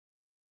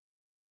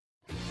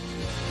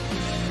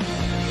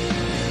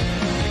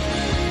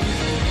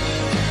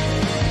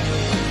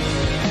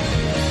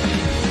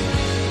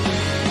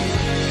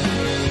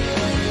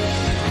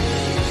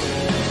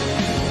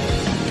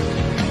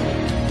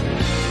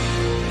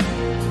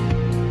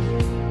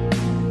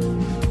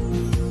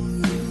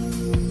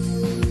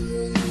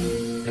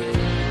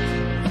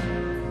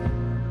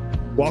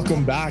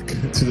Welcome back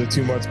to the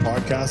 2 Mutts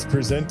podcast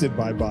presented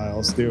by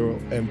Biles. They're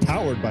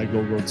empowered by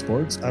Go Road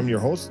Sports. I'm your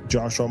host,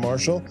 Joshua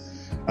Marshall.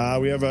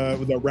 We have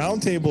the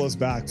roundtable is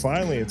back.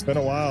 Finally, it's been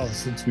a while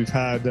since we've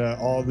had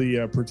all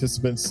the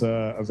participants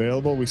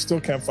available. We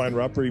still can't find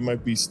Rupper. He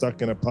might be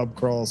stuck in a pub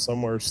crawl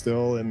somewhere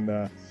still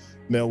in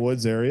Mill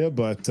Woods area,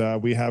 but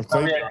we have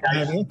Clay.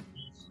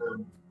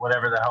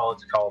 Whatever the hell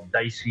it's called,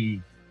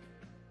 Dicey.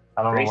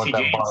 I don't know what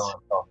that bar is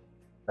called.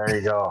 There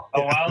you go.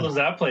 How wild was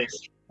that place?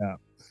 Yeah.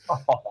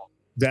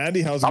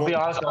 Dandy, how's it I'll going? be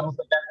honest,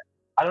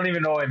 I don't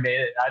even know I made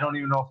it. I don't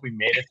even know if we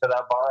made it to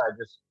that bar. I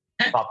just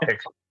saw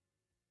pictures.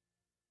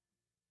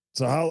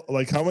 So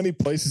how many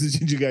places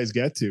did you guys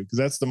get to? Because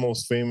that's the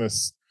most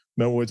famous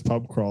Millwoods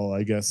pub crawl,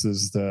 I guess.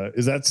 Is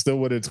that still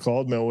what it's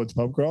called, Millwoods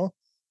pub crawl?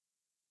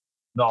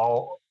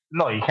 No,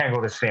 you can't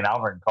go to St.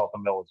 Albert and call it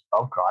the Millwoods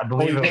pub crawl. I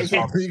believe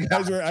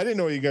I didn't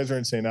know you guys were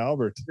in St.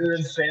 Albert. You're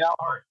in St.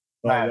 Albert.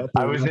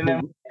 I was in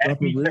them.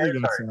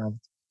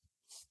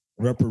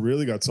 Rupper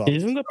really got soft.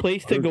 Isn't the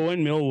place to go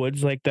in Mill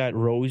Woods like that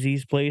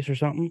Rosie's place or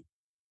something?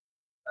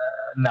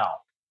 No.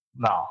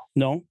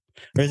 No?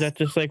 Or is that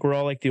just like where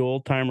all like the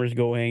old timers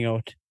go hang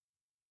out?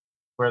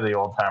 Where the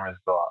old timers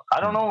go out. I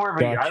don't know where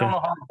we. Gotcha. I don't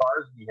know how many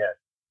bars we hit.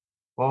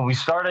 Well, we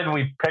started.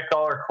 We picked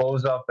all our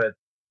clothes up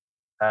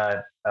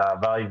at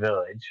Valley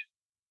Village,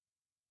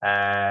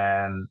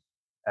 and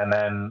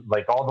then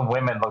like all the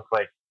women looked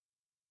like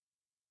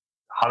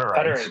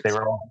Hutterites. They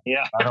were all,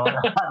 yeah. I don't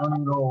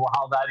even know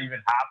how that even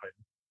happened.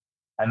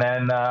 And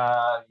then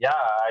I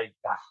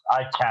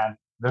can't.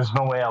 There's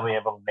no way I'll be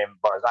able to name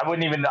bars. I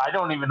don't even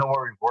know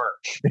where we were.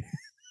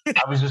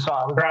 I was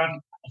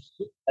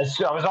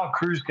on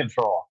cruise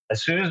control.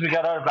 As soon as we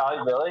got out of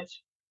Valley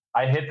Village,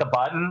 I hit the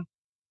button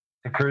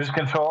to cruise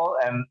control,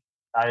 and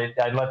I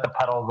let the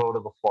pedal go to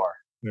the floor.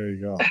 There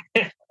you go.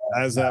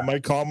 As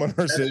Mike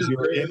Commodore says, you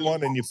were in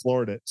one and you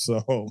floored it.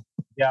 So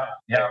yeah.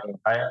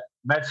 I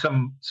met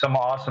some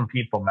awesome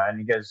people,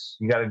 man.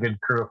 You got a good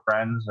crew of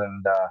friends,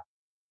 and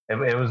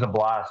it was a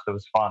blast. It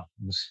was fun.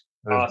 It was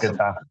awesome. A good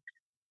time.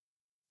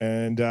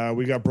 And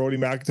we got Brody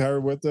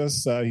McIntyre with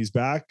us. He's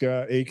back,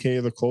 aka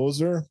the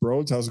closer.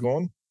 Broads, how's it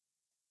going?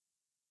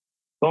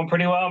 Going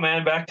pretty well,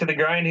 man. Back to the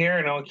grind here.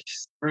 You know,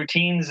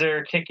 routines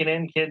are kicking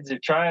in. Kids'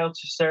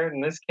 tryouts are starting.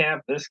 This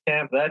camp,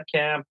 that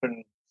camp,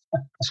 and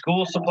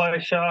school supply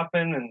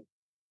shopping, and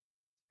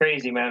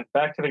crazy, man.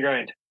 Back to the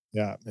grind.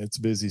 Yeah, it's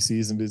a busy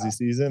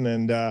season.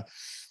 And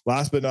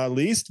last but not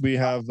least, we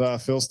have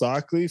Phil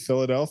Stockley,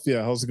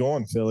 Philadelphia. How's it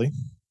going, Philly?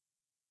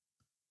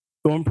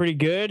 Going pretty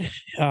good.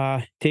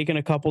 Taking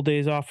a couple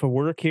days off of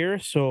work here,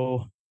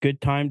 so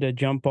good time to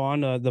jump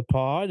on the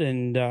pod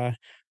and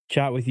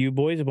chat with you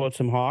boys about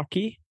some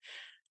hockey.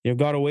 You know,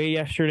 got away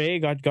yesterday,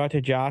 got to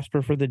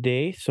Jasper for the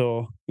day,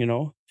 so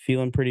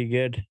feeling pretty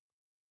good.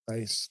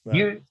 Nice.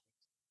 You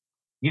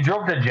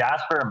drove to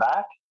Jasper and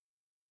back?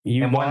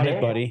 You got it,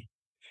 buddy.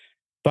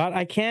 But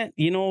I can't.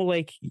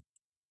 Like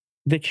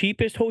the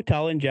cheapest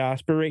hotel in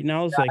Jasper right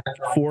now is like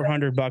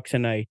 $400 a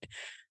night.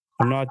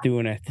 I'm not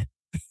doing it.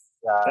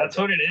 That's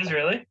what it is,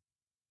 really?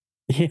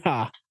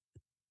 Yeah.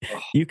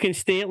 You can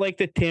stay at like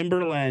the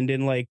Timberland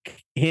in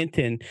like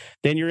Hinton.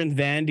 Then you're in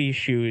Vandy's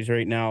shoes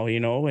right now,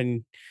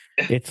 and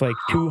it's like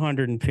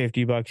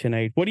 $250 a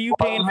night. What are you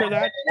paying for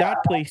that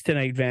place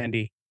ttonight,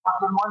 Vandy?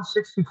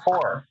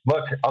 $164.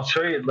 Look, I'll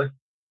show you. Look,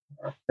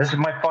 this is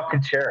my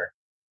fucking chair.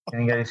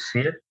 Can you guys see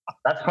it?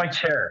 That's my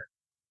chair.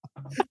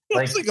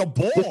 Looks like a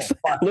bowl.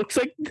 It looks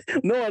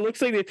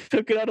like they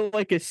took it out of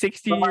like a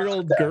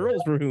 16-year-old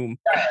girl's room.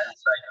 Yeah,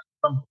 it's like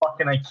some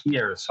fucking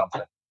IKEA or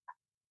something.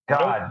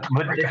 God,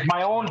 but it's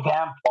my own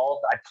damn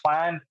fault. I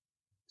planned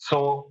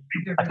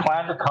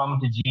to come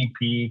to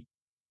GP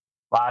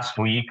last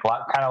week,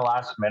 kind of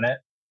last minute,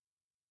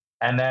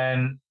 and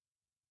then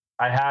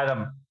I had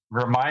a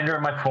reminder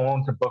on my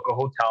phone to book a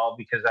hotel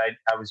because I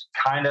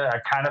kind of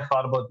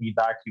thought about the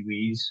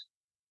evacuees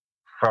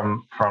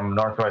from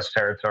Northwest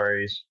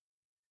Territories,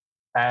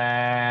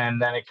 and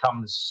then it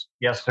comes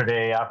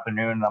yesterday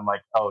afternoon, and I'm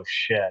like, oh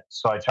shit!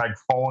 So I tried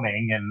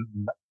phoning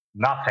and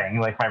nothing,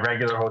 like my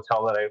regular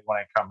hotel when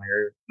I come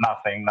here,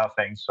 nothing.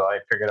 So I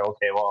figured,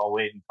 okay, well, I'll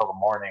wait until the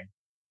morning.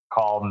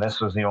 Called, and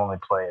this was the only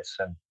place,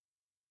 and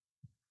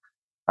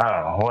I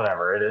don't know,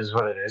 whatever. It is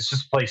what it is.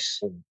 Just place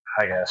sleep,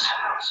 I guess.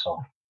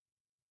 So,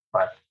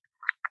 but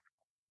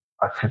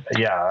it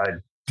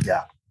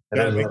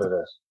is what it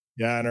is.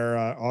 Yeah, and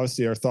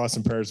obviously our thoughts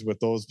and prayers with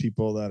those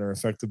people that are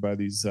affected by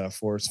these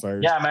forest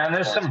fires. Yeah, man,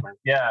 there's some.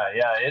 Yeah,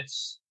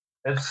 it's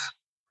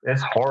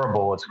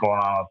horrible what's going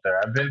on out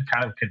there. I've been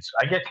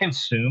I get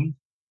consumed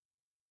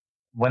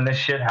when this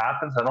shit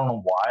happens. I don't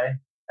know why,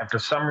 and for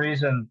some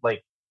reason,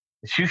 like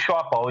the shoe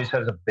shop always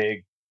has a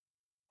big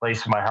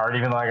place in my heart.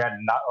 Even though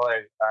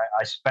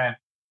I spent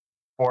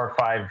 4 or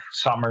 5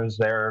 summers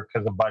there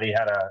because a buddy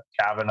had a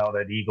cabin out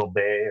at Eagle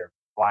Bay or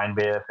Blind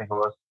Bay, I think it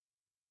was.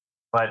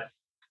 But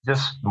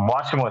just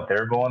watching what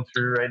they're going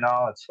through right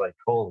now, it's like,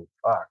 holy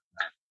fuck,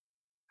 man.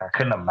 I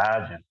couldn't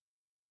imagine.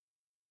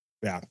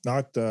 Yeah,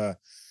 not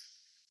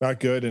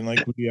good. And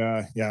like we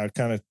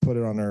kind of put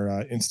it on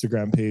our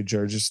Instagram page,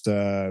 or just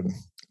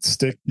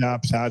stick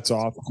caps, hats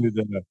off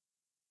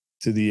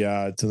to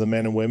the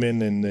men and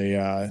women and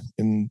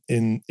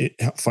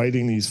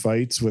fighting these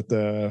fights with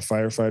the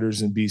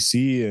firefighters in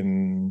BC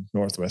and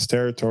Northwest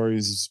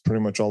Territories,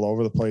 pretty much all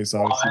over the place.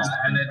 Obviously,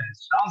 and it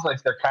sounds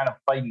like they're kind of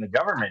fighting the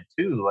government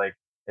too. Like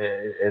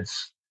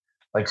it's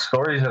like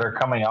stories that are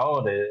coming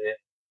out.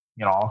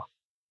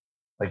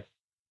 Like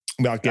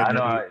not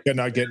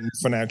getting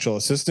financial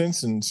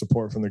assistance and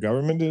support from the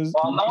government is.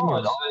 Well,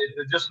 no,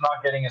 they're just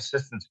not getting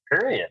assistance.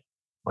 Period.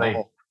 Like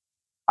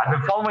I've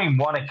been following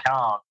one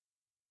account.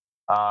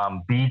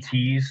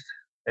 BT's.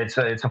 It's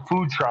a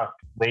food truck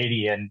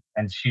lady, and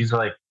she's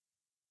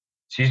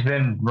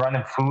been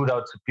running food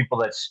out to people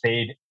that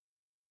stayed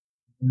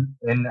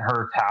in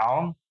her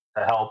town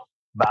to help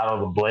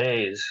battle the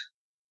blaze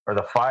or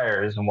the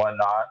fires and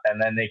whatnot.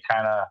 And then they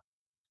kind of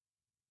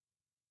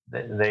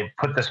they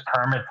put this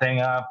permit thing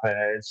up, and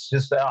it's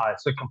just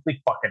it's a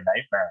complete fucking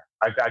nightmare.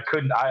 I'd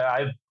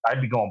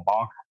be going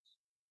bonkers.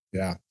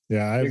 Yeah.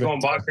 You're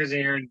going bonkers,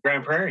 and you're in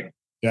Grand Prairie.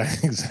 Yeah,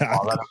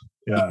 exactly.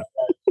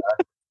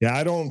 Yeah,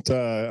 I don't.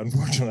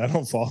 Unfortunately, I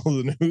don't follow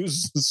the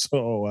news.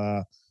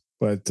 So,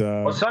 but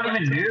well, it's not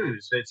even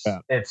news.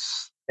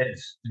 It's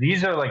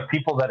these are like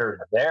people that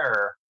are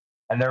there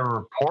and they're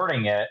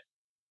reporting it,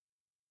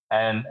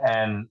 and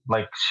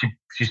like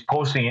she's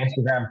posting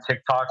Instagram,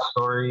 TikTok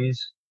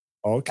stories.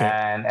 Okay.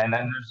 And then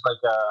there's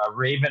like a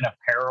Raven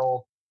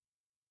Apparel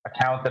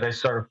account that I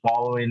started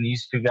following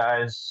these two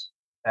guys,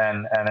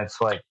 and it's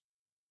like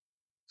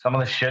some of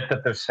the shit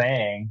that they're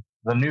saying.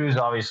 The news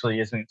obviously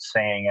isn't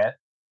saying it.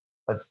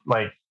 But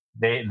like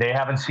they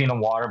haven't seen a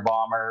water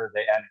bomber,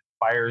 and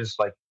fires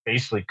like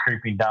basically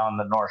creeping down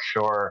the North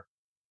Shore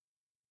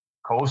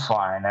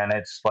coastline, and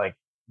it's like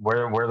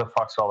where the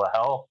fuck's all the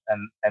help?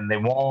 And they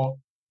won't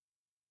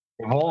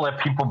let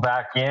people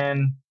back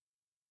in,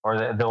 or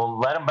they'll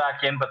let them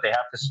back in, but they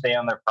have to stay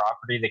on their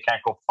property. They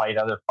can't go fight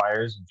other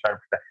fires and try to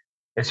protect.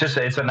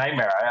 It's a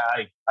nightmare.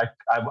 I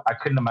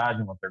couldn't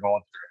imagine what they're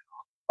going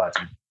through. But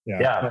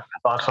yeah,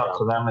 thoughts up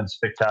to them and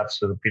stick taps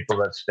to the people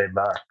that stayed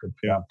back. Good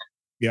for them.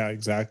 Yeah,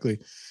 exactly.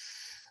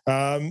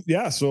 So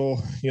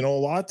a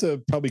lot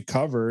to probably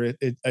cover.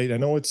 I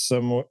know it's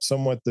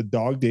somewhat the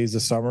dog days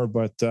of summer,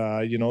 but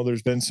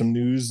there's been some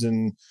news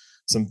and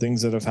some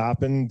things that have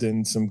happened,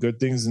 and some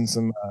good things and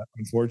some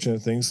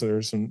unfortunate things. So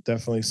there's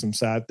definitely some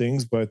sad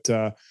things, but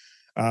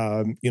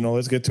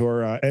let's get to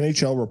our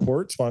NHL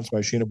report, sponsored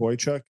by Sheena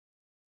Boychuk.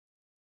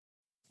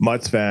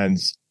 Mutts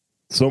fans,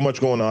 so much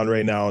going on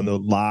right now in the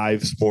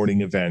live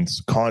sporting events,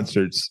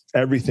 concerts,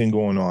 everything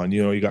going on.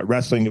 You got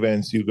wrestling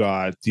events, you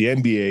got the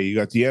NBA, you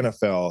got the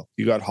NFL,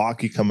 you got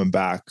hockey coming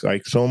back,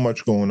 like so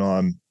much going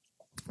on.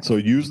 So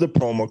use the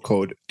promo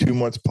code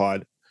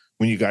 2MuttsPod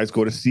when you guys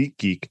go to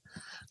SeatGeek.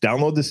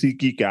 Download the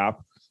SeatGeek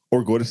app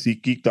or go to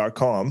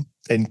SeatGeek.com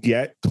and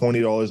get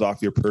 $20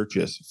 off your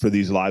purchase for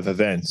these live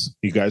events.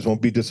 You guys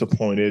won't be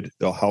disappointed.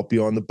 They'll help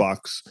you on the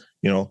bucks.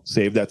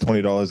 Save that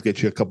 $20,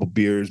 get you a couple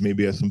beers,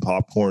 maybe some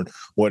popcorn,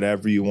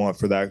 whatever you want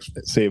for that,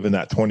 saving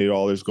that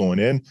 $20 going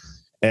in.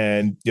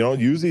 And,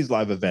 use these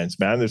live events,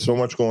 man. There's so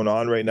much going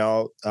on right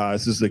now.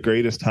 This is the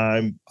greatest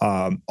time.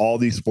 All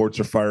these sports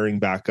are firing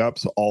back up.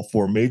 So all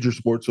 4 major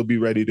sports will be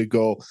ready to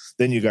go.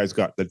 Then you guys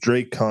got the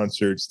Drake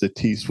concerts, the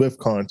T Swift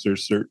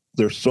concerts.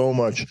 There's so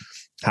much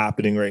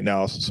happening right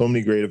now. So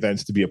many great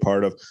events to be a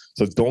part of.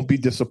 So don't be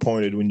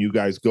disappointed when you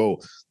guys go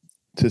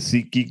to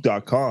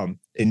SeatGeek.com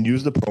and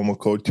use the promo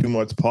code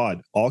 2MuttsPod,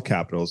 all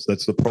capitals.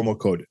 That's the promo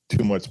code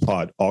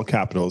 2MuttsPod, all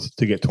capitals,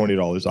 to get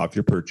 $20 off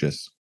your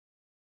purchase.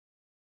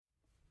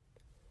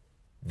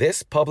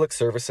 This public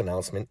service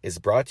announcement is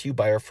brought to you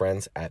by our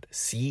friends at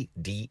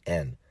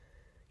CDN.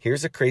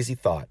 Here's a crazy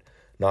thought.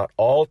 Not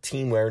all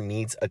teamwear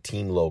needs a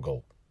team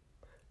logo.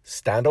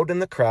 Stand out in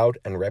the crowd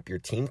and rep your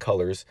team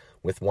colors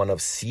with one of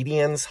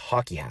CDN's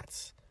hockey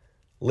hats.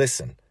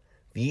 Listen,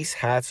 these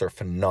hats are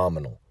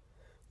phenomenal.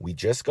 We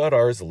just got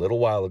ours a little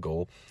while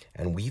ago,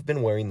 and we've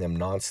been wearing them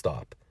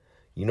nonstop.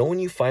 You know when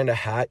you find a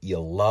hat you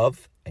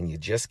love and you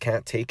just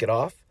can't take it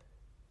off?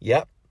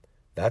 Yep,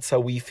 that's how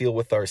we feel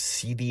with our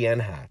CDN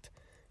hat.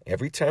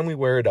 Every time we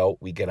wear it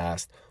out, we get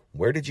asked,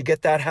 "Where did you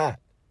get that hat?"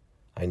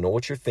 I know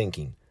what you're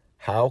thinking.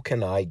 How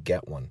can I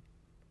get one?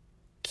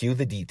 Cue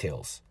the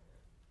details.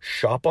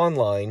 Shop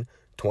online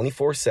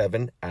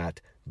 24/7 at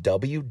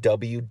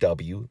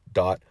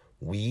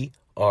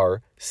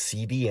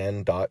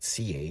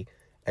www.wearecdn.ca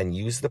and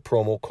use the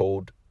promo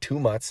code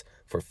 2MUTS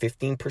for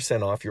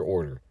 15% off your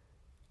order.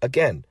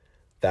 Again,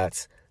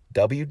 that's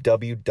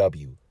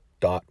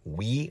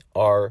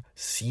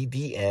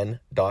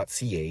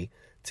www.wearecdn.ca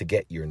to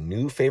get your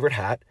new favorite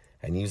hat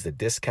and use the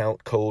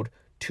discount code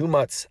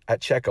 2MUTS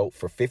at checkout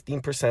for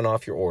 15%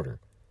 off your order.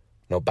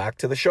 Now back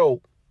to the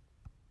show.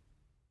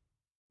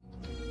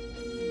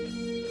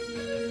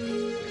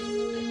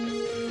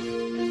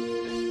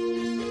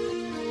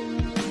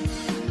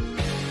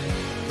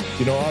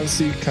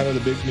 Obviously kind of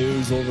the big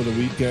news over the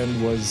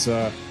weekend was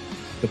the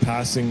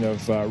passing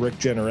of Rick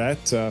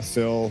Jeanneret.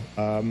 Phil,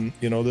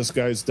 this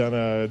guy's done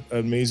an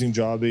amazing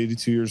job,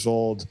 82 years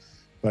old.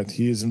 but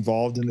he is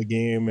involved in the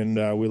game,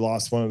 and we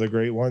lost one of the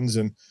great ones.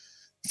 And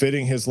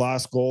fitting, his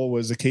last goal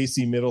was a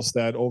Casey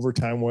Middlestad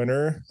overtime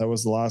winner. That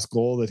was the last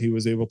goal that he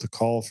was able to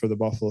call for the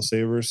Buffalo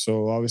Sabres.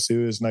 So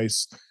obviously it was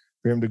nice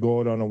for him to go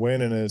out on a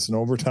win, and it's an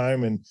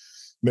overtime. And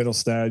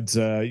Middlestad's,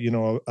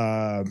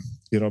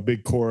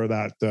 big core of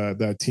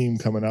that team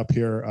coming up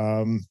here.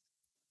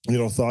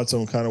 Thoughts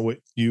on kind of what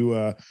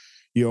you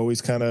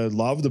always kind of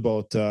loved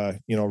about,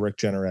 Rick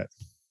Jeanneret.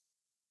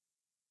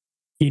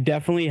 He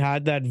definitely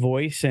had that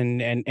voice, and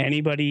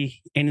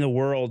anybody in the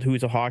world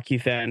who's a hockey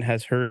fan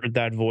has heard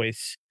that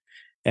voice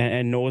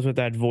and knows what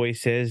that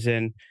voice is.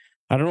 And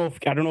I don't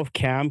know if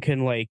Cam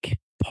can like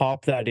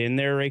pop that in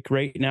there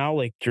right now,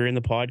 like during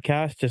the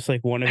podcast, just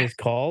like one of his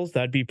calls.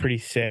 That'd be pretty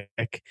sick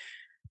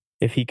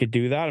if he could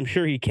do that. I'm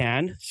sure he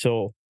can.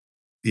 So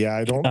yeah,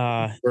 I don't.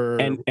 I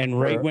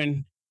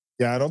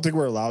don't think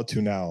we're allowed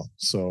to now.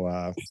 So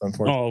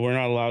unfortunately, we're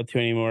not allowed to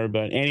anymore.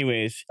 But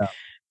anyways. Yeah.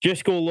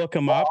 Just go look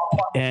him up,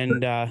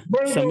 and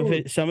some of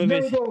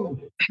his.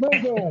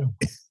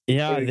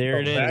 Yeah, there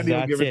it is.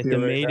 That's it. The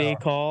Mayday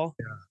call.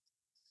 Yeah.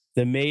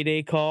 The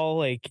Mayday call.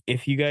 Like,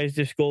 if you guys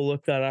just go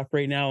look that up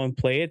right now and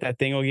play it, that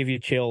thing will give you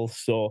chills.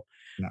 So,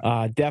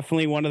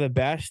 definitely one of the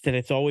best, and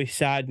it's always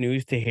sad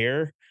news to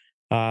hear.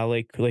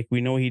 Like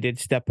we know he did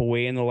step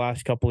away in the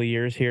last couple of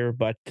years here,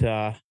 but.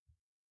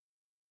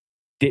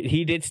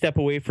 He did step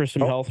away for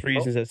some health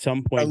reasons at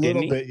some point,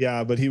 didn't he? A little bit,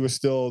 yeah, but he was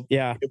still,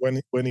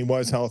 when he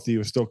was healthy, he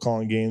was still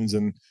calling games,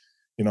 and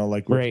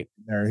right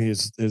there,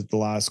 the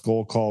last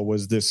goal call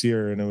was this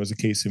year, and it was a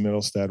Casey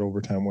Middlestad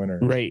overtime winner.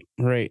 Right.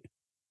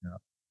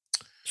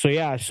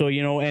 Yeah. So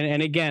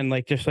and again,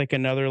 like just like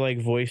another like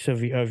voice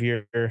of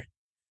your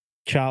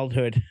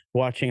childhood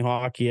watching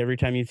hockey. Every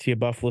time you see a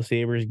Buffalo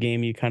Sabres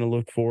game, you kind of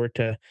look forward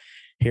to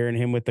hearing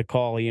him with the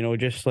call.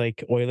 Just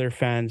like Oiler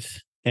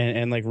fans.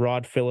 And like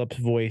Rod Phillips'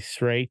 voice,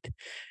 right?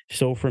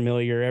 So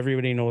familiar.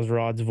 Everybody knows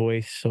Rod's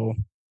voice. So,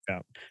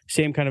 yeah,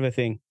 same kind of a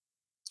thing.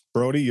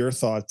 Brody, your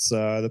thoughts,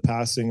 the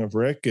passing of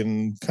Rick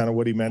and kind of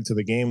what he meant to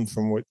the game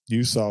from what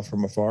you saw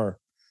from afar.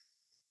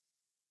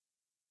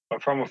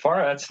 From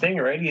afar, that's the thing,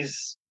 right?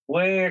 He's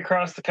way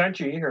across the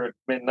country, or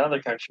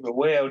another country, but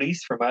way out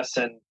east from us.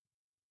 And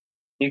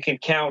you can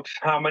count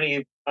how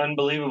many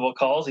unbelievable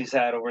calls he's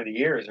had over the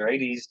years, right?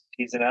 He's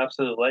an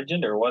absolute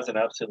legend, or was an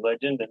absolute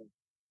legend. And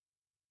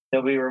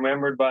he'll be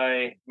remembered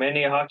by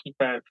many a hockey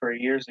fan for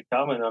years to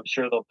come, and I'm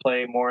sure they'll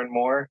play more and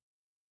more.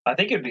 I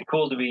think it'd be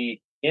cool to be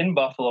in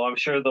Buffalo. I'm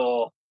sure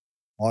they'll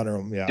honor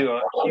him, do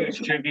a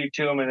huge tribute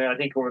to him, and I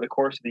think over the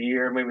course of the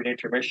year, maybe at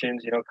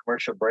intermissions,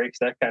 commercial breaks,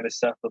 that kind of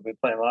stuff, they'll be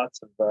playing lots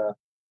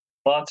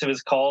of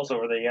his calls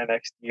over the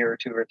next year or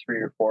two or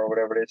three or four,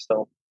 whatever it is.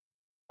 So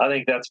I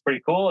think that's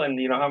pretty cool. And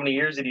how many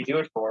years did he do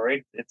it for?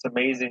 Right? It's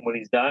amazing what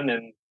he's done,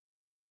 and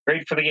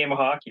great for the game of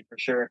hockey for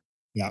sure.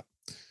 Yeah.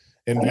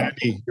 And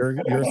Andy, your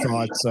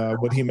thoughts,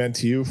 what he meant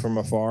to you from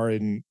afar,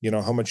 and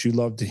how much you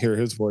loved to hear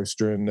his voice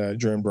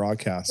during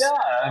broadcasts. Yeah,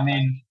 I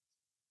mean,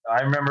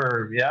 I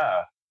remember.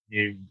 Yeah,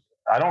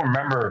 I don't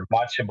remember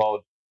much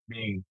about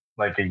being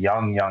like a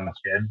young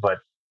kid, but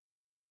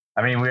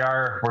I mean,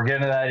 we're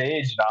getting to that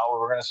age now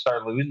where we're going to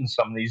start losing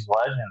some of these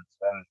legends,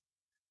 and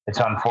it's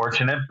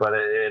unfortunate, but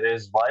it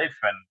is life,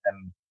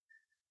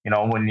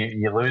 and when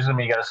you lose them,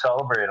 you got to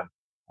celebrate them,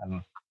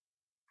 and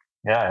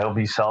yeah, he'll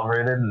be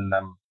celebrated, and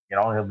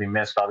he'll be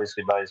missed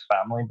obviously by his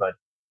family, but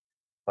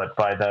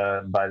by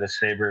the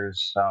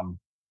Sabres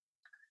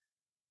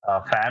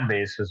fan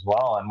base as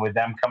well. And with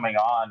them coming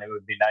on, it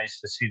would be nice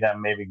to see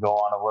them maybe go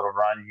on a little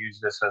run, use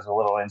this as a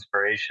little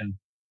inspiration,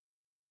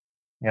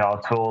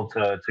 tool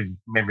to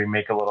maybe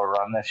make a little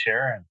run this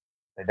year. And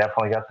they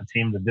definitely got the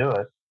team to do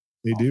it.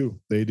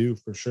 They do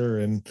for sure.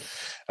 And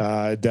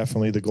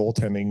definitely the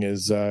goaltending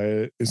is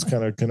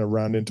kind of going to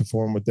round into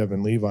form with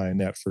Devin Levi in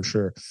net for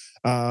sure.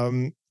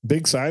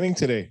 Big signing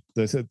today,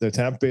 the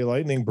Tampa Bay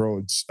Lightning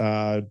broads,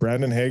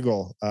 Brandon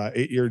Hagel,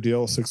 8-year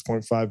deal,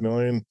 $6.5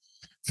 million,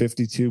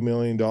 $52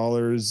 million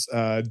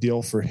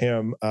deal for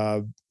him.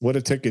 What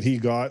a ticket he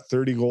got,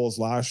 30 goals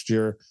last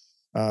year.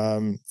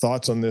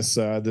 Thoughts on this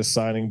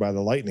signing by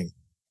the Lightning?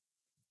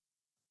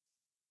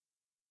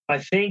 I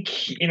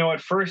think, at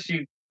first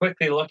you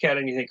quickly look at it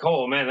and you think,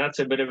 oh man, that's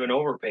a bit of an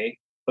overpay.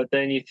 But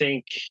then you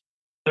think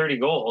 30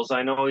 goals.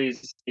 I know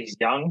he's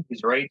young.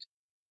 He's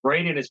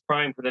right in his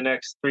prime for the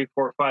next 3,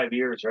 4, 5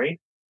 years, right?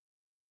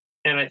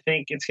 And I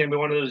think it's going to be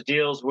one of those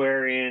deals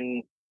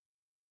wherein,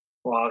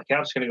 the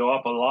cap's going to go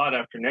up a lot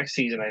after next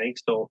season, I think.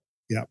 So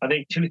yeah, I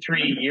think 2,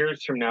 3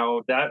 years from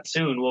now, that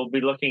soon, we'll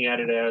be looking at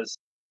it as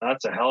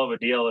that's a hell of a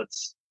deal.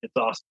 It's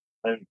awesome.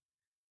 And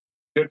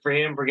good for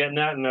him for getting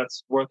that. And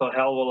that's worth a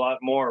hell of a lot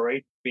more,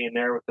 right? Being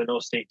there with the no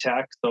state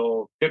tax.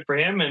 So good for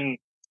him. And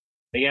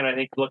again, I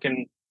think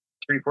looking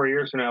 3, 4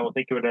 years from now, we'll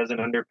think of it as an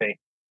underpay.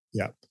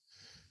 Yeah.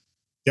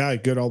 Yeah,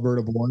 good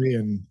Alberta boy.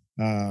 And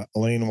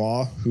Elaine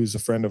Waugh, who's a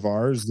friend of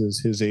ours,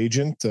 is his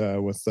agent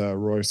with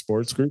Roy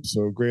Sports Group.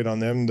 So great on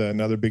them.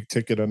 Another big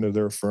ticket under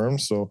their firm.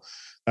 So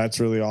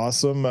that's really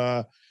awesome.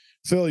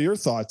 Phil, your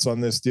thoughts on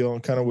this deal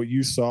and kind of what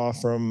you saw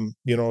from,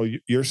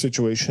 your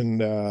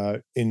situation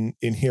in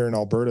here in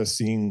Alberta,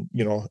 seeing,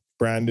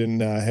 Brandon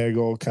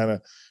Hagel kind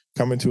of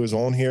come into his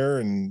own here,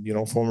 and,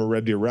 former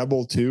Red Deer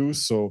Rebel too.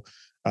 So,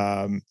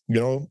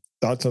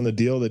 thoughts on the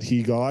deal that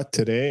he got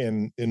today,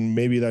 and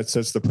maybe that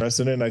sets the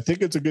precedent. I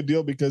think it's a good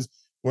deal because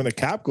when the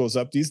cap goes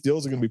up, these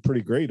deals are going to be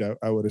pretty great.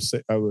 I would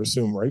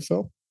assume, right,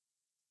 Phil?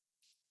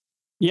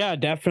 Yeah,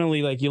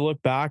 definitely. Like, you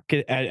look back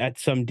at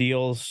some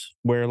deals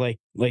where like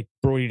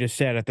Brody just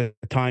said, at the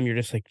time, you're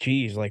just like,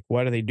 geez, like,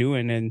 what are they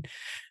doing? And,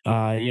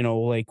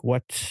 like,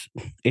 what's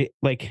it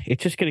like?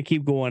 It's just going to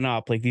keep going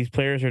up. Like, these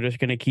players are just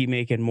going to keep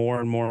making more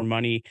and more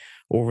money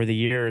over the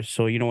years.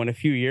 So, in a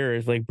few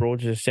years, like Bro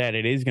just said,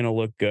 it is going to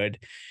look good.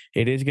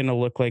 It is going to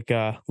look like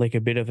a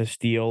bit of a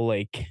steal.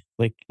 Like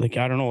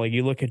I don't know, like,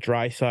 you look at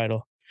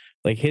Draisaitl.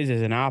 Like, his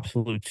is an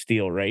absolute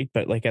steal, right?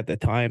 But like, at the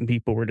time,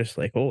 people were just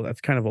like, "Oh,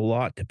 that's kind of a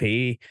lot to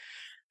pay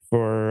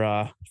for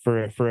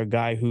a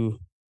guy who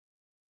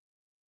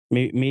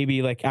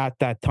maybe like at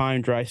that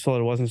time,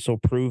 Draisaitl wasn't so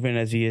proven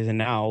as he is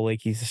now.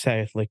 Like, he's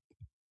like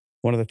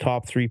one of the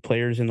top 3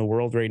 players in the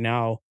world right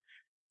now,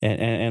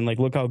 and like,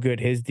 look how good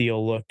his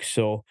deal looks.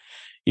 So,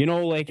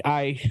 like,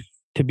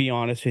 to be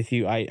honest with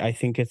you, I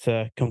think it's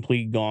a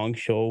complete gong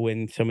show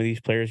when some of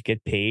these players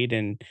get paid,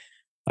 and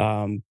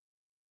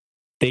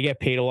they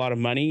get paid a lot of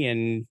money,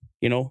 and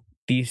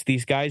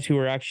these guys who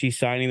are actually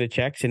signing the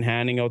checks and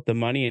handing out the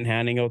money and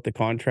handing out the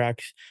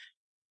contracts,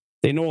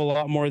 they know a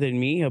lot more than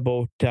me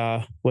about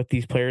what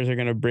these players are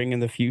going to bring in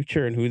the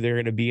future and who they're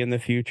going to be in the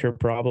future,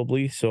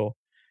 probably. So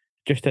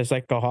just as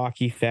like a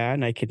hockey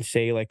fan, I can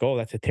say like, oh,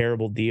 that's a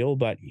terrible deal,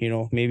 but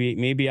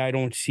maybe I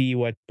don't see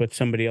what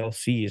somebody else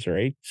sees,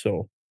 right?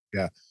 So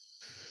yeah.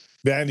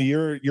 Vandy,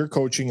 your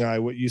coaching eye,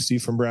 what you see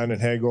from Brandon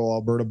Hagel,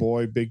 Alberta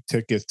boy, big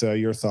ticket,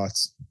 your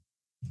thoughts?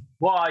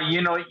 Well,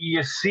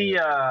 you see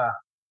a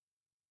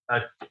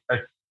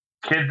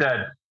kid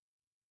that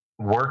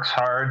works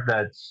hard,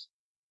 that's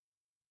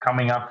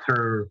coming up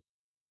through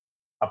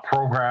a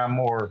program,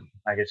 or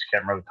I guess you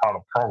can't really call it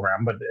a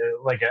program, but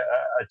like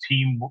a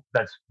team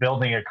that's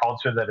building a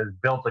culture, that has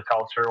built a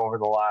culture over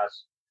the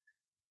last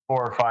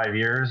 4 or 5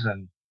 years,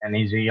 and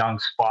he's a young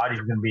spot.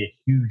 He's going to be a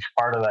huge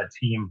part of that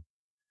team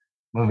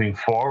moving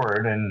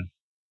forward. And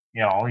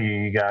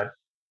you got,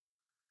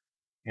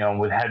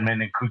 with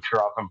Hedman and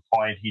Kucherov and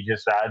point, he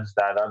just adds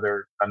that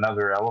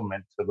another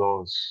element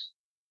to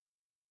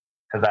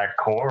that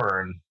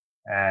core.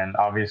 And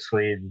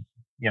obviously,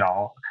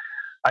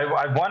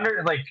 I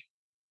wonder, like,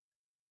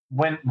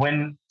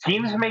 when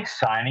teams make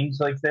signings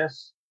like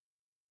this,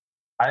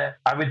 I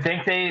would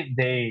think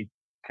they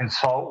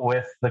consult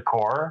with the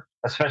core,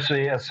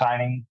 especially a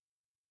signing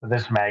of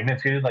this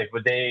magnitude. Like,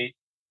 would they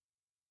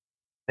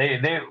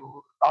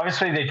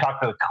obviously they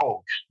talk to the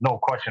coach, no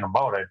question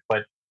about it,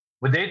 but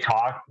would they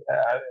talk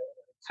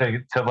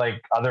to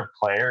like other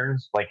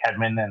players like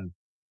Hedman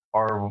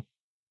or?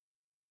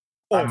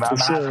 I'm for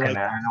sure. asking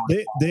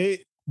that.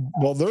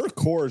 Their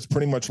core is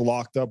pretty much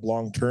locked up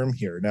long term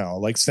here now.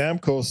 Like,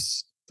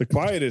 Stamkos, the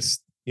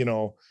quietest,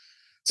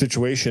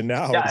 situation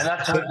now. Yeah, and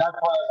that's what I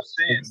was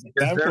saying.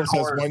 Stamkos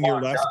has 1 year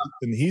left,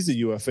 and he's a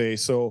UFA.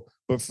 So,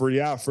 but for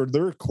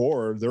their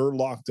core, they're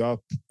locked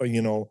up.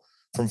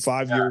 From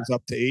 5 years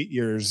up to 8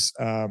 years.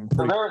 So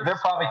they're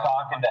probably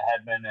talking to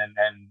Hedman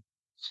and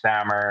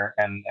Stammer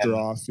and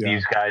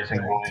these guys, and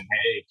going,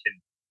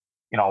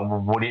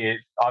 hey,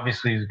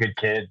 obviously he's a good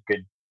kid.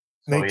 Good.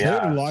 So, they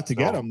paid a lot to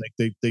get him.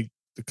 Like, they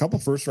a couple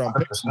first round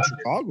picks in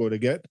Chicago to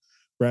get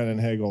Brandon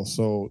Hagel.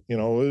 So it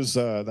was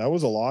that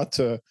was a lot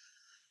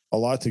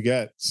to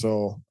get.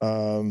 So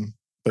but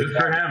good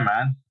for him,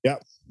 man. Yeah,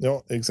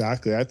 no,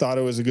 exactly. I thought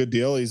it was a good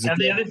deal.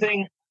 The other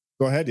thing.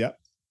 Go ahead. Yeah.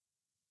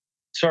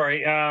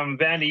 Sorry,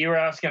 Vandy, you were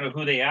asking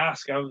who they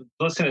ask. I was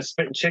listening to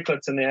Spittin'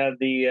 Chicklets, and they had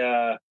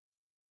the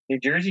New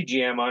Jersey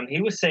GM on.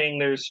 He was saying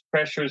there's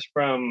pressures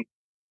from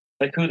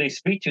like who they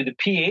speak to. The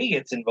PA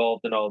gets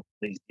involved in all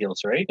these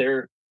deals, right?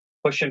 They're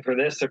pushing for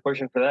this, they're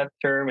pushing for that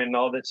term, and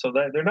all that. So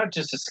that they're not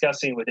just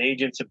discussing with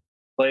agents and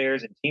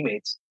players and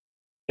teammates.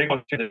 They're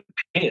going through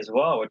the PA as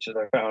well, which I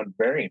found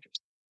very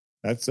interesting.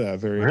 That's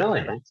very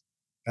really,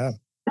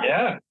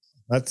 yeah.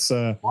 That's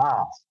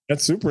wow.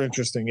 That's super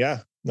interesting. Yeah.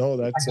 No,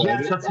 that's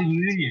that's a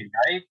union,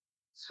 right?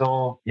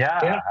 So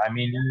yeah. I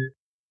mean,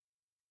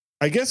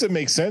 I guess it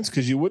makes sense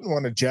because you wouldn't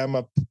want to jam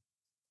up.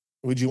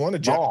 Would you want to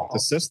jam up the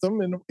system?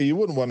 And you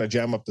wouldn't want to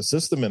jam up the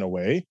system in a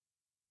way.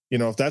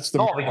 If that's the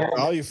market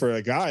value for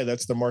a guy,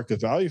 that's the market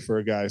value for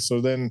a guy.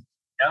 So then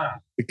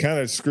it kind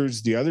of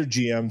screws the other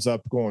GMs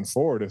up going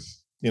forward. If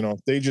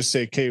they just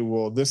say, okay,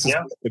 well, this is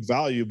market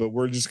value, but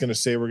we're just going to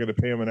say we're going to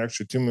pay him an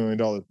extra $2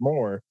 million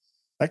more.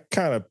 That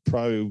kind of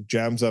probably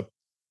jams up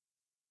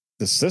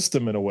the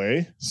system in a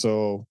way.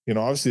 So,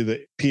 obviously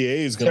the PA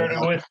is going to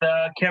start with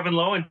Kevin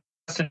Lowe and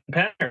Justin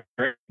Penner.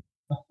 Right?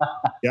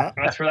 Yeah.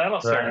 That's where that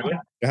all started with.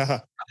 Yeah.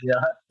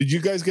 Did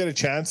you guys get a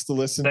chance to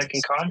listen?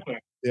 Second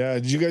conflict. Yeah.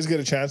 Did you guys get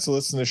a chance to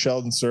listen to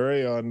Sheldon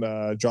Surrey on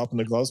Dropping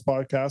the Gloves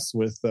podcast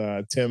with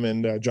Tim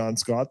and John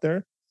Scott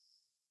there?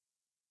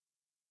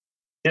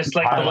 Just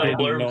like the I little didn't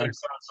blurbs know. I saw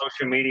on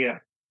social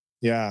media.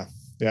 Yeah,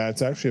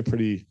 it's actually a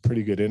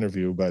pretty good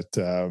interview, but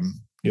I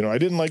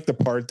didn't like the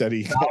part that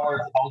he. Sour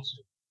culture.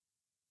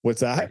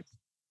 What's that?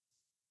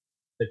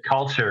 The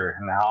culture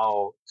and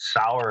how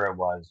sour it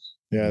was.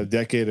 Yeah, a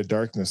decade of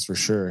darkness for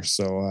sure.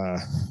 So,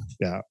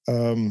 yeah.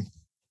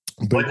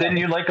 What didn't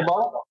you like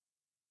about it?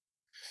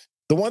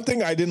 The one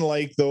thing I didn't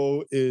like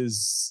though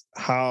is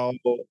how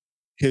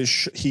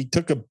he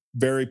took a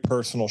very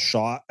personal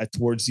shot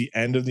towards the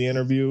end of the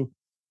interview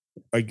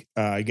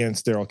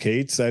against Daryl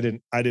Cates. I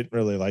didn't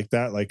really like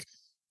that. Like,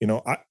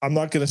 I'm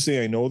not going to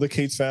say I know the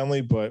Cates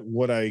family, but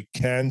what I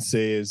can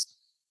say is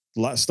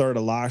start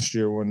of last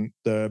year when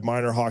the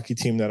minor hockey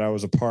team that I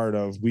was a part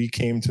of, we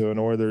came to an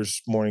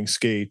Oilers morning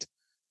skate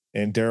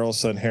and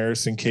Daryl's son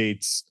Harrison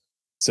Cates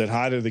said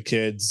hi to the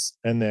kids.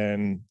 And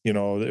then,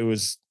 it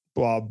was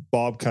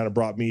Bob kind of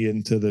brought me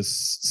into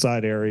this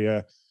side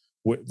area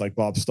with like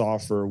Bob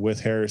Stauffer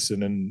with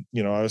Harrison. And,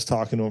 I was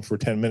talking to him for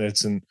 10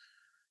 minutes and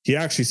he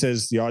actually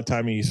says the odd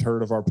time he's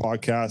heard of our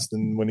podcast.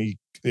 And when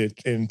it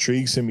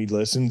intrigues him, he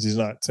listens. He's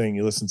not saying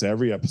he listens to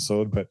every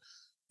episode, but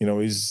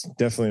he's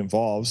definitely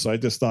involved. So I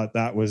just thought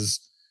that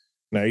was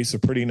nice. A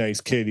pretty nice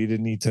kid.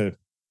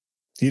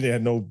 He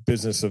had no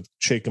business of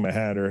shaking my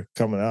hand or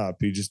coming up.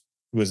 He just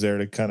was there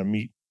to kind of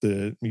meet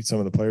some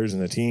of the players in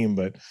the team,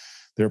 but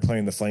they were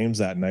playing the Flames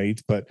that night.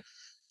 But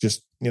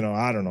just,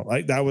 I don't know.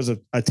 That was a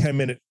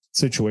 10-minute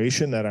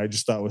situation that I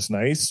just thought was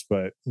nice,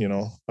 but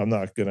I'm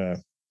not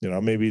gonna,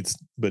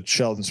 but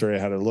Sheldon Surrey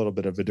had a little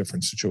bit of a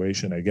different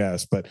situation, I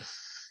guess. But,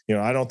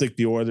 I don't think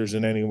the Oilers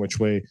in any which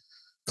way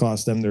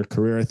cost them their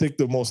career. I think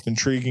the most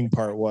intriguing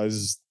part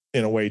was,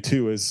 in a way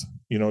too, is,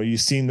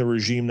 you've seen the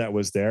regime that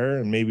was there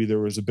and maybe there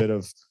was a bit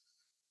of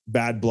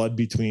bad blood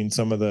between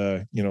some of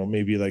the,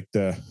 maybe like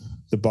the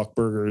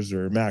Buckburgers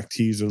or Mac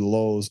T's or the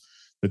Lows,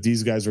 that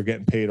these guys were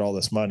getting paid all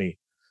this money.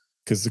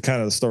 Because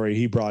the story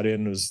he brought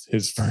in was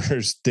his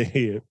first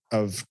day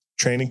of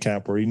training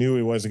camp where he knew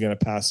he wasn't going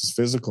to pass his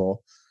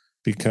physical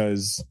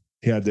because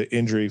he had the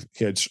injury,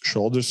 he had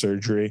shoulder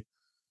surgery.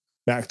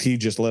 Mac T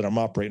just lit him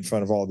up right in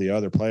front of all the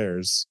other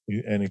players,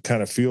 and it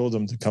kind of fueled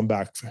him to come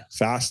back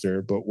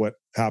faster. But what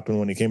happened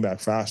when he came back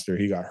faster,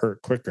 he got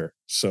hurt quicker.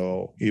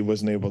 So he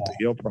wasn't able to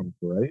heal properly,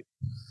 right?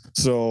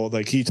 So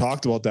like he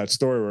talked about that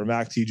story where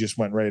Mac T just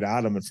went right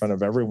at him in front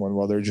of everyone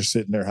while they're just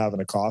sitting there having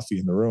a coffee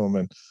in the room.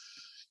 And,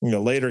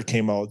 later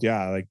came out,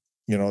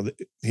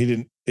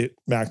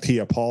 Mac T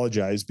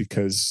apologized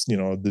because,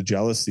 the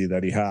jealousy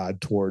that he had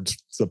towards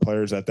the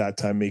players at that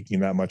time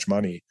making that much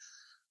money.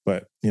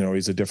 But,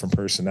 he's a different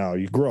person now.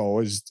 You grow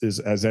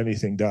as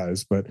anything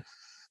does. But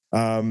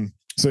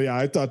so, yeah,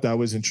 I thought that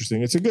was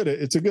interesting. It's a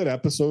good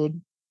episode.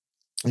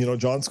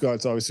 John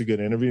Scott's obviously a good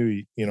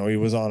interview. He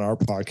was on our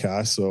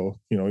podcast.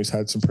 So, he's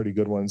had some pretty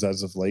good ones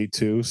as of late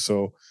too.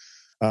 So,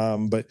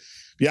 but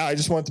yeah, I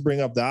just wanted to bring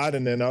up that.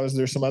 And then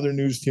there's some other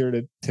news here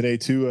today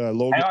too.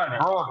 Logan. Hang on,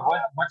 bro.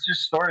 What's your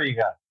story you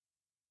got?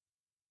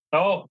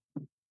 Oh,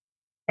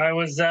 I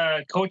was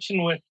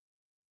coaching with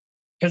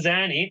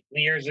Pisani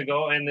years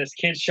ago, and this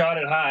kid shot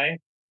it high,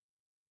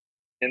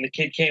 and the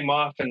kid came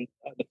off, and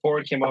the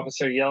forward came off and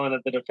started yelling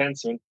at the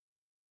defenseman.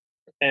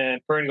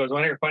 And Fern goes,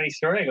 "Want to hear a funny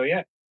story?" I go,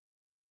 "Yeah."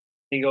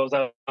 He goes,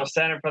 "I was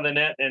standing in front of the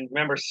net, and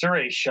remember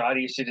Surrey's shot?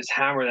 He used to just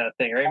hammer that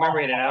thing, right? Remember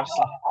he had an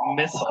absolute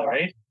missile,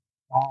 right?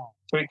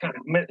 So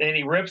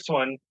he rips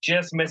one,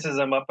 just misses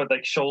him up at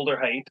like shoulder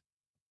height.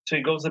 So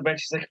he goes to the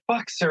bench. He's like,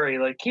 "Fuck Surrey,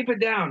 like keep it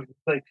down.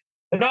 Like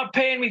they're not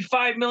paying me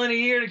 $5 million a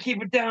year to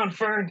keep it down,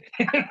 Fern."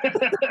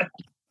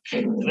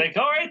 He's like,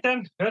 "All right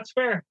then, that's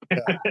fair."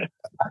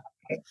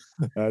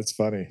 That's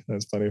funny.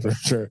 That's funny for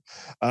sure.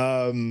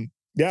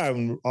 Yeah,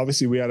 and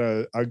obviously we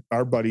had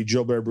our buddy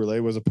Gilbert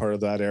Brulé was a part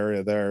of that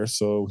area there,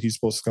 so he's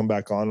supposed to come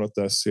back on with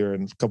us here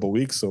in a couple of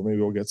weeks. So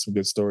maybe we'll get some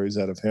good stories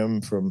out of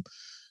him from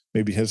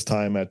maybe his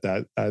time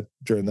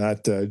during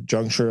that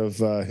juncture of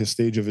his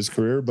stage of his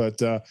career.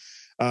 But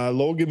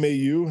Logan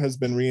Mailloux has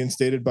been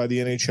reinstated by the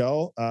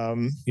NHL.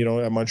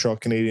 A Montreal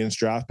Canadiens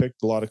draft pick.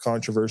 A lot of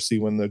controversy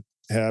when the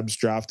Habs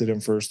drafted him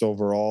first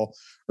overall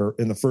or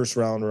in the first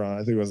round around,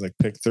 I think it was like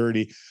pick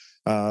 30.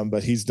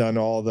 But he's done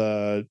all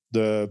the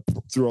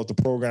throughout the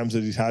programs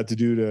that he's had to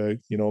do to,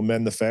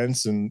 mend the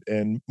fence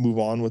and move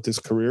on with his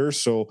career.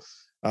 So,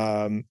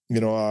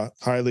 a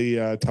highly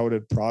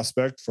touted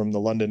prospect from the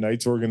London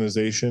Knights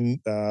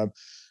organization, and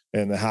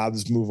the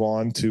Habs move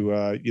on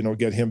to,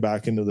 get him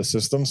back into the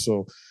system.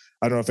 So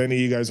I don't know if any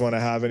of you guys want to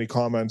have any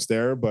comments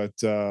there, but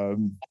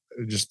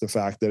just the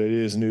fact that it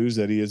is news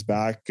that he is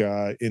back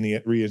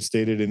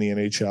reinstated in the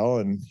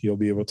NHL and he'll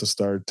be able to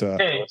start.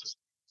 Okay,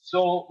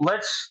 so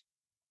let's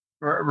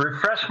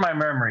refresh my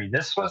memory.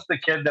 This was the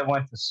kid that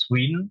went to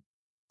Sweden.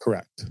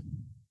 Correct.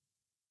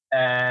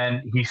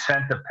 And he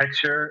sent a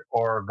picture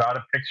or got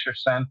a picture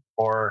sent,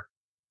 or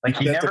like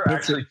he never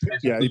actually.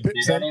 He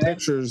sent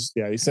pictures.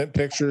 Yeah, he sent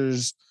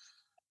pictures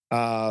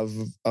of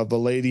a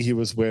lady he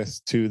was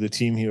with to the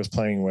team he was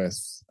playing with.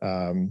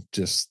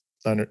 Just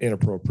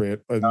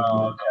inappropriate.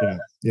 Oh, okay.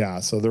 Yeah.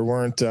 So there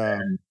weren't.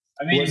 It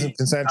wasn't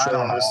consensual.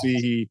 Obviously,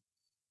 he.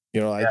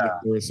 I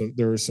think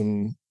there was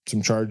some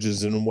some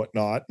charges and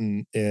whatnot.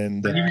 And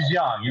but he was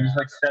young. He was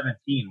like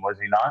 17, was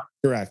he not?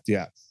 Correct.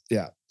 Yeah.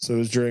 So it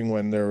was during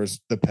when there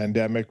was the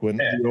pandemic when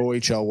the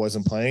OHL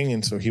wasn't playing,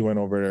 and so he went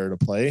over there to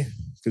play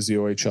because the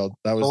OHL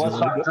that was. So let's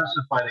not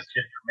crucify the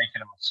kid for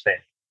making a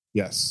mistake.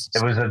 Yes,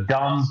 it was a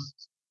dumb.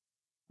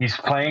 He's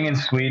playing in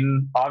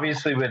Sweden,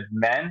 obviously with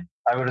men,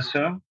 I would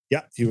assume.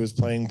 Yeah, he was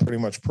playing pretty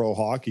much pro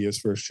hockey, his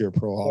first year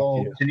pro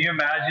hockey. Can you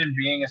imagine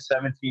being a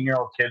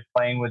 17-year-old kid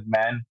playing with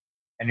men,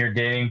 and you're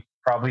dating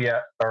probably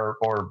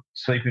or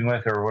sleeping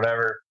with or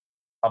whatever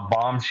a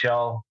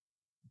bombshell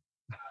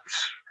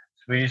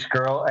Swedish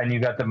girl, and you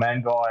got the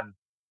men going,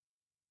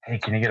 "Hey,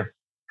 can you get a?"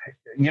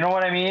 You know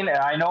what I mean?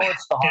 I know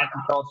it's the hockey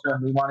culture,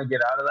 and we want to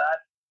get out of that,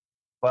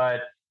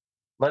 but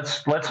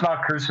let's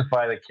not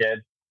crucify the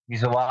kid.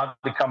 He's allowed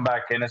to come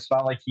back in. It's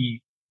not like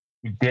he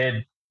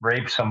did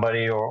rape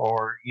somebody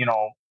or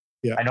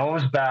I know it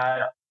was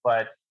bad,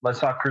 but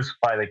let's not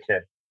crucify the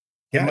kid.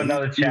 Give him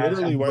another chance.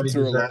 He literally went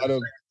through a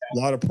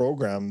lot of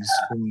programs.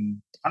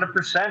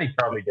 100% he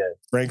probably did.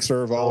 Frank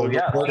Serval. All he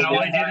did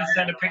is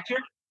send a picture?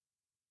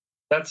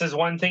 That's his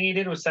one thing he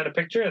did was send a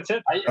picture? That's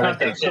it? I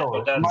think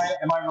so. Am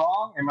I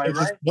wrong? Am I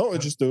right?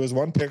 It was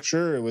one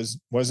picture. It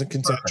wasn't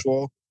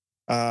consensual.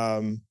 He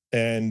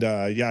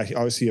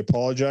obviously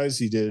apologized.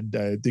 He did.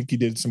 I think he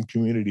did some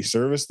community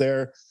service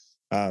there.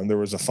 There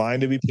was a fine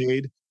to be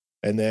paid.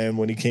 And then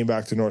when he came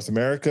back to North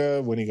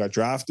America, when he got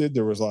drafted,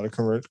 there was a lot of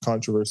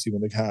controversy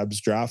when the Habs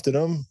drafted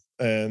him.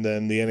 And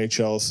then the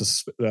NHL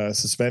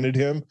suspended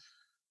him.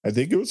 I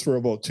think it was for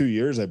about 2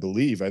 years, I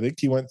believe. I think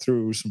he went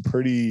through some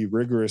pretty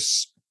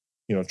rigorous,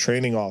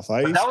 training off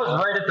ice. But that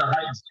was right at the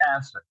height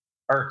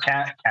of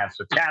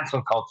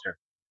cancel culture,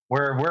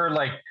 where we're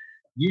like,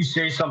 you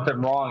say something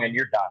wrong and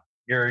you're done.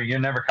 You're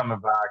never coming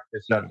back.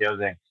 This, that, the other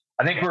thing.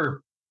 I think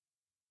we're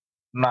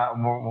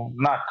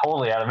not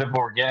totally out of it, but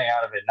we're getting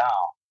out of it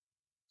now.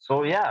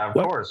 So yeah, of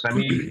course. I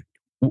mean,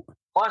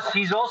 plus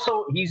he's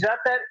at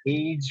that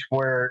age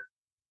where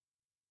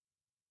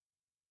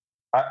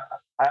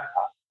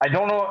I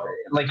don't know,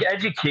 like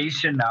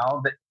education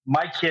now that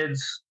my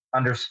kids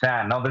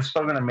understand. Now they're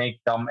still going to make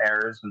dumb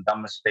errors and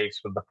dumb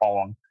mistakes with the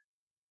phone,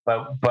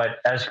 but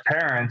as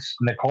parents,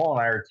 Nicole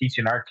and I are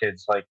teaching our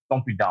kids, like,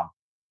 don't be dumb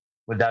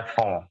with that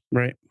phone.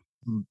 Right.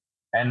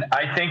 And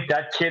I think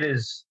that kid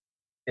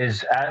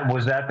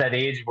was at that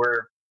age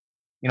where,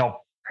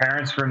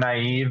 parents were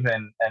naive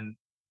and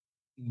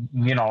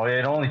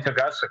it only took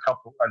us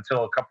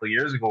until a couple of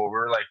years ago where we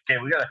were like, okay,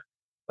 we got to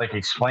like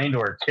explain to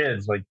our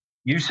kids, like,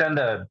 you send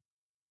a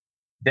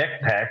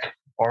dick pic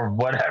or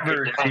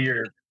whatever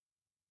to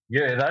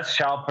that's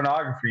child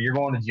pornography. You're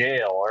going to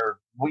jail, or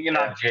you're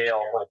not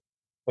jail,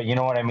 but you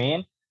know what I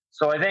mean?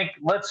 So I think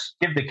let's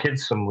give the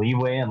kids some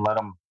leeway and let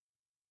them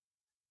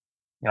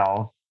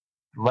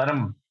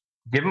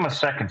give him a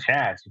second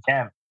chance. You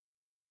can't,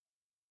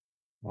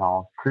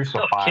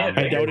 crucify him.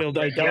 I doubt he'll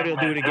do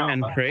it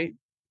again, right?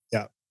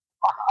 Yeah.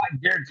 I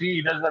guarantee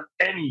he doesn't have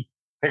any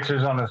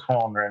pictures on his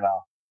phone right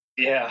now.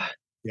 Yeah.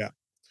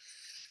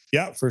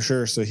 Yeah, for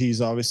sure. So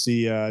he's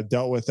obviously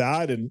dealt with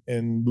that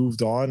and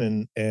moved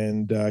on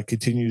and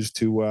continues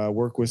to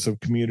work with some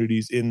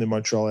communities in the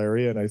Montreal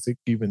area, and I think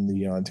even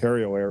the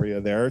Ontario area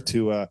there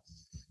to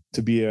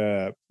be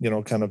a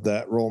kind of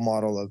that role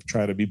model of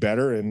trying to be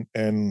better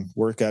and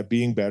work at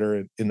being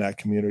better in that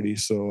community.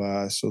 So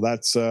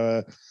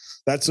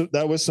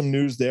that was some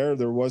news there.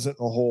 There wasn't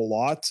a whole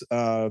lot.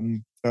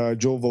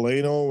 Joe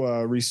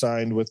Veleno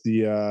re-signed with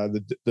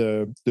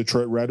the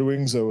Detroit Red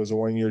Wings. It was a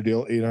 1-year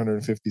deal,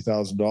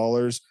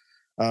 $850,000.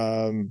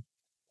 And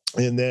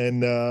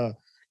then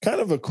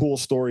kind of a cool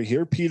story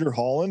here. Peter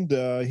Holland,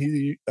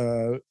 he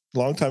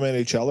longtime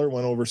NHLer,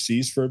 went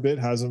overseas for a bit,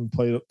 hasn't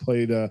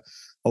played a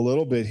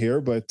little bit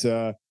here, but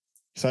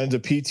signs a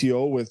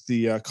PTO with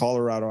the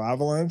Colorado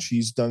Avalanche.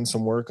 He's done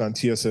some work on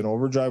TSN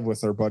Overdrive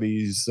with our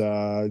buddies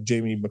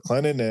Jamie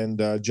McLennan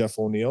and Jeff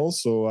O'Neill.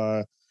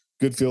 So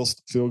good feel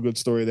good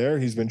story there.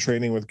 He's been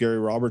training with Gary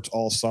Roberts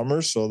all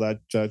summer, so that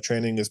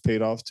training has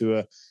paid off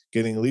to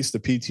getting at least a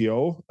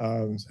PTO.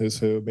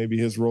 Maybe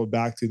his road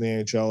back to the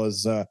NHL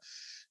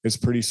is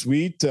pretty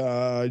sweet.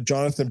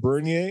 Jonathan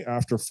Bernier,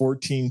 after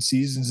 14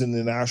 seasons in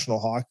the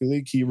National Hockey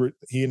League,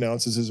 he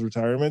announces his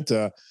retirement.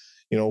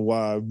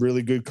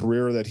 Really good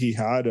career that he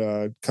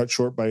had, cut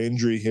short by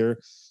injury here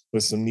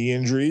with some knee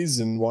injuries,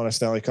 and won a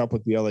Stanley Cup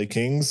with the LA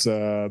Kings.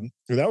 That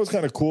was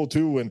kind of cool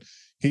too when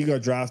he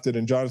got drafted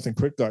and Jonathan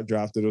Quick got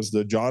drafted. It was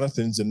the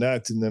Jonathans in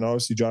net, and then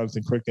obviously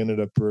Jonathan Quick ended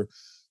up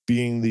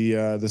being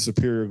the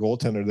superior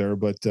goaltender there.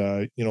 But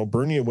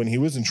Bernier, when he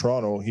was in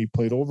Toronto, he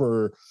played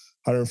over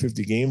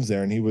 150 games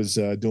there, and he was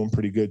doing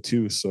pretty good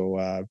too.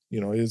 So he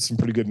had some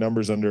pretty good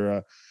numbers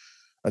under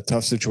a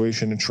tough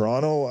situation in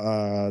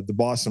Toronto. The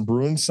Boston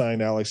Bruins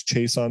signed Alex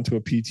Chase onto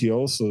a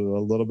PTO, so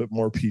a little bit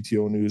more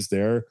PTO news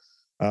there.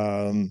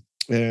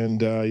 And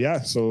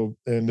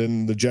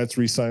then the Jets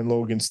re-signed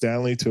Logan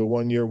Stanley to a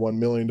 1-year, $1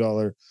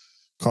 million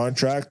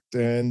contract.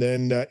 And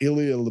then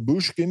Ilya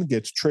Lyubushkin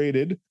gets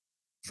traded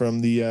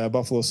from the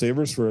Buffalo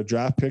Sabres for a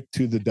draft pick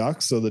to the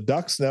Ducks. So the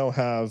Ducks now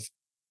have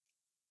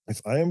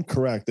if I am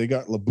correct, they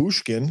got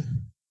Labushkin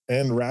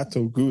and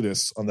Rato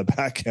Gudis on the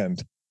back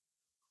end.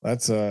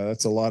 That's a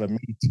lot of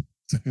meat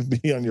to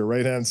be on your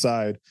right-hand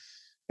side,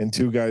 and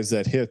two guys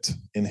that hit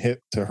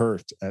to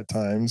hurt at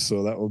times.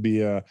 So that will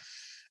be an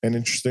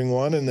interesting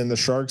one. And then the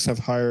Sharks have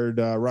hired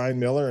Ryan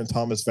Miller and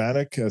Thomas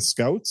Vanek as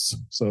scouts.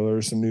 So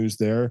there's some news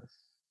there.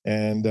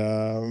 And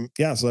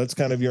so that's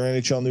kind of your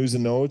NHL news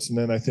and notes. And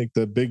then I think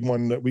the big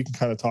one that we can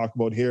kind of talk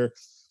about here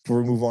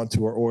before we move on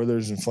to our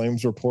Oilers and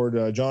Flames report,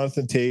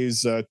 Jonathan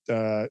Toews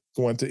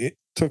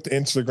took to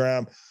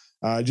Instagram,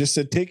 just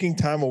said taking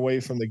time away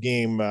from the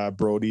game.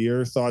 Brody,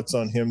 your thoughts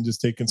on him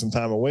just taking some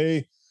time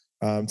away?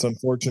 It's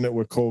unfortunate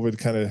what COVID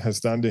kind of has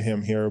done to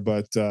him here,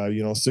 but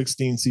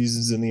 16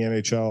 seasons in the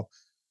NHL.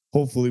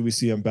 Hopefully we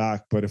see him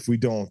back, but if we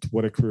don't,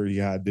 what a career he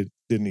had,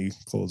 didn't he,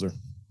 closer?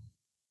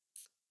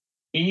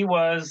 He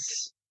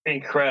was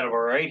incredible,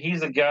 right?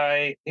 He's a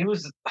guy, he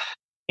was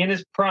in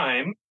his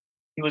prime.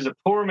 He was a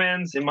poor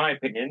man's, in my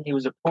opinion, he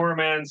was a poor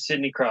man's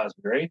Sidney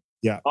Crosby, right?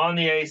 Yeah. On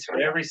the ice for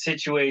every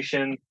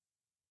situation,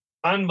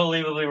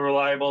 unbelievably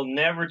reliable,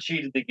 never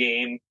cheated the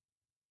game,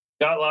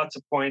 got lots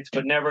of points,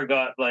 but never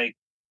got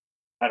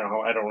I don't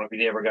know if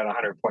he ever got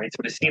 100 points,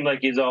 but it seemed like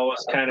he's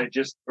always kind of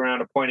just around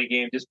a point a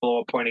game, just below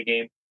a point a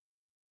game.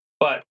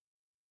 But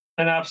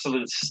an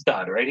absolute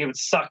stud, right? He would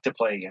suck to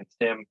play against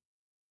him.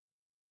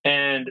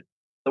 And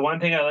the one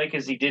thing I like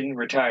is he didn't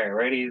retire,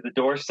 right? The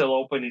door's still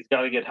open. He's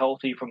got to get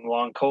healthy from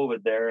long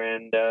COVID there.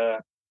 And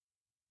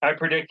I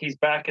predict he's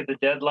back at the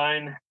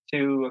deadline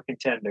to a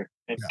contender.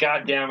 And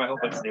goddamn, I hope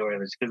it's the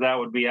Oilers, because that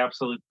would be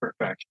absolute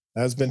perfection.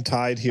 Has been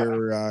tied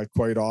here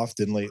quite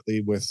often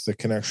lately with the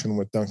connection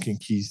with Duncan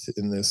Keith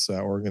in this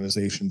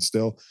organization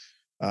still.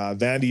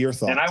 Vandy, your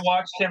thoughts? And I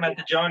watched him at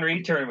the John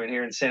Reed tournament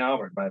here in St.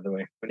 Albert, by the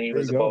way, when he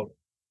was about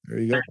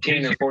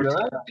 13 or 14.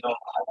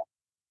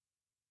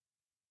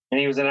 And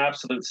he was an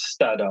absolute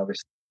stud,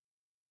 obviously.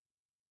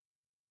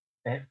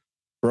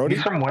 Brody?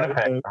 He's from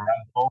Winnipeg.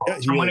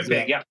 From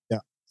Winnipeg,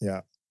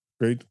 yeah.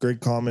 Great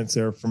comments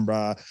there from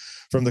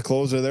the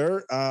closer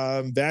there.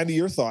 Vandy,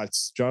 your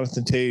thoughts?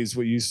 Jonathan Toews,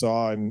 what you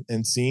saw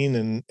and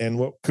seen, and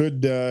what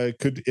could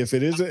if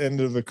it is the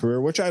end of a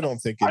career, which I don't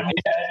think it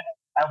is.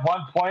 At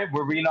one point,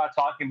 were we not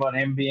talking about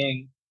him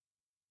being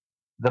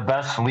the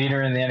best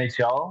leader in the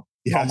NHL?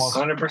 Yes. Almost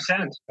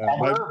 100%.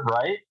 Ever,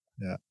 right?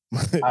 Yeah.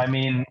 I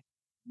mean,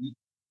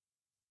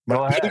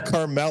 my buddy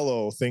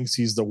Carmelo thinks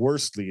he's the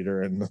worst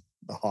leader in the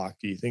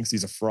hockey. He thinks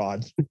he's a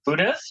fraud. Who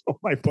does?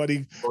 My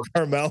buddy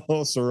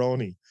Carmelo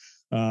Cerrone.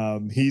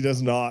 He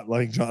does not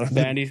like Jonathan.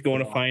 Vandy's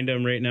going to find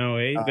him right now,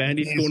 eh?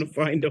 Vandy's going to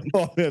find him.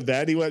 Oh, man,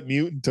 Vandy went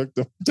mute and took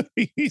them.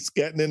 He's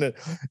getting in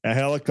a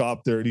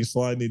helicopter and he's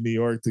flying to New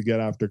York to get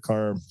after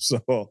Carm. So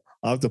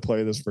I'll have to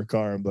play this for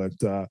Carm. But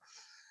I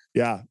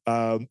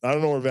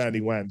don't know where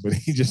Vandy went, but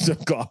he just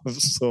took off.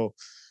 So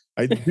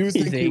I do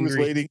think he was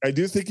waiting. I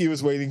do think he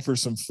was waiting for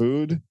some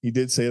food. He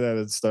did say that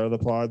at the start of the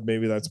pod.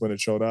 Maybe that's when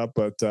it showed up.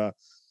 But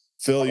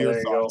Phil,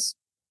 your thoughts?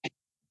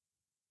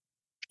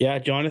 Yeah,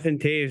 Jonathan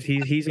Toews.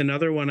 He's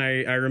another one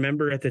I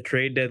remember at the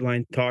trade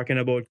deadline talking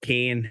about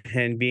Kane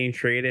and being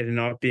traded and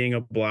not being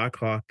a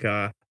Blackhawk.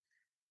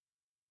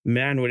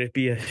 Man, would it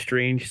be a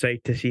strange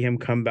sight to see him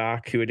come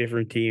back to a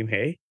different team?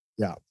 Hey.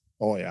 Yeah.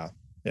 Oh yeah.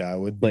 Yeah. I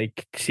would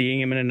like seeing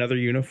him in another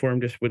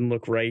uniform just wouldn't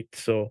look right.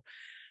 So.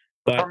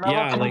 But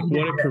yeah, like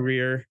what a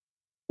career.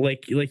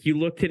 Like you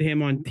looked at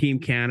him on Team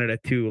Canada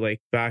too, like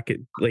back at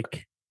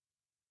like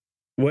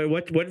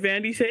what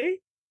Vandy say?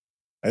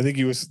 I think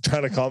he was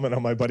trying to comment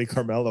on my buddy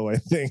Carmelo, I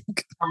think.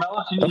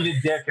 Carmelo can eat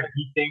a dick if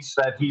he thinks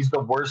that he's the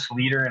worst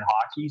leader in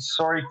hockey.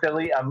 Sorry,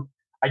 Philly.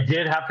 I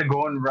did have to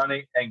go and run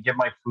it and get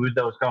my food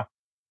that was going.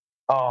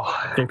 Oh,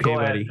 it's okay,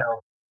 buddy.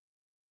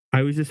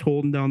 I was just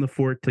holding down the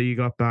fort till you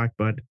got back,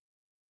 bud.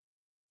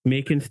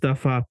 Making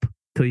stuff up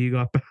till you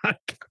got back.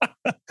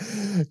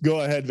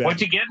 Go ahead, Vandy. What'd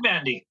you get,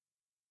 Vandy?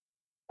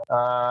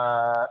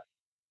 I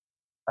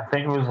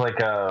think it was like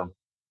a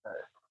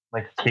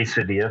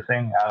quesadilla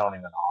thing. I don't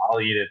even know. I'll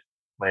eat it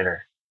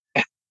later.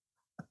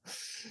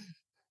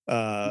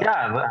 So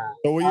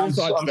what your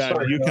thoughts, Van?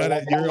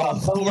 You're all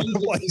over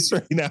the place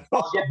right now.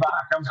 I'll get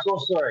back. I'm so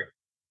sorry.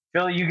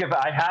 Philly, you get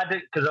back. I had to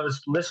because I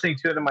was listening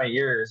to it in my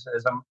ears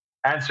as I'm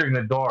answering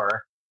the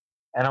door,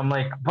 and I'm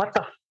like, "What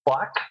the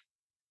fuck?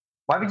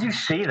 Why would you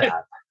say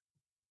that?"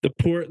 The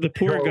poor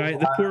guy,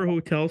 the poor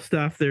hotel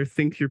staff there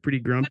thinks you're pretty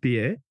grumpy,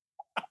 eh?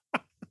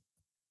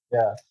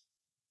 Yeah.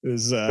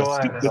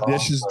 The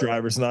dishes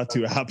driver's not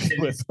too happy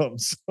with them.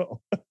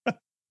 So, do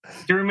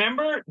you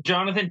remember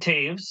Jonathan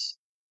Toews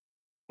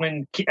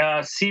when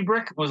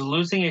Seabrook was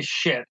losing his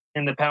shit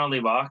in the penalty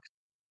box,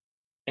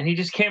 and he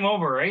just came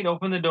over, right?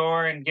 Opened the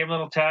door and gave him a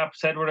little tap,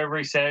 said whatever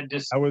he said.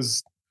 Just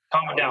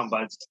calm it down,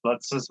 buds.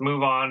 Let's just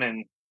move on.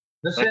 And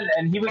listen,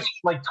 and he was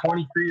like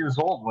 23 years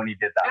old when he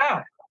did that.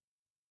 Yeah.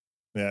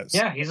 Yes.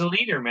 Yeah, he's a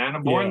leader, man. A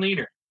born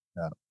leader.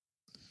 Yeah.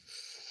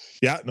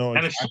 Yeah, no.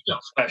 And a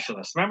shootout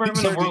specialist. Remember him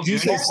in the World Junior?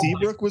 Did you say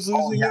Seabrook was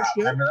losing his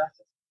shit?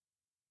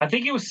 I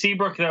think it was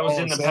Seabrook that was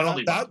in the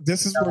penalty box.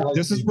 This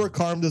is where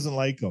Carm doesn't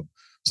like him.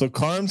 So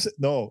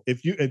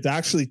it's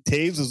actually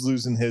Toews is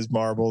losing his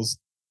marbles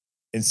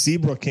and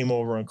Seabrook came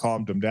over and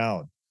calmed him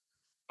down.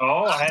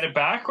 Oh, I had it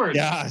backwards.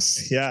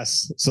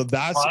 Yes. So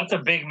that's a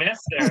big miss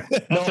there.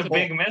 That's a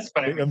big miss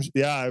by me.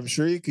 I'm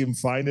sure you can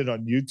find it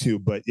on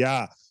YouTube, but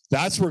yeah,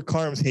 that's where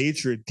Carm's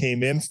hatred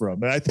came in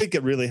from. And I think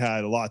it really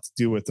had a lot to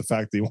do with the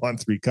fact that he won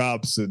 3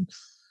 cups and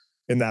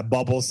in that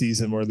bubble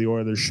season where the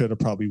Oilers should have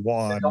probably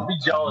won. Don't be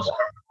jealous.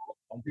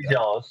 Don't be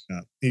jealous.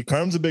 Yeah.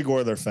 Carm's a big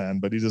Oiler fan,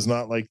 but he does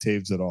not like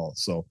Taves at all.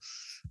 So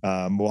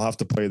we'll have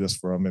to play this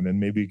for him and then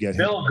maybe get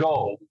him.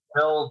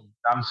 Phil,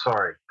 I'm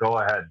sorry. Go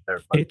ahead there.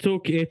 Buddy.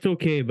 It's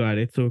okay, bud.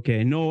 It's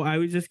okay. No, I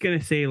was just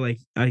gonna say like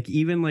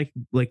even like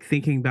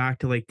thinking back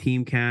to like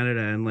Team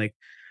Canada and like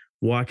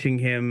watching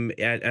him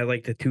at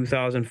like the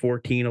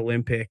 2014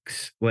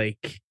 Olympics.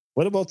 Like,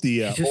 what about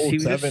the he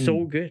was just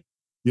so good.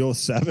 The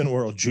 07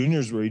 World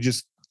Juniors where he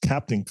just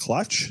Captain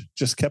Clutch,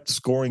 just kept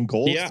scoring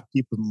goals to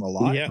keep him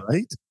alive,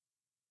 right?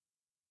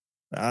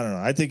 I don't know.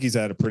 I think he's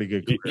had a pretty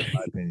good career, in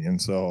my opinion.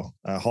 So,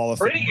 Hall of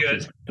Fame. Pretty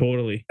good.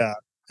 Totally.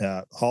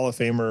 Yeah. Hall of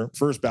Famer,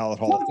 first ballot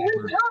Hall of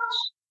Famer.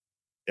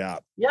 Yeah.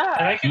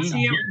 And I can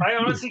see him. I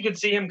honestly could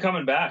see him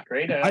coming back,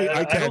 right?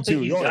 I can don't too.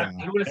 Think he's done.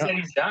 He would have said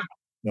he's done.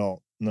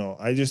 No.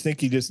 I just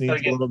think he just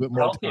needs a little bit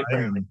more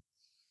time.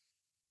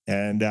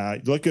 And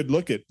look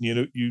at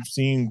you've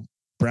seen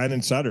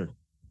Brandon Sutter,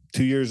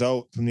 2 years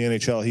out from the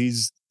NHL.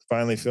 He's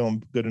finally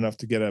feeling good enough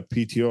to get a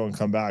PTO and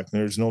come back.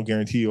 There's no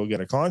guarantee you'll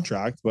get a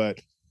contract, but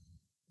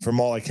from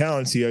all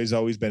accounts, he's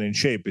always been in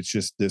shape. It's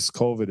just this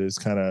COVID has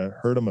kind of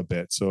hurt him a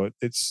bit. So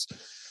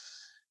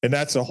and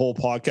that's a whole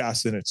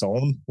podcast in its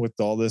own with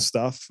all this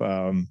stuff.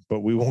 But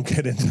we won't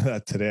get into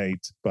that today.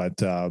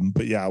 But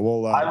yeah,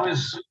 we'll. I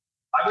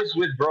was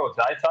with Broads.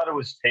 I thought it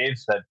was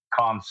Taves that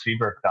calmed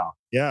Seabrook down.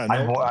 Yeah,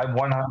 no. I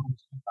 100%.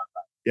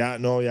 Yeah,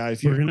 no, yeah.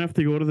 We're gonna have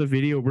to go to the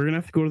video. We're gonna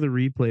have to go to the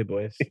replay,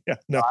 boys. Yeah,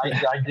 no.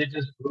 I did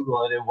just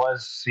Google it. It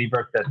was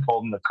Seabrook that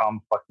told him to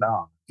calm fuck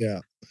down. Yeah.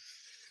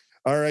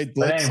 All right.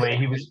 But anyway,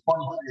 he was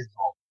 20 years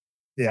old.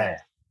 Yeah.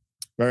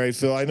 All right,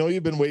 Phil. I know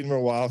you've been waiting for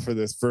a while for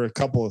this for a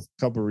couple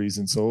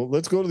reasons. So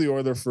let's go to the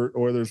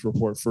Oilers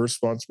report first.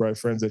 Sponsored by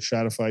friends at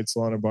Shadified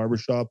Salon and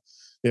Barbershop.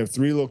 They have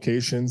 3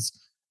 locations.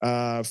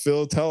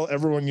 Phil, tell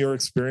everyone your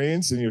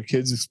experience and your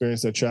kids'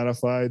 experience at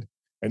Shadified.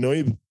 I know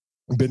you've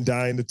been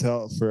dying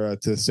to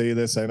say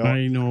this.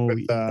 I know.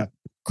 With,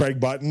 Craig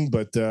Button,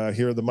 but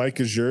here the mic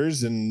is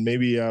yours, and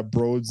maybe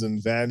Broads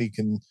and Vanny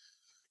can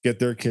get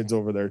their kids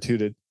over there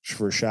too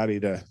for Shaddy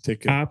to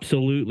take it.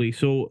 Absolutely.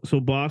 So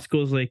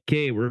Bosco's like,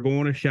 "Okay, we're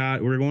going to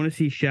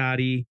see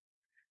Shaddy."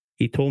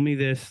 He told me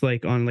this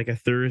like on like a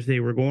Thursday.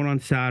 We're going on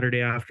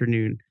Saturday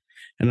afternoon,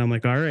 and I'm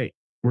like, "All right,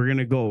 we're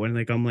gonna go." And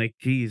like I'm like,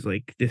 "Geez,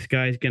 like this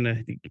guy's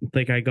gonna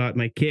like." I got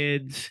my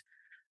kids.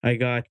 I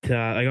got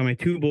my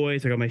 2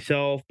 boys. I got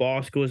myself.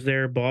 Bosco's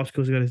there.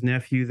 Bosco's got his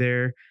nephew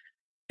there,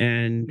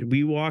 and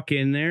we walk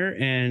in there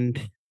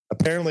and.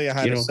 Apparently, I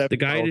had a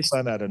 7-year-old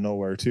son out of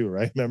nowhere too,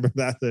 right? Remember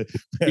that?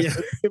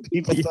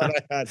 People thought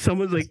I had.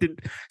 Someone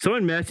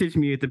messaged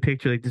me at the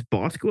picture like, "Does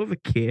Bosco have a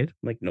kid?"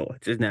 I'm like, "No,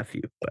 it's his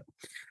nephew." But,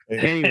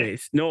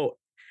 anyways, no.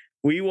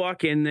 We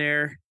walk in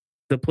there,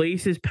 the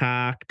place is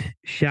packed.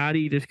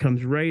 Shaddy just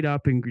comes right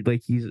up and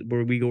like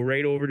we go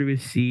right over to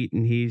his seat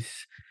and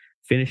he's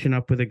finishing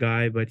up with a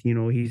guy, but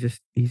he's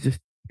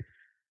just.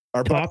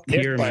 Our top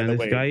tier, man.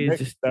 This guy is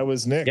just that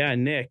was Nick. Yeah,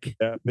 Nick.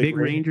 Yeah, big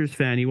Rangers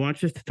fan. He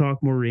wants us to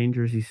talk more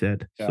Rangers, he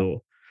said. Yeah.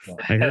 So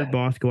I heard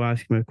Bosco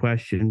ask him a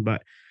question,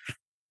 but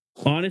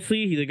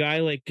honestly, the guy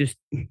like just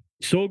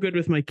so good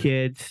with my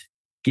kids,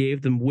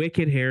 gave them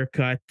wicked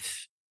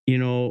haircuts,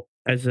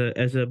 as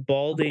a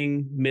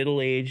balding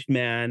middle-aged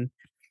man.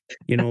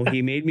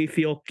 He made me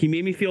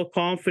feel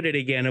confident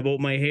again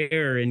about my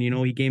hair, and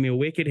he gave me a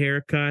wicked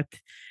haircut.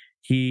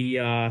 He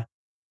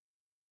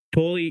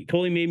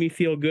Totally made me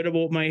feel good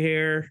about my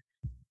hair.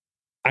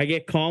 I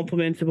get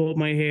compliments about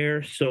my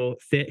hair. So,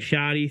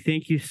 Shaddy,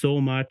 thank you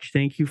so much.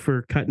 Thank you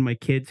for cutting my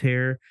kids'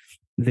 hair.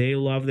 They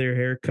love their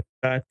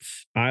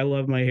haircuts. I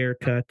love my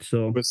haircut.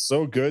 So it was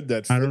so good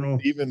that I don't know.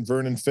 Even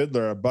Vernon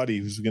Fiddler, our buddy,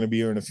 who's going to be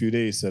here in a few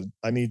days, said,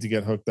 "I need to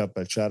get hooked up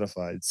at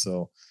Shadified."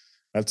 So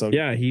that's okay.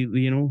 Yeah. He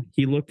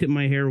looked at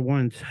my hair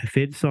once.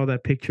 Fid saw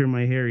that picture of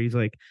my hair. He's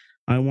like,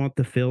 "I want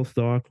the Phil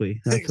Stockley.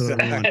 That's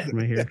what I want for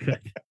my haircut."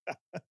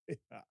 Yeah.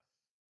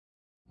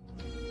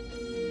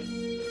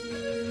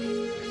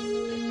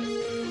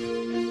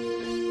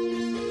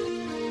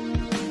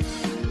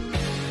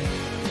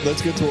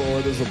 Let's get to our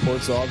Oilers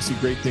report. So obviously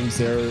great things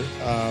there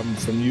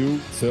from you,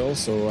 Phil.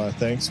 So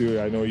thanks.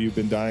 I know you've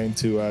been dying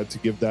to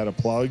give that a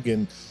plug,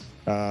 and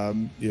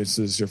this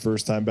is your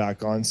first time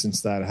back on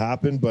since that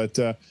happened. But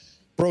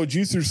bro,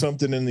 you threw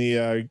something in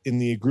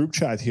the group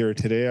chat here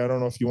today. I don't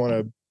know if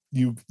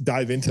you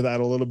dive into that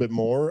a little bit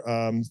more.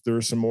 There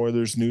was some more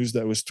Oilers news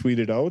that was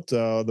tweeted out.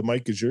 The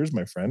mic is yours,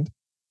 my friend.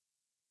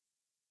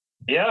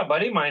 Yeah, a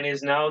buddy of mine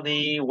is now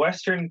the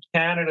Western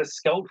Canada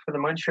scout for the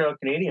Montreal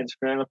Canadiens.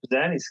 Fernando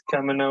Pizzan. He's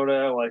coming out.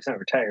 Well, he's not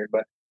retired,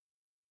 but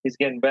he's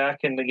getting back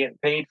into getting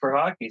paid for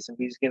hockey. So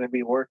he's going to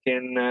be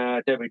working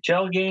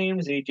WHL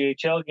games,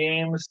 AJHL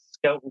games,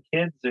 scouting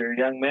kids or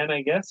young men,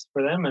 I guess,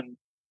 for them. And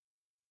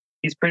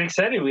he's pretty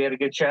excited. We had a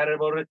good chat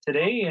about it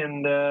today,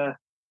 and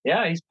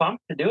yeah, he's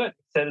pumped to do it.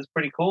 He said it's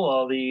pretty cool,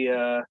 all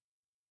the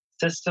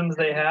systems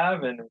they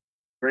have and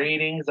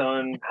ratings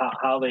on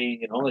how they,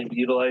 they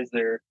utilize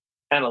their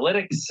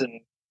analytics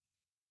and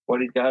what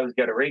he's got. He's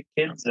got to rate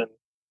kids, and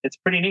it's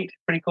pretty neat,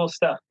 pretty cool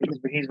stuff.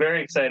 He's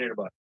very excited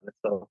about it.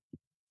 So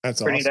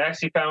that's pretty awesome. neat. I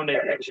actually found a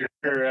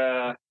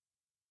picture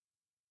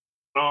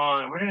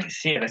on, where did I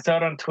see it? I saw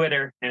it on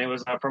Twitter, and it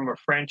was from a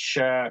French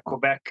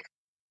Quebec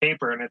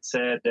paper, and it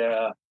said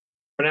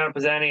Fernando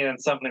Pisani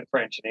and something in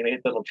French, and they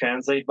hit the little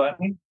translate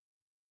button,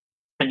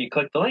 and you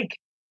click the link.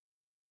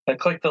 I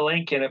click the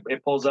link, and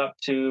it pulls up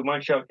to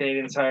Montreal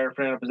Canadiens hire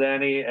Fernando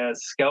Pisani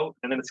as scout,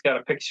 and then it's got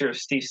a picture of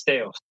Steve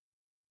Stais.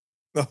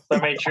 So I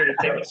made sure to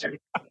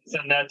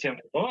send that to him.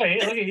 Oh, hey,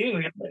 look at you.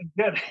 You're looking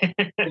good.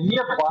 Did he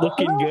apply?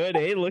 Looking good,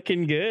 eh?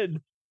 Looking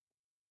good.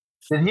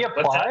 Did he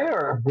apply,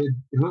 or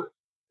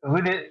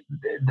who did?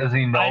 Does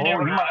he know? I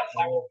never he asked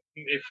must him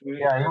if he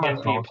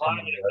know applied,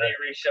 if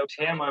they reached out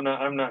to him.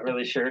 I'm not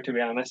really sure, to be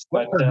honest.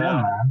 But Good for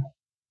him, man.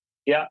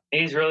 yeah,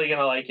 he's really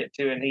gonna like it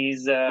too, and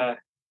he's I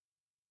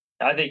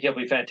think he'll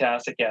be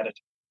fantastic at it.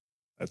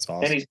 That's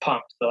awesome. And he's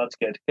pumped, so that's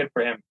good. Good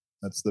for him.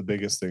 That's the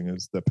biggest thing,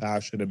 is the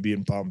passion and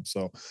being pumped.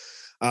 So,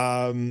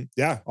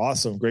 yeah,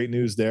 awesome. Great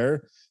news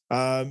there.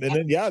 And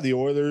then, the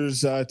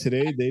Oilers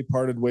today, they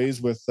parted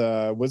ways with,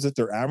 was it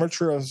their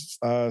amateur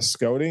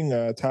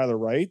scouting? Tyler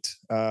Wright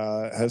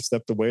has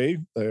stepped away.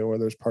 The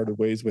Oilers parted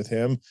ways with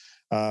him.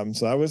 So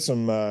that was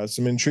some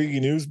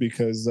intriguing news,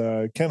 because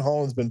Ken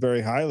Holland's been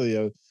very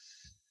highly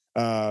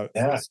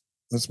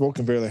has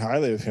spoken very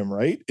highly of him,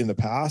 right, in the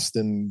past,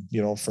 and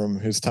from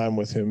his time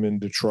with him in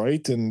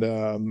Detroit,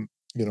 and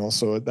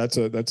so that's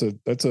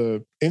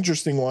a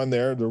interesting one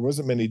there. There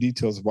wasn't many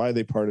details of why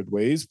they parted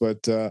ways,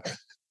 but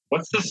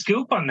what's the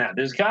scoop on that?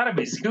 There's got to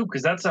be a scoop,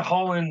 because that's a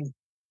Holland.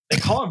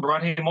 Holland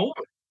brought him over.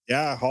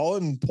 Yeah,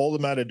 Holland pulled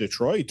him out of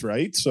Detroit,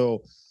 right?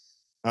 So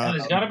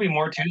there's got to be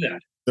more to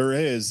that. There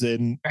is,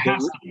 and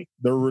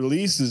the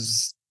release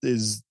is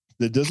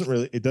it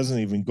doesn't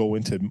even go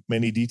into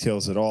many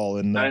details at all.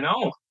 And I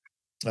know.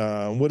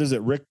 What is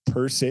it, Rick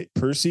Percy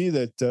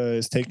that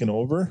is taking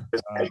over?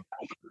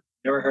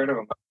 Never heard of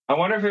him. I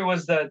wonder if it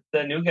was the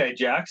new guy,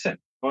 Jackson.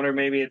 I wonder,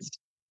 maybe it's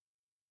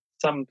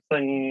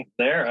something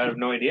there. I have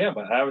no idea,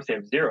 but I obviously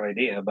have zero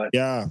idea. But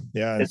yeah,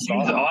 it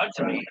seems odd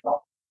to me.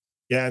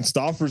 Yeah, and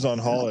Stauffer's on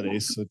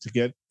holidays, so to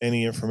get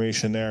any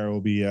information there will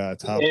be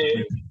tough.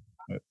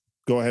 But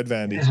go ahead,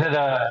 Vandy. Is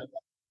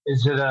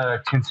it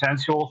a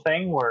consensual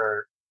thing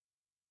where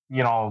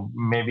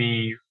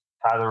maybe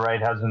Tyler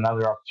Wright has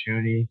another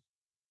opportunity?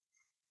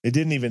 It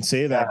didn't even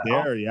say that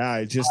there. Yeah,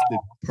 it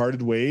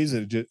parted ways,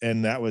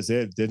 and that was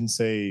it. Didn't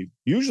say.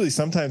 Usually,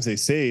 sometimes they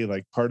say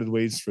like parted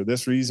ways for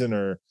this reason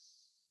or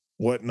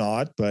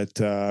whatnot, but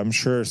I'm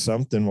sure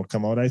something will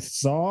come out. I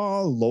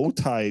saw Low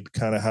Tide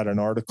kind of had an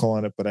article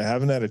on it, but I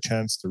haven't had a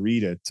chance to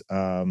read it.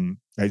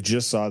 I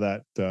just saw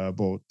that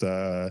about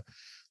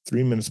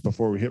 3 minutes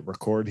before we hit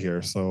record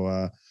here.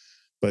 So,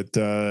 but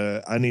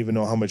I don't even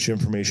know how much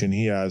information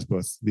he has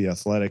with the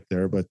Athletic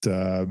there. But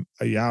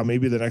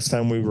maybe the next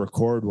time we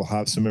record, we'll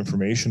have some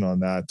information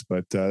on that.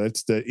 But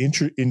that's the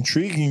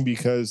intriguing,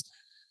 because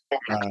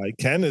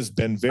Ken has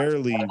been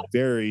very,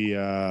 very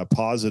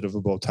positive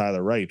about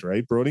Tyler Wright,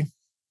 right, Brody?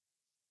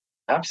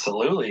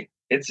 Absolutely.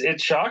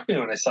 It shocked me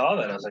when I saw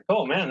that. I was like,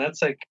 oh man,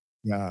 that's like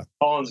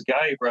Holland's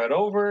guy he brought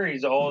over.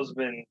 He's always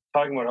been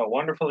talking about how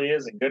wonderful he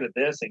is and good at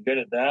this and good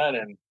at that.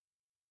 And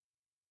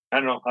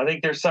I don't know. I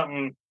think there's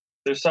something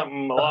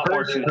a lot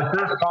more to that. The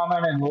first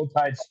comment in Low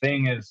Tide's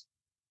thing is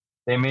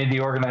they made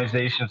the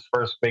organization's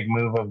first big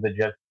move of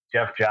the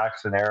Jeff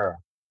Jackson era.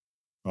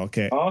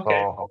 Okay.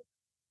 So,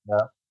 yeah.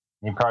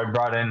 He probably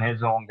brought in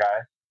his own guy.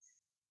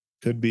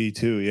 Could be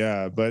too,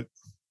 yeah. But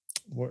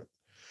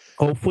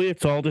hopefully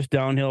it's all just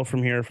downhill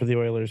from here for the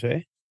Oilers,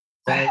 eh?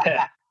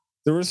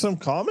 There were some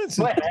comments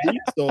in the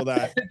so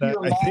that I think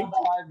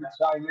time to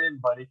chime in,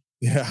 buddy.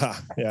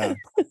 Yeah.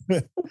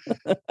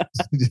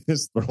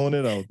 Just throwing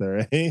it out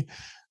there, eh?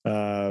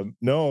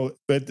 No,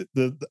 but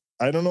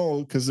I don't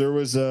know, because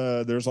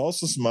there's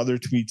also some other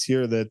tweets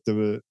here that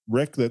the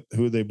Rick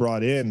who they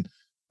brought in,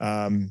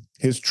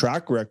 his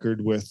track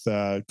record with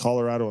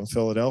Colorado and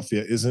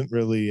Philadelphia isn't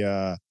really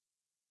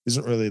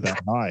that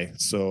high.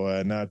 So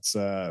and that's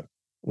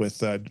with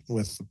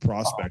the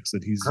prospects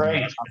that he's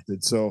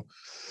drafted. So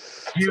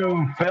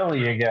you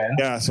Philly again.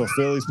 Yeah, so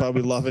Philly's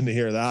probably loving to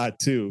hear that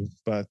too.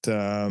 But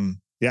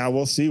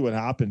we'll see what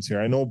happens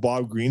here. I know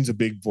Bob Green's a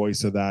big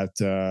voice of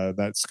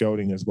that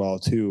scouting as well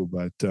too.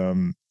 But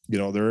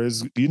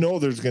there's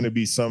going to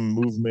be some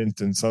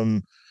movement and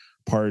some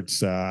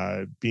parts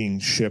being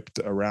shipped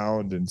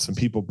around, and some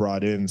people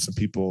brought in, some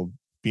people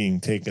being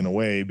taken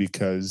away,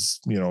 because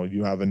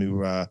you have a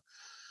new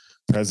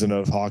president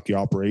of hockey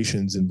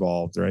operations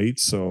involved, right?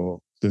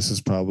 So this is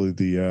probably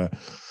the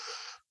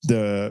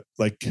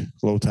like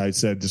Low Tide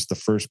said, just the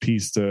first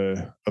piece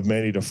of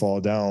many to fall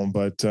down.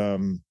 But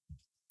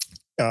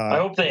I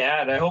hope they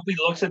add. I hope he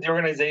looks at the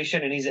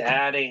organization and he's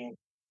adding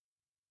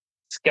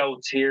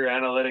scouts here,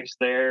 analytics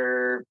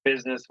there,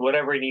 business,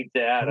 whatever he needs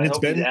to add. I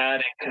hope he's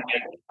adding to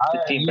make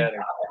the team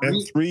better.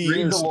 And 3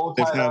 years. The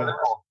Low-Tide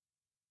article.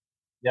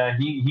 Yeah,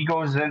 he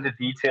goes into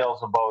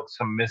details about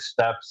some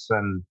missteps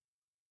and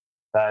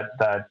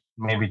that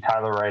maybe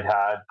Tyler Wright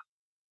had.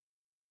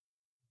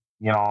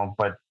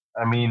 But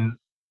I mean,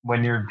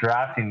 when you're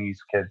drafting these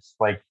kids,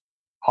 like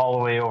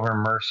Holloway over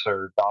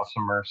Mercer,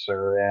 Dawson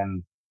Mercer,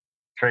 and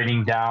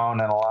trading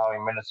down and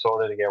allowing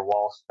Minnesota to get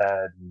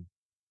Wallstead and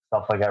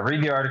stuff like that.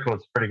 Read the article;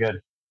 it's pretty good.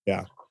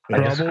 Yeah,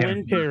 trouble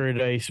in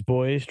paradise,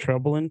 boys.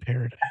 Trouble in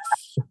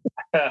paradise.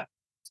 So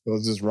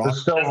it's just wrong.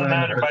 Doesn't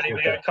matter, buddy.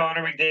 We got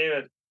Connor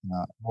McDavid.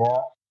 Yeah.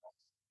 Oh,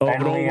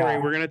 don't worry.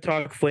 We're gonna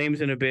talk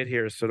Flames in a bit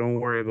here, so don't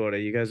worry about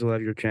it. You guys will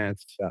have your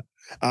chance.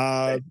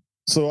 Yeah.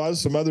 So as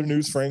some other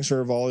news, Frank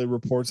Saravalli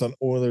reports on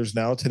Oilers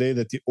Now today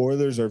that the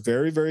Oilers are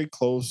very, very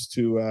close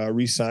to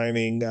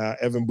re-signing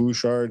Evan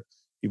Bouchard.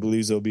 He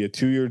believes it'll be a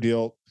 2-year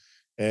deal,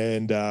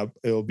 and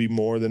it'll be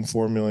more than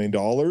 $4 million.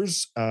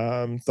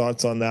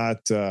 Thoughts on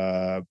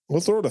that?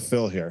 We'll throw it to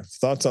Phil here.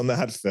 Thoughts on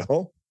that,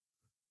 Phil?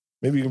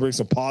 Maybe you can bring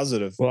some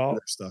positive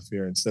stuff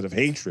here instead of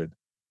hatred.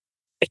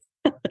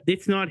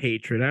 It's not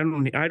hatred.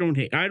 I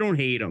don't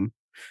hate him.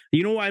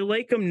 I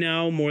like him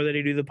now more that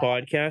I do the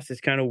podcast.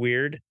 It's kind of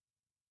weird.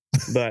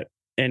 But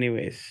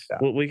anyways,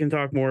 we can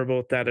talk more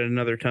about that at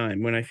another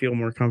time when I feel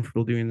more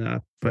comfortable doing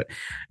that. But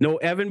no,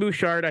 Evan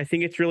Bouchard, I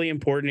think it's really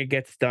important it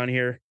gets done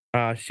here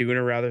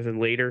sooner rather than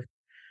later.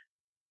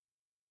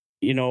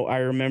 I don't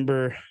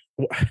remember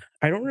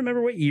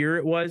what year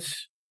it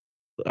was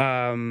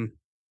when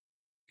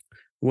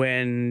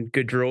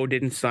Gaudreau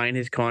didn't sign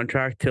his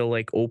contract till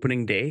like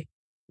opening day,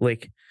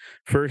 like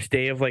first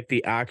day of like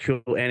the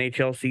actual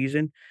NHL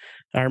season.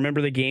 I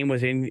remember the game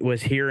was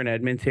here in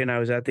Edmonton. I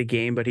was at the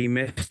game, but he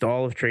missed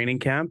all of training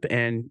camp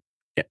and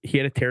he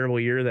had a terrible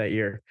year that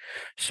year.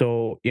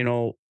 So,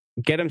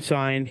 get him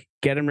signed,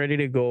 get him ready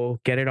to go,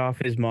 get it off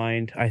his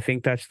mind. I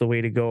think that's the way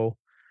to go.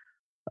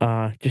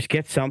 Just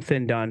get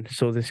something done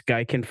so this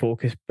guy can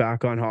focus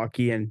back on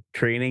hockey and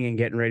training and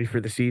getting ready for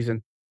the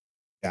season.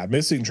 Yeah,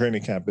 missing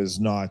training camp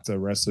is not a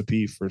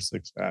recipe for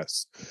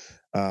success.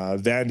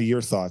 Vandy,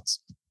 your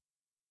thoughts?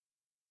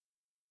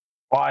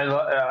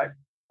 Well,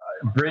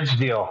 bridge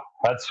deal.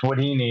 That's what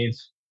he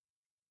needs.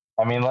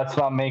 I mean, let's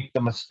not make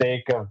the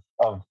mistake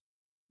of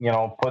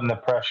putting the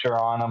pressure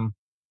on him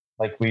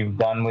like we've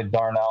done with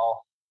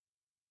Darnell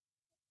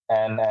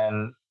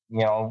and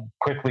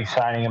quickly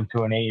signing him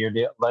to an 8-year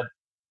deal.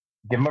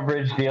 Give him a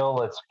bridge deal.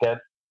 Let's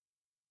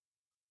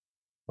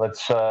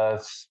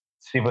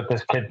see what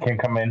this kid can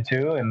come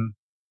into and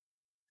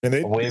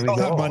they don't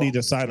have money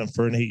to sign him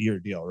for an 8-year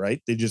deal, right?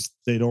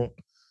 They don't.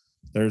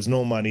 There's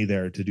no money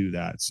there to do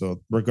that.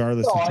 So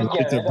regardless,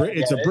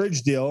 it's a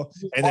bridge deal,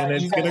 and then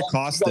it's going to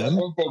cost them.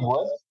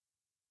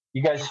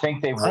 You guys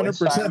think they would?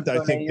 100%.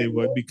 I think they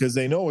would because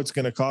they know it's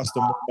going to cost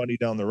them more money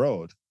down the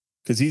road.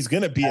 Because he's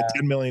going to be a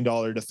 $10 million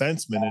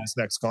defenseman in his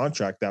next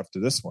contract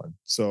after this one.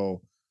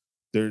 So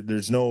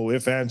there's no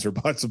ifs, ands, or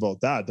buts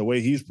about that. The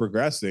way he's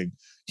progressing,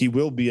 he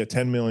will be a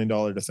 $10 million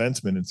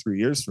defenseman in 3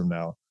 years from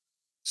now.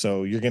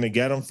 So you're going to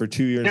get him for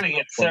 2 years. You're going to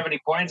get 70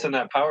 points in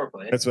that power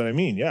play. That's what I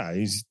mean. Yeah,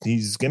 he's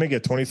going to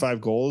get 25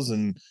 goals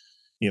and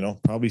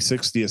probably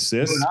 60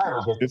 assists,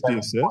 50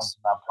 assists.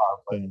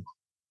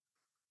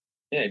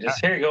 Yeah,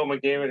 just here you go,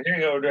 McDavid. Here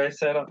you go,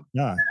 Draisaitl.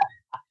 Yeah,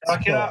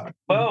 fuck it up.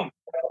 Boom.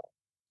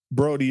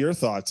 Brody, your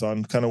thoughts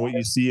on kind of what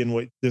you see and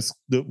what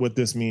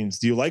this means?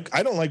 Do you like?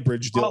 I don't like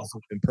bridge deals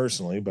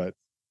personally, but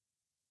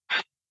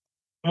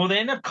they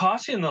end up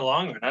costing in the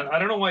long run. I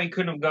don't know why he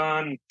couldn't have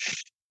gone.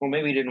 Well,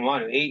 maybe he didn't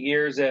want to. 8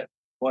 years at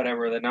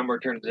whatever the number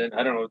turns in.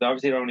 I don't know.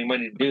 Obviously, they don't have any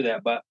money to do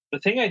that. But the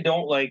thing I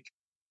don't like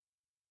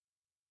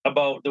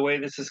about the way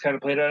this is kind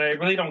of played out, I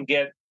really don't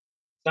get.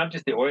 It's not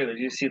just the Oilers.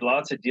 You see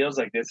lots of deals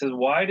like this. Is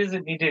why does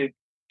it need to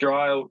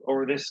draw out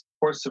over this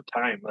course of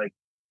time? Like,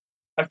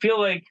 I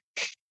feel like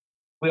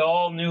we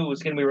all knew it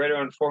was going to be right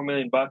around $4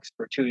 million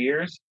for 2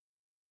 years.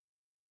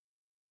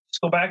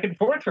 Just go back and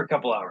forth for a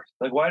couple hours.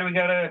 Like, why do we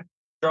got to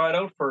draw it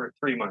out for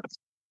 3 months?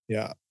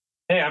 Yeah.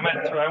 Hey, I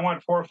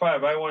want 4 or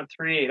 5. I want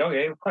 3 8.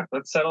 Okay,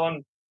 let's settle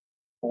on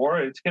 4.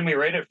 It's going to be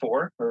right at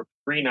 4 or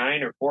 3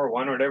 9 or 4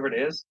 1 or whatever it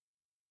is.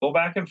 Go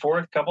back and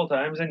forth a couple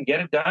times and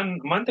get it done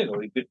a month ago.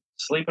 You could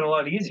sleep in a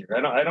lot easier.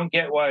 I don't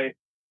get why.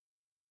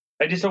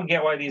 I just don't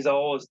get why these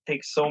always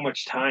take so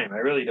much time. I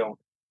really don't.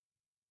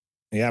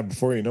 Yeah,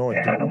 before you know it,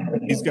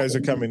 these guys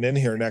are coming in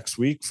here next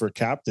week for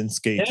captain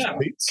skates. Yeah.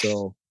 Right?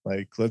 So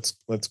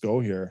let's go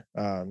here.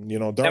 And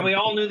we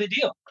all knew the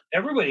deal.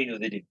 Everybody knew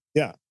the deal.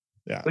 Yeah.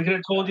 Yeah. We could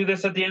have told you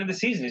this at the end of the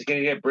season. He's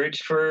going to get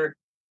bridged for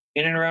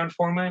in and around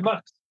 $4 million.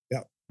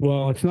 Yeah.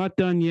 Well, it's not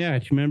done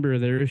yet. Remember,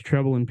 there is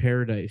trouble in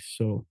paradise.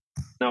 So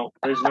no,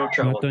 there's no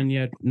trouble. Not done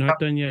yet. Not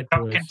done yet.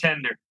 Top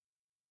contender.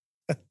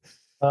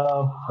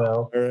 Oh,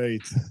 well. All right.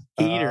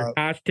 Heater.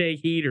 Hashtag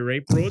heater,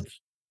 right,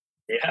 Broads?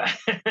 Yeah.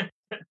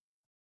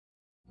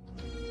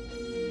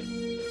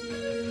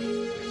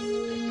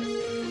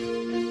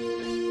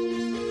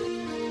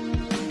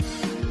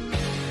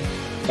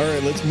 All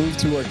right, let's move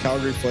to our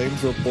Calgary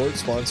Flames report,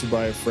 sponsored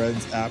by our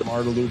friends at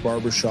Martelou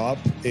Barbershop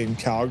in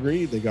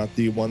Calgary. They got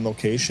the one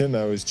location.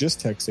 I was just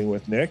texting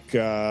with Nick.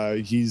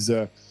 He's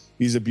a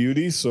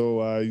beauty,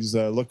 so he's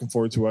looking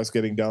forward to us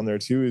getting down there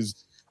too.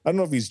 I don't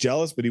know if he's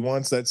jealous, but he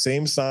wants that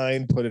same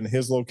sign put in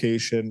his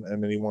location,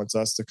 and then he wants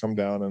us to come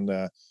down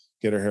and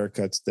get our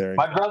haircuts there.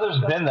 My brother's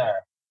been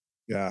there.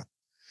 Yeah.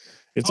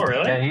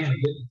 Really?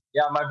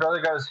 Yeah, my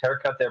brother got his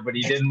haircut there, but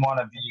he didn't want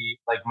to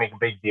make a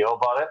big deal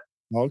about it.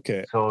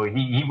 Okay. So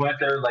he went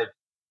there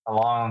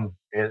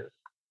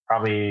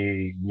probably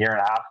a year and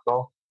a half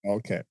ago.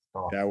 Okay.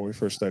 Yeah, when we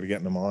first started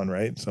getting them on,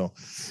 right? So,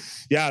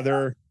 it's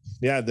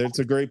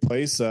a great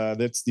place.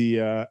 That's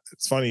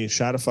it's funny.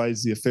 Shadify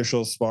is the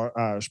official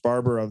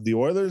barber of the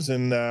Oilers,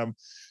 and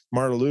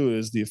Martelou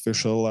is the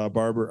official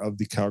barber of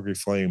the Calgary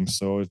Flames.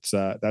 So it's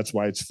that's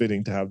why it's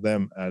fitting to have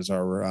them as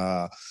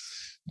our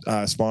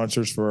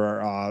sponsors for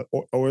our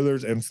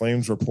Oilers and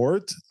Flames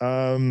report.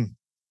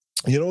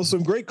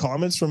 Some great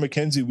comments from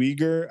Mackenzie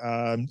Weegar.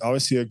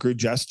 Obviously, a great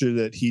gesture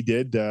that he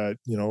did.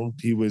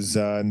 He was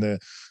in the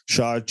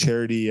Shaw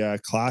Charity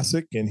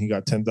Classic, and he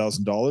got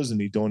 $10,000,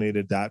 and he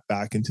donated that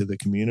back into the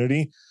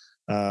community.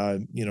 So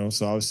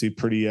obviously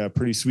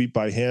pretty sweet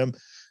by him.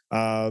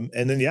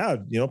 And then,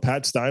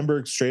 Pat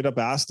Steinberg straight up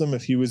asked him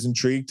if he was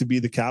intrigued to be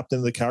the captain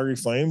of the Calgary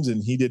Flames,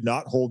 and he did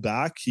not hold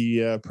back.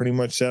 He pretty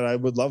much said, I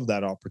would love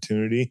that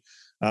opportunity.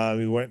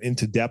 He went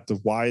into depth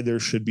of why there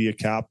should be a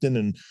captain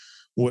and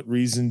what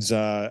reasons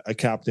a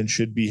captain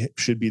should be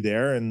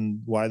there, and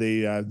why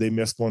they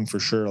missed one for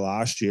sure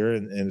last year.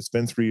 And it's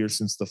been 3 years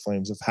since the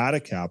Flames have had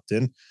a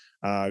captain.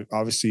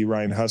 Obviously,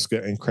 Ryan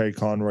Huska and Craig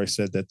Conroy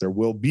said that there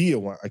will be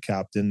a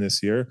captain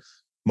this year.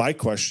 My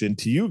question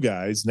to you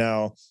guys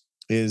now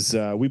is,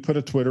 we put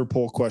a Twitter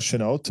poll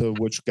question out to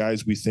which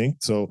guys we think.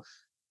 So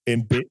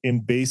in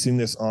basing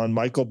this on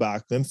Michael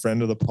Backlund,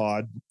 friend of the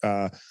pod,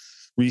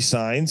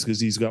 resigns because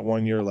he's got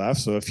 1 year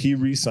left. So if he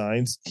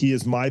resigns, he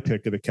is my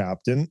pick of the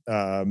captain.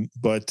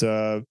 But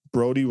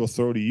Brody, will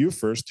throw to you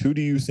first. Who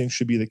do you think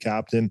should be the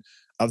captain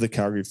of the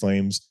Calgary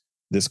Flames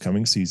this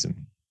coming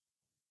season?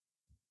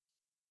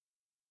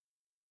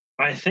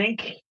 I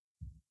think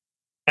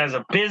as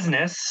a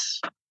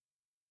business,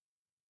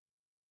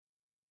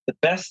 the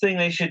best thing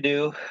they should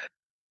do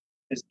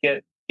is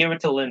give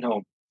it to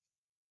Lindholm.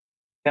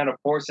 Kind of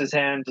force his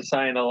hand to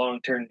sign a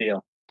long-term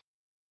deal.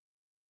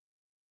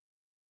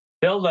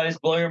 Bill, did I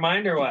blow your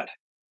mind or what?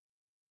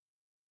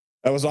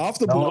 I was off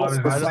the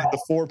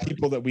the four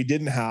people that we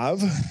didn't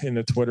have in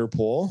the Twitter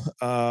poll.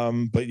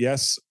 But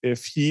yes,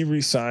 if he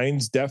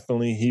resigns,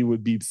 definitely he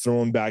would be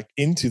thrown back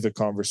into the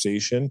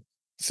conversation.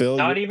 Phil,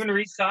 not even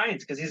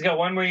resigns because he's got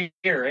 1 more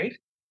year, right?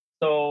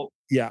 So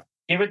yeah,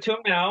 give it to him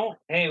now.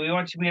 Hey, we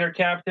want you to be our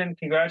captain.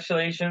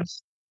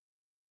 Congratulations.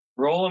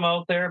 Roll him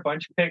out there, a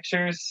bunch of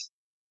pictures.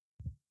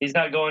 He's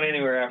not going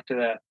anywhere after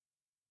that.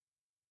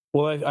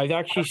 Well, I've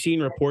actually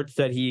seen reports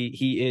that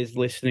he is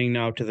listening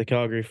now to the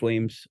Calgary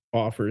Flames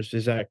offers.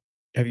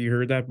 Have you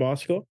heard that,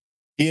 Bosco?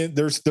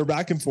 They're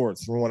back and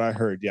forth from what I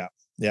heard. Yeah.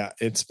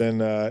 It's been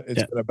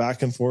been a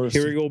back and forth.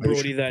 Here we go,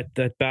 Brody.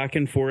 That back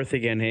and forth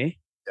again, hey?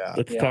 Yeah.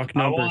 Let's talk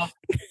numbers. Well,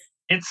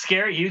 it's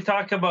scary. You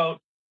talk about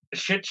a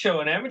shit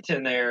show in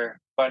Edmonton there,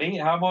 buddy.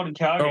 How about in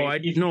Calgary?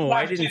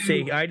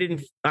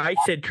 I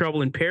said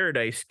trouble in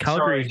paradise.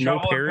 Calgary is no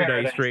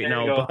paradise right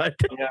now, but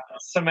yeah,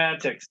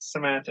 semantics.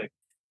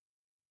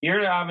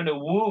 You're having to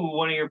woo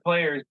one of your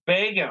players,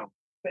 beg him,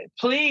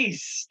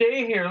 please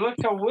stay here.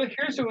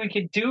 Here's what we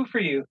can do for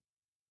you.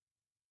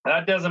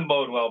 That doesn't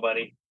bode well,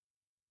 buddy.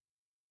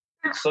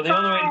 So the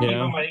only way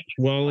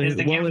to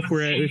keep him,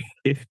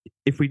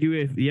 if we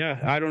do,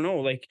 I don't know.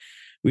 Like,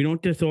 we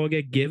don't just all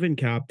get given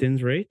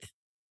captains, right?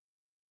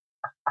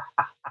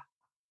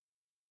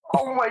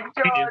 Oh my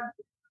God!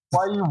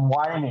 Why are you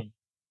whining?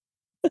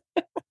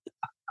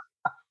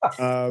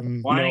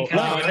 One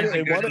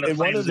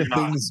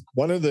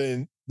of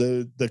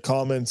the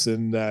comments,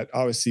 and that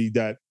obviously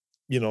that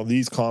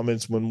these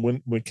comments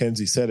when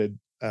Mackenzie said it,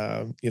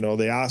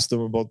 they asked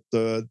him about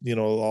the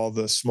all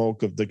the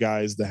smoke of the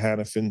guys, the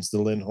Hannafins, the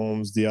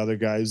Lindholms, the other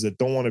guys that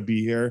don't want to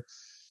be here,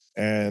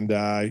 and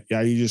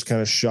he just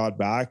kind of shot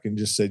back and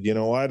just said, you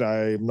know what,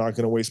 I'm not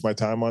going to waste my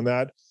time on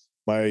that.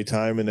 My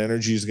time and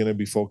energy is going to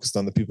be focused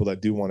on the people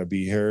that do want to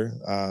be here,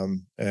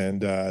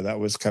 and that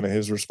was kind of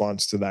his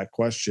response to that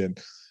question.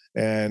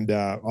 And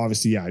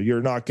obviously,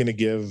 you're not going to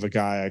give a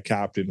guy a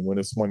captain when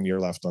it's 1 year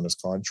left on his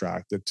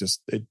contract. It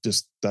just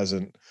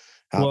doesn't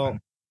happen,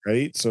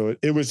 right? So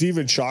it was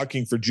even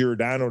shocking for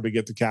Giordano to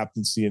get the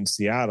captaincy in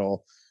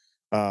Seattle,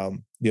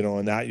 in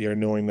that year,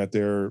 knowing that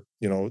they're,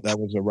 that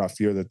was a rough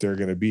year that they're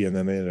going to be, and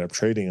then they ended up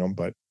trading him.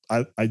 But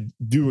I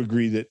do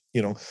agree that,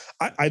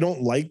 I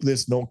don't like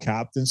this no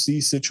captaincy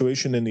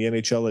situation in the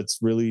NHL. It's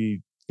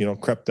really,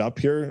 crept up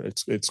here.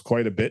 It's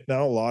quite a bit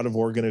now. A lot of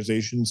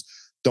organizations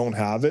don't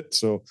have it.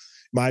 So in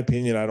my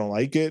opinion, I don't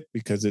like it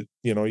because it,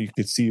 you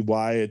could see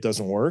why it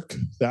doesn't work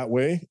that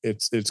way.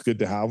 It's good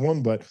to have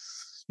one, but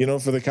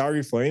for the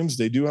Calgary Flames,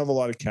 they do have a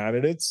lot of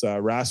candidates.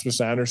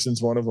 Rasmus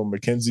Anderson's one of them.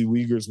 Mackenzie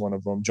Weegar's one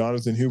of them.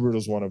 Jonathan Hubert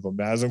is one of them.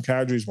 Nazem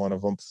Kadri's one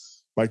of them.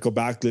 Michael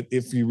Backlund,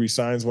 if he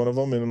resigns, one of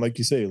them. And like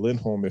you say,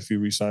 Lindholm, if he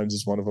resigns,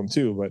 is one of them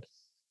too. But,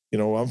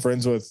 I'm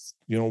friends with,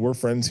 we're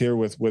friends here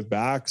with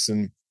Bax,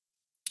 and,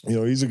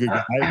 he's a good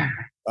guy.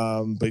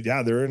 But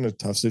yeah, they're in a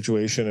tough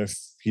situation if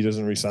he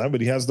doesn't resign,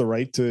 but he has the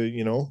right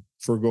to,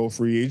 forgo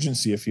free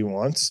agency if he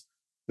wants.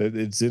 That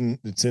it's in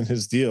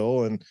his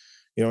deal. And,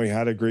 he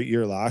had a great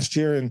year last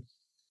year. And,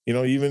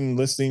 even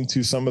listening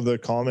to some of the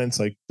comments,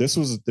 like this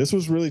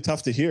was really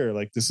tough to hear.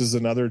 Like, this is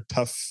another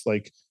tough,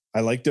 like, I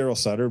like Daryl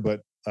Sutter,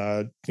 but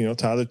Tyler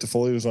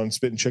Toffoli was on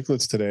Spit and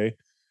Chicklets today.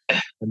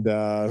 And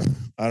I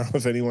don't know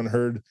if anyone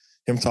heard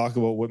him talk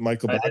about what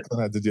Michael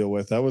Backlund had to deal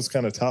with. That was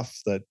kind of tough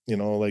that,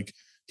 like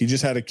he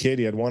just had a kid.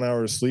 He had 1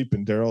 hour of sleep.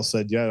 And Daryl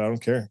said, yeah, I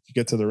don't care. You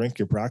get to the rink,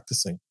 you're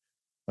practicing.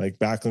 Like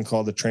Backlund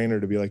called the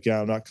trainer to be like,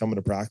 yeah, I'm not coming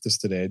to practice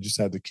today. I just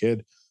had the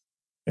kid.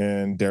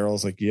 And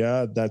Daryl's like,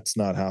 yeah, that's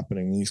not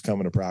happening. He's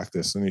coming to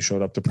practice. And he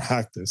showed up to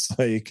practice.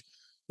 Like,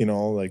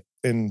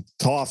 and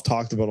Toff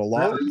talked about a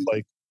lot. Really?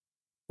 Like,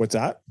 what's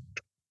that?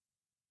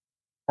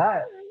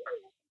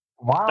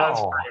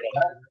 Wow.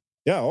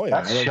 Yeah. Oh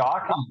yeah. That's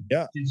shocking.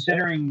 Yeah.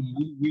 Considering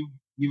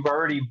you've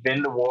already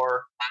been to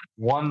war,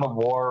 won the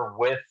war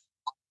with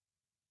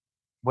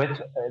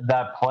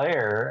that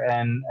player,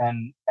 and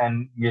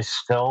you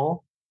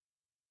still,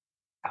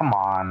 come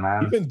on,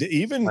 man.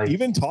 Even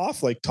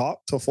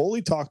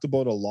Toffoli talked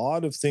about a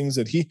lot of things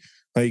that he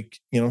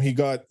he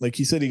got, like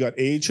he said, he got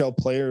AHL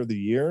Player of the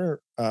Year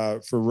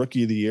for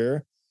Rookie of the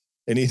Year,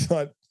 and he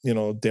thought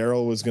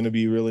Daryl was going to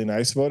be really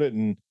nice about it,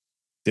 and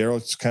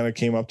Daryl just kind of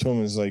came up to him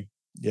and was like,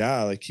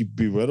 yeah, like he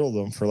belittled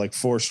them for like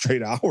 4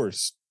 straight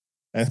hours.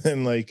 And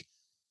then like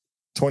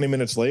 20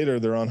 minutes later,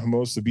 they're on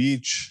Hermosa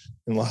Beach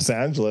in Los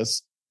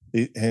Angeles,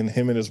 and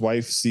him and his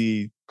wife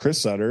see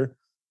Chris Sutter,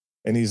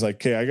 and he's like,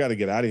 okay, I got to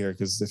get out of here,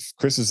 because if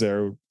Chris is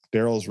there,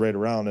 Daryl's right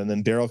around. And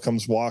then Daryl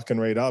comes walking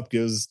right up,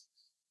 gives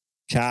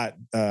Kat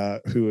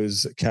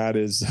is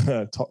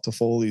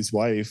Toffoli's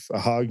wife, a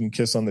hug and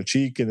kiss on the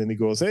cheek. And then he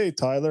goes, hey,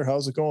 Tyler,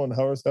 how's it going?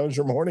 How's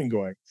your morning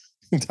going?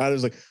 And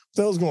Tyler's like, what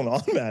the hell's going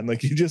on, man?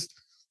 Like, you just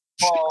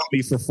shot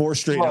me for 4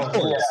 straight hours.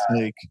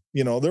 Yeah. Like,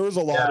 there was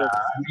a lot of,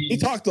 he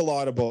talked a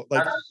lot about,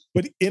 like,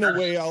 but in a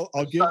way, I'll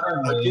give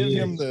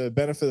him the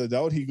benefit of the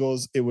doubt. He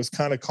goes, it was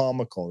kind of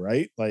comical,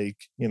 right? Like,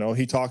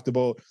 he talked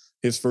about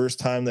his first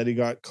time that he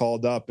got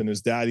called up, and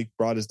he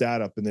brought his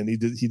dad up, and then he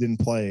didn't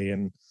play.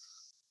 And,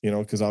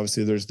 because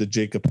obviously there's the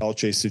Jacob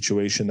Pelche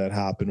situation that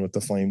happened with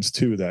the Flames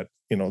too, that,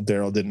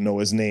 Daryl didn't know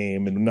his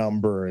name and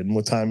number and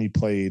what time he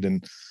played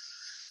and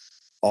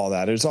all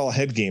that. It's all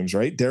head games,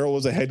 right? Daryl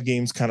was a head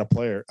games kind of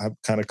player,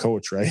 kind of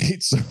coach,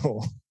 right?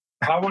 So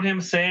how about him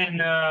saying,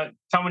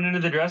 coming into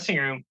the dressing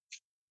room,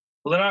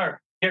 Ladar,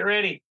 get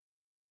ready.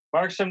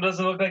 Markstrom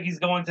doesn't look like he's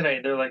going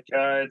today. They're like,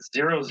 it's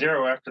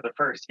 0-0 after the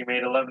first. He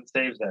made 11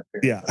 saves that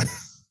period. Yeah.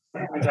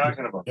 What are you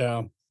talking about?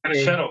 Yeah.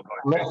 Listen,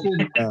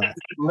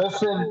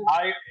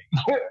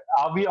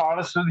 I'll be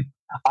honest with you.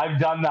 I've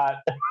done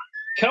that.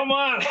 Come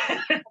on.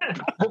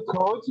 The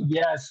coach,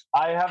 yes,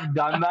 I have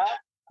done that.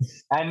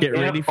 And get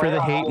ready for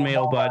the hate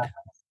mail, bud.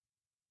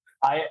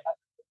 And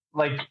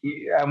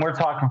we're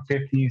talking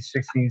 15,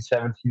 16,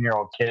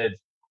 17-year-old kids.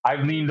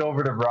 I've leaned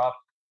over to Rupp,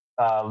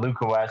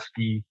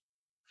 Lukoweski,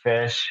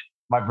 Fish,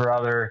 my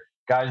brother,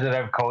 guys that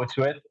I've coached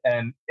with,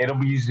 and it'll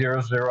be 0-0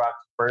 after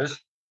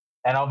first.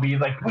 And I'll be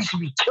like, we should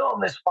be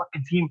killing this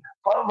fucking team.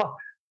 Blah, blah, blah.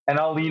 And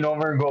I'll lean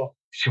over and go,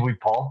 should we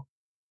pull?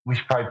 We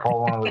should probably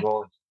pull one of the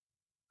goals.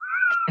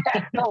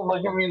 Don't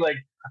look at me like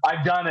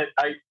I've done it.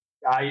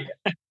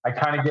 I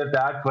kind of get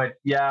that, but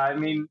yeah, I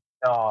mean,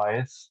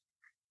 it's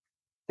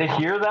to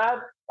hear that.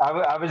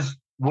 I was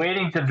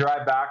waiting to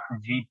drive back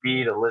from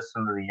GP to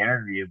listen to the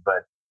interview,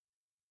 but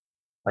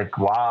like,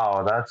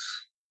 wow, that's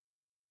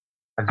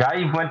a guy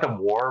you went to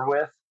war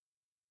with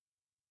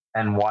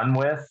and won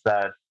with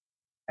that,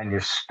 and you're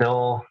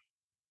still,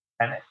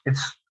 and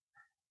it's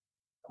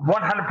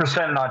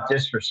 100% not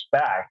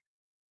disrespect,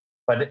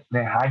 but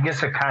I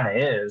guess it kind of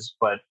is,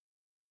 but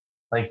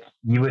like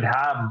you would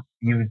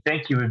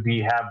think you would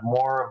have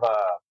more of a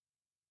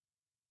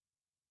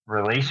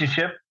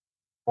relationship,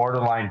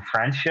 borderline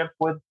friendship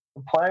with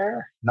the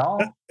player. No,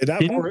 but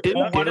that more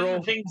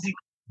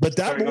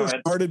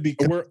started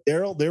because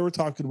Daryl. They were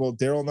talking about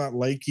Daryl not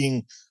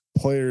liking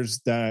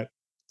players that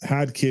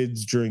had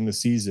kids during the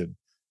season.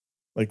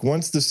 Like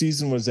once the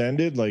season was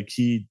ended, like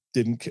he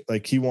didn't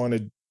like he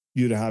wanted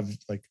you to have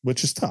like,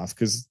 which is tough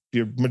because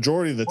your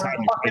majority of the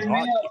time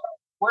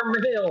we're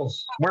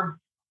males.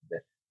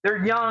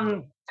 They're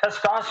young,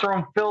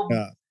 testosterone-filled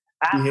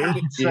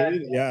athletes. It was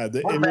interesting. Yeah.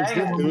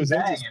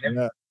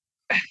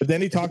 But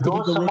then he talked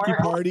about the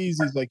rookie parties.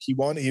 He's like, he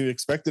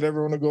expected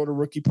everyone to go to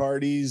rookie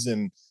parties,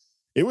 and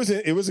it was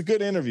a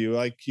good interview.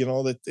 Like,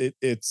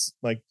 it's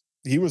like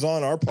he was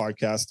on our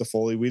podcast, the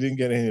Foley. We didn't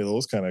get any of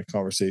those kind of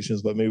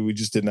conversations, but maybe we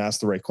just didn't ask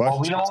the right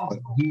questions. Well,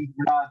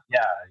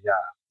 yeah.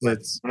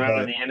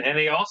 And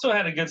he also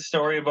had a good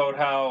story about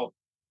how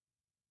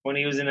when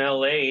he was in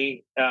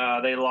LA,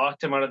 they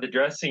locked him out of the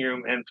dressing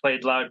room and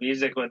played loud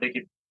music when they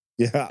could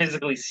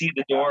physically see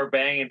the door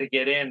banging to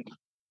get in.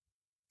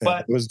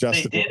 But it was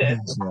they did it.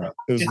 Yeah.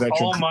 It was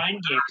it's all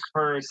mind games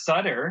for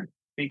Sutter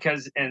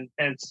because, and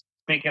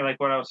speaking like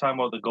what I was talking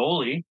about, the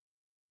goalie,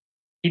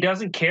 he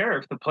doesn't care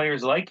if the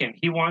players like him.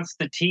 He wants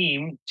the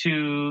team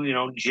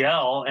to,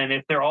 gel. And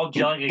if they're all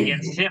gelling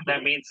against him,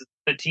 that means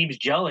the team's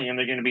gelling and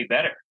they're going to be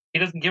better. He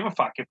doesn't give a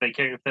fuck if they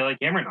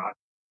like him or not.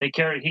 He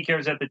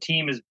cares that the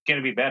team is going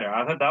to be better.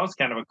 I thought that was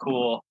kind of a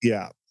cool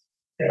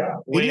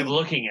way of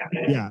looking at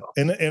it. Yeah.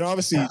 And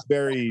obviously he's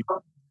very,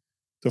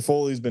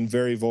 Toffoli's been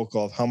very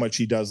vocal of how much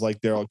he does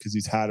like Daryl because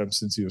he's had him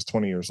since he was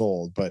 20 years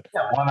old. But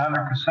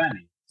 100%.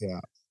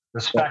 Yeah.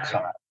 Respects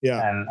him.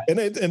 Yeah. And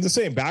the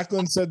same.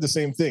 Backlund said the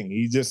same thing.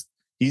 He's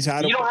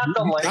had you him. You don't have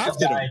to like a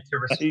guy to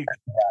respect the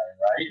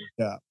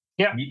guy,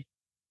 Yeah. right?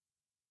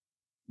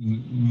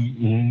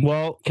 Yeah.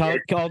 Well,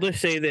 I'll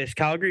just say this.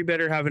 Calgary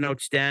better have an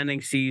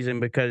outstanding season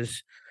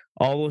because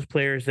all those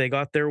players, they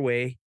got their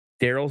way.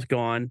 Daryl's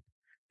gone.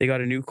 They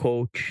got a new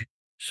coach.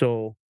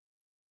 So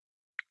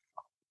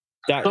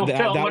that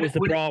was the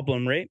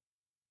problem, right?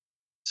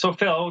 So,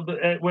 Phil,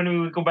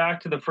 when we go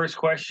back to the first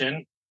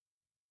question,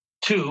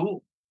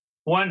 2,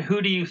 1,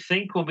 who do you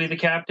think will be the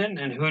captain,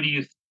 and who do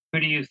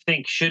you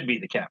think should be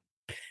the captain?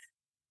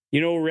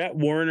 Rhett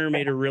Warner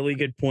made a really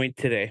good point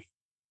today.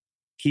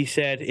 He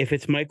said, if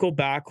it's Michael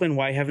Backlund,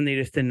 why haven't they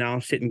just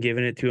announced it and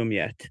given it to him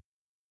yet?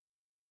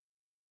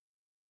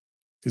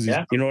 Because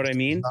you know what I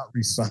mean? He's not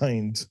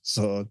re-signed,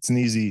 so it's an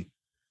easy.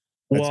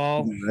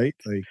 Well, easy, right?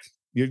 Like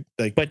you're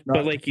like, but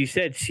like you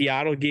said,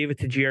 Seattle gave it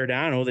to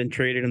Giordano, then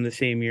traded him the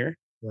same year.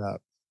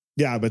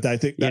 Yeah, but I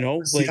think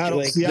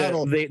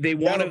Seattle they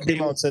wanted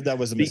came out and said that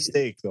was a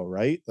mistake, though,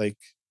 right? Like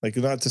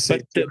not to say,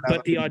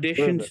 but the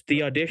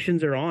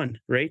auditions are on,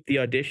 right? The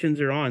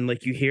auditions are on.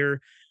 Like you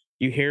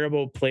hear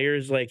about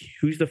players like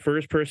who's the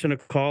first person to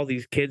call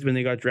these kids when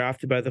they got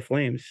drafted by the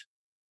Flames?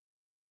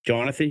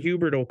 Jonathan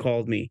Huberdeau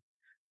called me.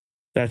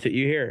 That's what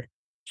you hear.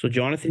 So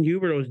Jonathan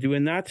Huberdeau's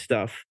doing that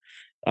stuff.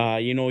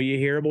 You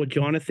hear about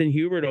Jonathan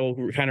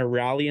Huberdeau kind of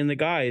rallying the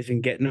guys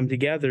and getting them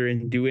together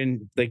and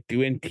doing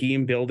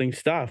team building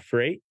stuff,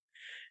 right?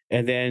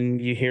 And then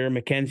you hear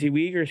Mackenzie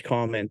Weegar's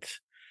comments.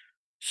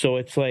 So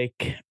it's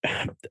like,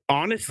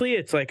 honestly,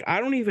 it's like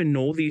I don't even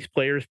know these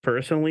players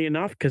personally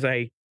enough because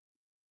I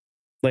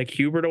like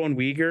Huberdeau and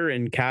Weegar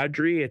and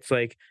Kadri. It's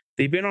like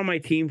they've been on my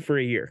team for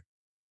a year.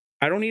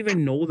 I don't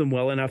even know them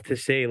well enough to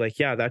say like,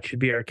 yeah, that should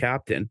be our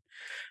captain.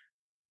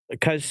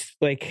 Because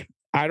like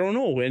I don't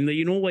know. And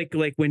like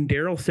when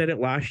Daryl said it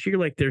last year,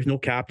 like there's no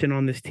captain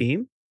on this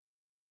team.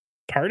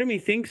 Part of me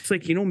thinks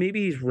like,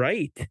 maybe he's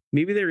right.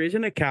 Maybe there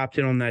isn't a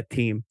captain on that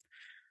team.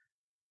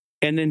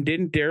 And then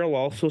didn't Daryl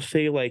also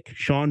say like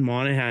Sean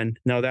Monahan,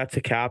 now that's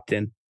a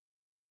captain.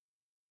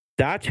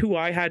 That's who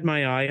I had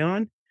my eye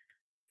on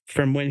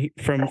from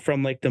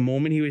from like the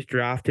moment he was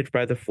drafted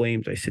by the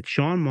Flames. I said,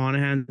 Sean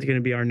Monahan is going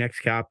to be our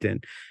next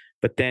captain.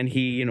 But then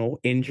he,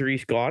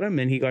 injuries got him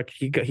and he got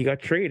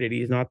traded.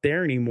 He's not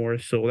there anymore.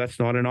 So that's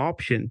not an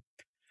option.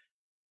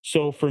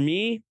 So for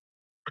me,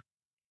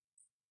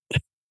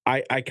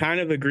 I kind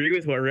of agree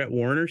with what Rhett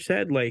Warner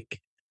said. Like,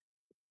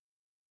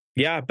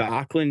 yeah,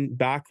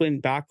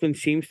 Backlund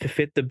seems to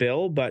fit the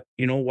bill, but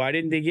why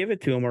didn't they give it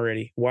to him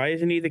already? Why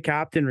isn't he the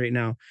captain right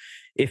now?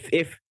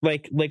 If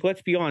like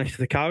let's be honest,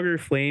 the Calgary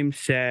Flames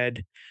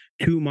said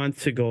 2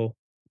 months ago,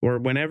 or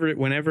whenever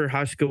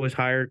Huska was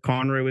hired,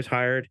 Conroy was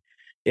hired,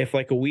 if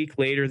like a week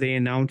later they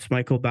announced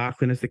Michael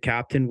Backlund as the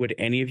captain, would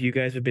any of you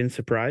guys have been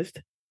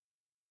surprised?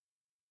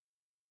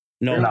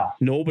 No,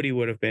 nobody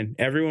would have been.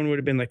 Everyone would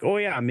have been like, oh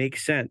yeah,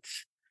 makes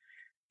sense.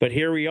 But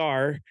here we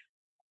are.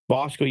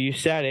 Bosco, you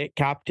said it.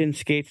 Captain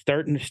skate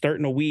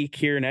starting a week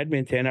here in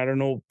Edmonton. I don't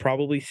know,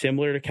 probably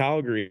similar to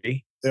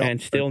Calgary,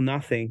 and still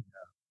nothing.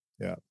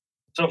 Yeah.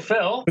 So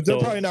Phil, but they're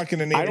probably not going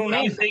to name. I don't know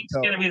who you think is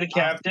going to be the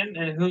captain,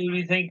 and who do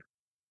you think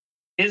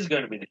is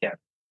going to be the captain?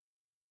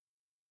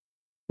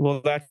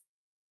 Well, that's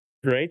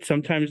right.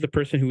 Sometimes the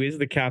person who is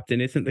the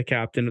captain isn't the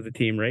captain of the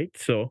team, right?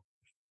 So.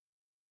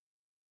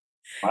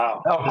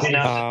 Wow.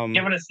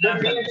 Giving us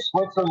nothing.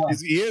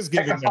 He is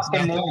giving us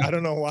nothing. I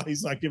don't know why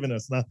he's not giving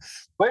us nothing.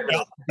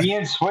 Be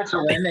in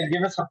Switzerland and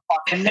give us a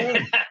fucking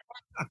name.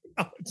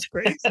 It's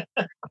crazy.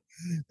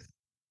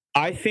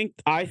 I think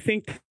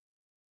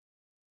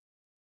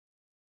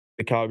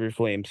the Calgary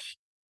Flames.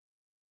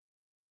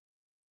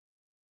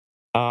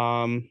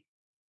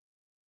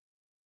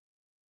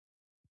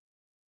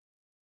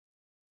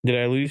 Did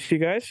I lose you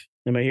guys?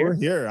 Am I here? We're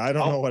here. I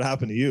don't know what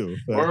happened to you.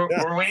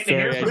 We're waiting to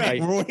hear from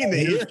you. We're waiting to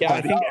hear.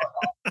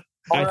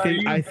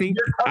 I think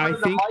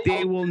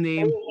they will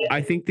name.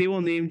 I think they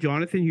will name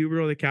Jonathan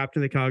Huberdeau the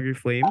captain of the Calgary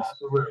Flames.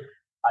 Absolutely.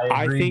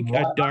 I think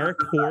a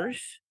dark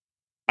horse.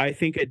 I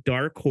think a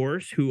dark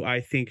horse who I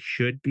think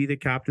should be the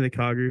captain of the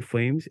Calgary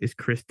Flames is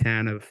Chris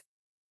Tanev.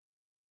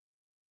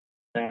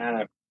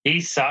 He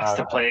sucks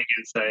to play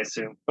against, I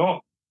assume. Oh,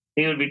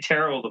 he would be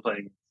terrible to play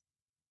against.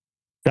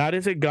 That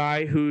is a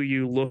guy who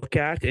you look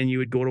at and you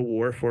would go to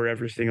war for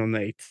every single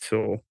night.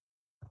 So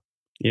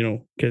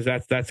because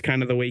that's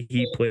kind of the way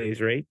he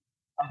plays, right?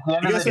 I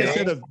guess I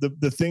said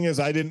the thing is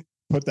I didn't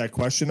put that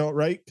question out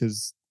right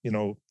because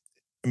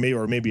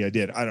maybe I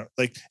did. I don't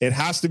like. It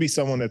has to be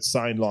someone that's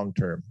signed long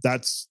term.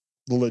 That's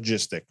the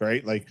logistic,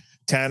 right? Like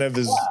Tanev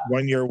is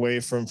 1 year away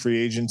from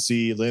free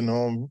agency,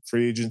 Lindholm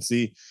free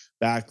agency,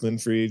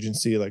 Backlund free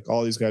agency. Like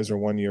all these guys are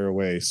 1 year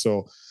away.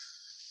 So,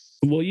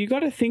 well, you got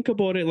to think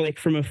about it like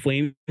from a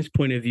Flames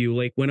point of view.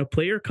 Like when a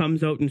player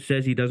comes out and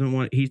says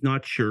he's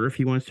not sure if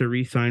he wants to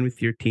re-sign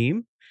with your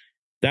team,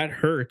 that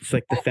hurts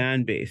like the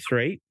fan base,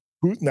 right?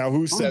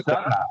 Who said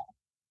that?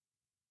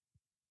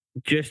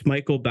 Just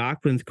Michael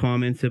Backlund's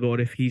comments about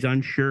if he's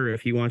unsure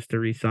if he wants to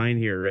resign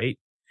here, right?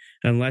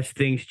 Unless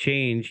things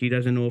change, he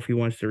doesn't know if he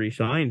wants to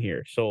resign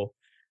here. So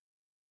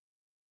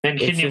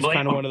it's just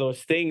kind of one of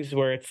those things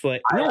where it's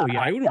like,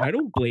 I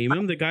don't blame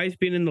him. The guy's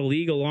been in the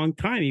league a long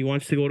time. He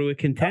wants to go to a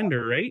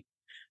contender, right?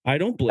 I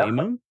don't blame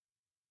him.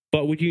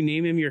 But would you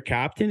name him your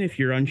captain if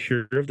you're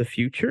unsure of the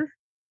future?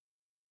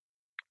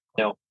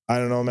 No. I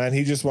don't know, man.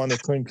 He just won the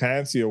Clint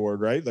Clancy Award,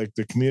 right? Like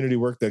the community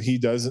work that he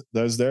does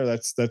there.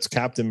 That's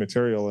captain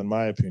material, in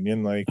my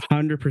opinion. Like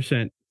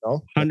 100%.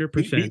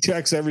 100%. He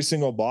checks every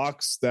single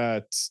box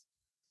that,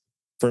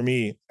 for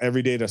me,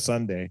 every day to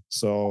Sunday.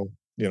 So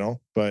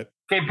but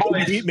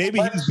maybe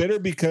he's bitter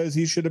because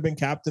he should have been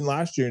captain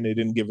last year and they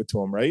didn't give it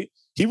to him, right?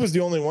 He was the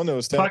only one that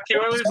was. Fuck,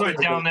 the Oilers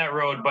went down that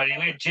road, buddy.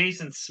 We had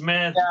Jason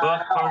Smith,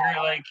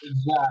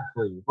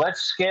 exactly.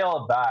 Let's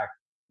scale it back.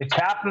 The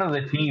captain of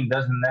the team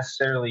doesn't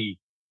necessarily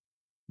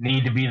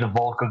need to be the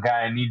vocal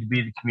guy, need to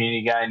be the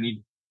community guy,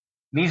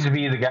 needs to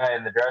be the guy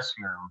in the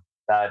dressing room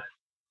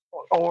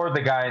or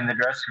the guy in the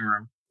dressing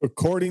room.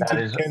 According to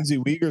Mackenzie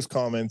Weegar's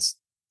comments,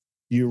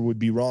 you would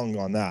be wrong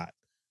on that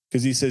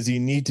because he says you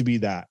need to be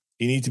that.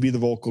 You need to be the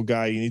vocal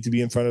guy. You need to be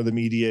in front of the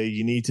media.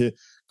 You need to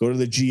go to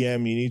the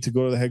GM. You need to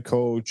go to the head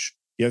coach.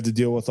 You have to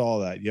deal with all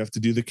that. You have to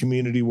do the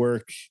community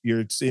work.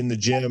 It's in the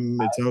gym.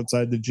 It's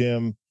outside the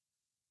gym.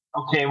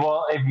 Okay,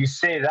 well, if you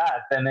say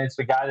that, then it's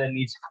the guy that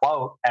needs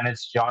clout, and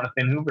it's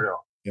Jonathan Huberdeau.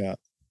 Yeah.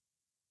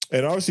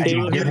 And obviously,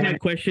 here's my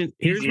question.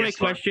 Here's my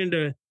question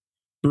to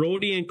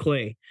Brody and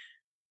Clay.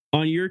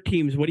 On your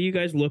teams, what do you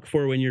guys look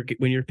for when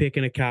you're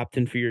picking a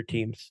captain for your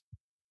teams?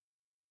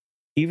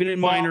 Even in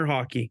minor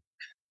hockey.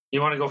 You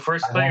want to go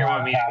first, Clay, or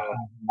want me to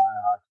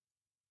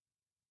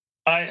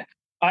go?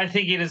 I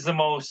think it is the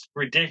most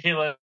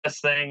ridiculous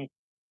thing.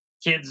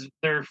 Kids,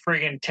 they're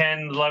friggin'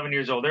 10, 11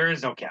 years old. There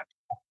is no captain.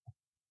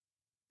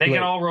 They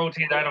can all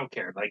rotate. I don't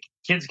care. Like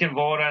kids can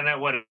vote on it,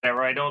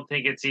 whatever. I don't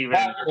think it's even.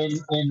 Maybe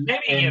you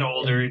get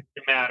older, it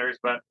matters.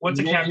 But what's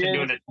a captain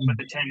doing with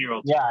a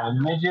 10-year-old? Yeah,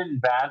 and midget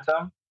and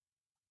bantam.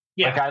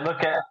 Yeah, like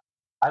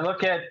I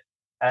look at.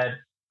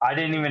 I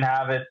didn't even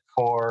have it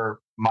for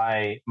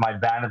my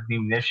bantam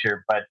team this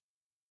year, but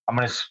I'm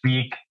going to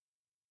speak.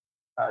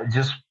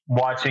 Just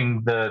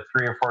watching the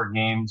 3 or 4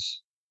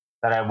 games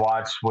that I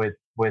watched with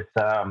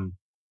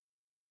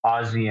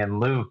Ozzy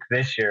and Luke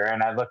this year,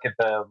 and I look at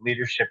the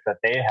leadership that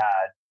they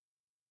had,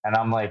 and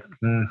I'm like,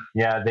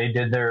 yeah, they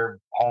did their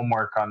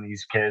homework on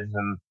these kids,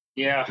 and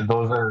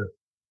those are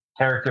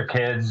character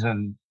kids,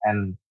 and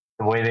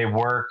the way they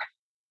work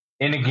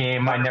in a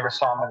game. I never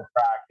saw them in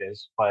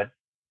practice, but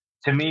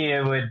to me,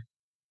 it would,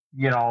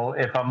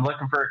 if I'm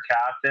looking for a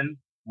captain,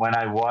 when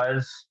I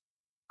was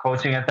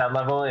coaching at that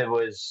level, it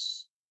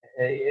was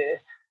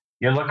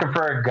you're looking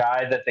for a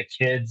guy that the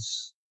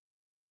kids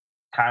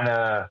kind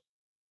of.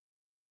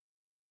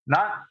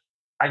 Not,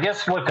 I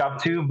guess, look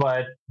up to,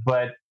 but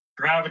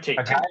gravitate.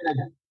 A guy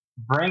that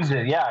brings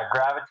it,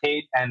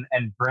 gravitate and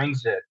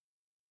brings it,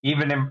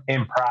 even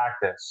in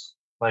practice.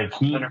 Like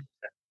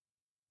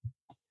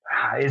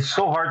it's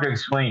so hard to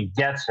explain.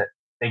 Gets it,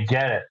 they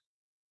get it,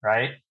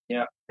 right?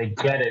 Yeah, they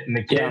get it, and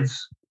the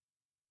kids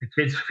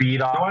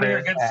feed off. You want to hear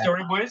a good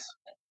story, boys?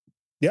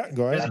 Yeah,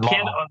 go ahead. As a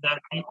kid on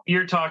that,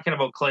 you're talking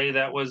about Clay.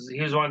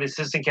 He was one of the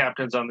assistant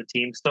captains on the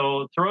team.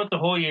 So throughout the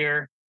whole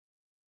year,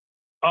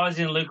 Ozzy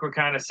and Luke were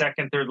kind of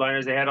second, third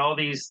liners. They had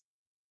the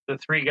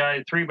three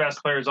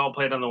best players all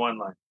played on the one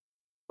line.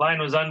 Line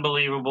was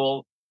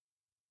unbelievable.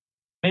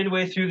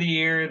 Midway through the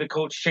year, the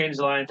coach changed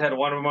the lines, had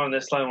one of them on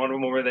this line, one of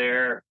them over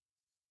there.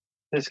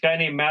 This guy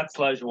named Mutts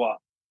Roundtable,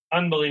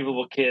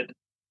 unbelievable kid.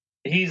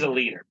 He's a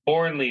leader,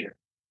 born leader.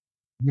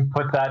 You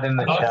put that in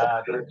the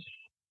chat.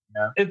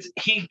 Yeah.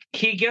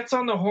 He gets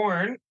on the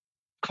horn,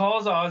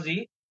 calls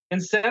Ozzy,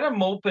 instead of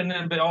moping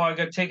and I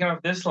got taken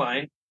off this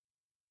line.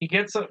 He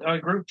gets a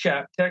group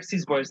chat, texts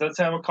these boys, let's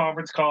have a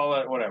conference call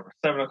at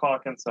 7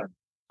 o'clock on Sunday.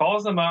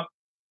 Calls them up.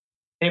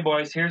 Hey,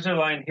 boys, here's our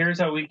line. Here's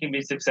how we can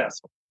be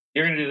successful.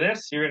 You're going to do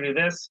this. You're going to do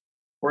this.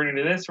 We're going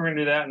to do this. We're going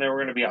to do that. And then we're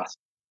going to be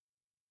awesome.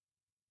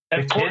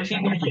 At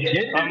 14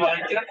 years, I'm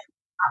like,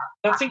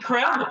 that's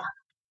incredible.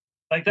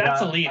 Like,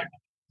 that's a leader.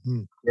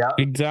 Yeah,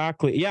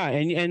 exactly. Yeah.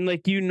 And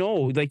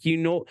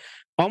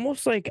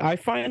almost like I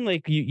find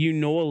like a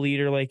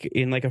leader like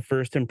in like a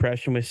first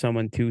impression with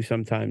someone too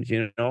sometimes,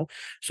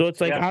 so it's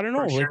like I don't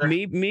know, like sure.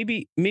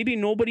 maybe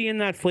nobody in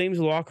that Flames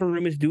locker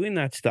room is doing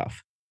that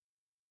stuff.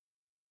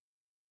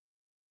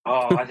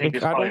 I think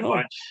there's probably a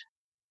bunch.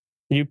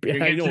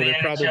 I know there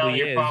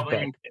probably is, but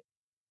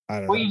I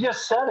don't know. Well, you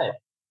just said it.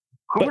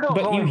 But Huberdeau's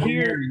you only been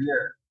hear- here a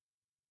year.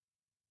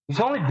 He's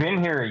only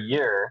been here a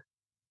year,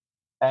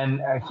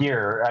 and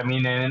here, I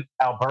mean, in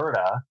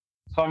Alberta.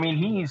 So I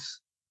mean,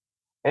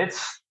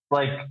 it's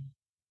like,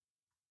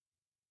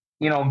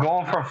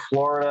 going from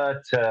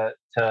Florida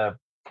to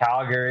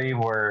Calgary,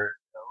 where,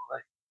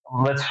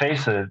 let's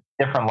face it,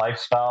 different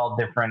lifestyle,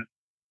 different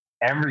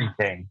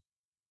everything,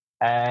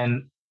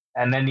 and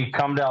then you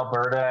come to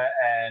Alberta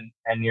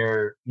and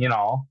you're,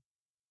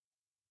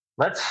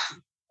 let's,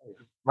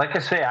 like I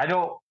say,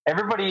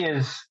 everybody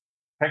is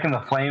picking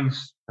the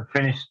Flames to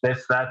finish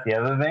this, that, the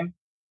other thing.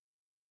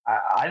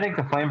 I think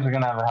the Flames are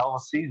going to have a hell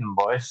of a season,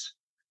 boys.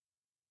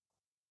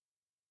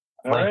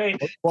 All right.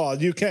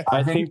 Well, you can't.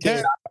 I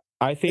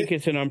think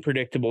it's an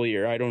unpredictable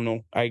year. I don't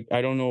know. I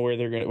don't know what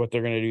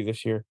they're gonna do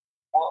this year.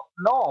 Well,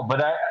 no,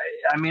 but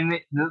I mean,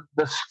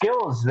 the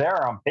skill is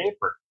there on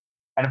paper.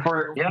 And if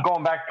we're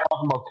going back to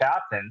talking about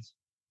captains,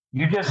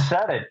 you just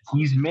said it.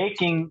 He's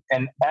making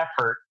an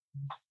effort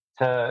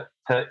to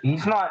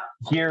he's not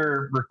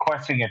here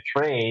requesting a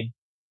trade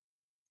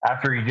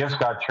after he just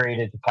got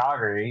traded to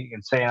Calgary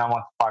and saying, I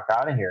want the fuck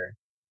out of here.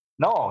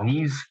 No,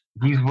 he's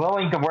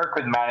willing to work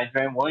with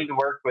management, willing to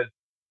work with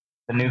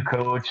the new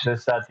coach,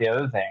 this, that, the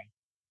other thing.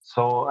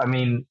 So, I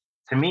mean,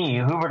 to me,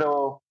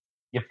 Huberdeau,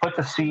 you put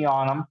the C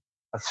on him.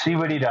 Let's see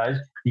what he does.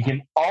 You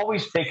can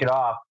always take it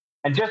off.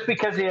 And just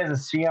because he has a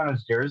C on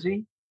his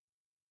jersey,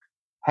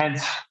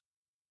 hence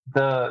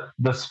the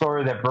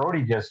story that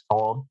Brody just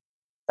told,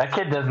 that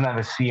kid doesn't have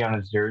a C on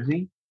his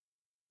jersey.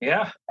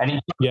 Yeah. And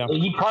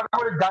he probably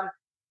would have done,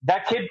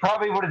 that kid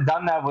probably would have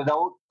done that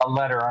without a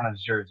letter on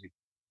his jersey.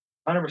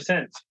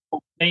 100%.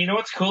 And you know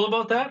what's cool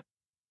about that?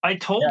 I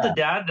told the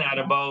dad that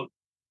about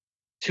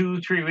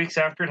 2-3 weeks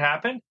after it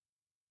happened.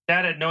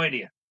 Dad had no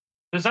idea.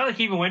 It's not like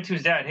he even went to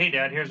his dad. Hey,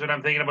 Dad, here's what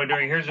I'm thinking about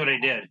doing. Here's what I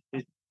did.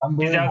 His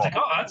dad's like,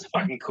 oh, that's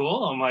fucking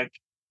cool. I'm like,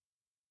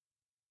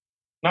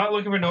 not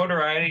looking for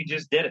notoriety,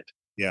 just did it.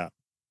 Yeah.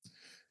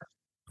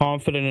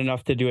 Confident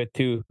enough to do it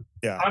too.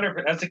 Yeah.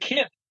 100%. As a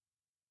kid.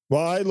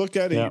 Well, I look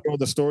at it,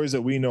 the stories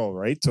that we know,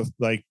 right? So,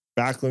 like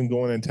Backlund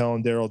going and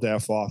telling Daryl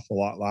Duff off a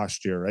lot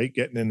last year, right?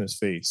 Getting in his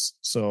face.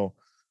 So,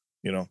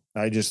 the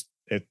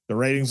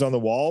writing's on the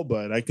wall,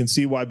 but I can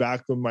see why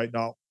Backlund might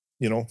not,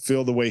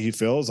 feel the way he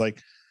feels.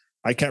 Like,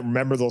 I can't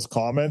remember those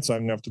comments. So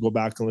I'm gonna have to go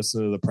back and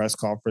listen to the press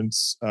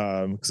conference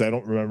because I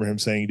don't remember him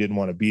saying he didn't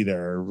want to be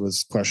there or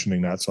was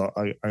questioning that. So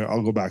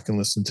I'll go back and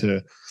listen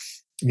to,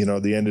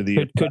 the end of the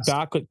year.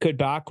 Could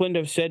Backlund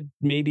have said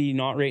maybe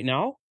not right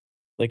now?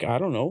 Like, I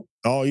don't know.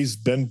 Oh, he's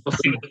been. We'll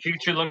see what the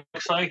future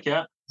looks like.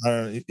 Yeah.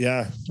 I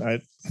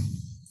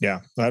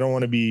don't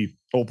want to be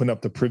open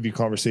up the privy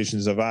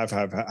conversations that I've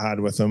had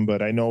with him,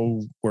 but I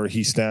know where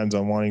he stands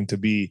on wanting to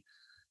be,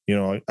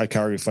 a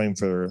Calgary Flame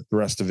for the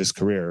rest of his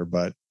career.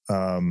 But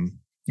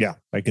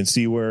I can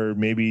see where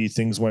maybe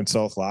things went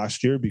south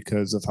last year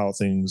because of how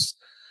things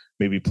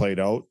maybe played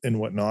out and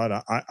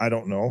whatnot. I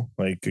don't know.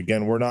 Like,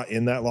 again, we're not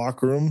in that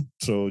locker room.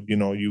 So,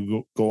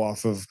 you go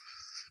off of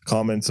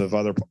comments of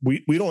other,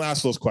 we don't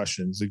ask those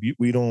questions.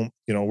 We don't,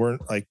 we're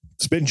like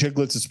spitting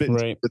chicklets and spitting,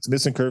 right. It's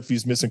missing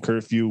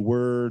curfew.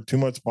 We're too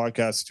much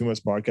podcast.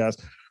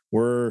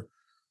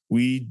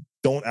 We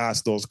don't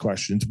ask those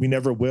questions. We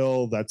never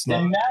will. That's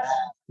not,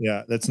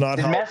 that's not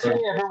did how. Messier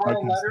ever write a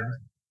letter?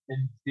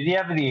 Did he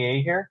have the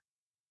A here?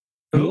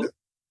 Who?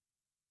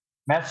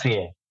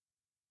 Messier.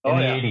 In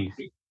the 80s.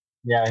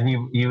 Yeah,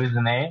 he was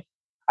an A.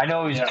 I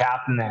know he was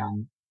captain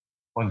then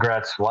when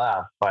Gretz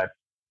left, but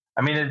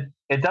I mean,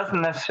 it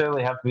doesn't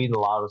necessarily have to be the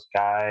loudest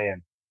guy.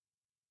 And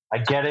I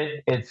get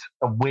it. It's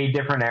a way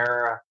different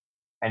era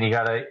and you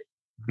got to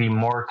be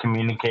more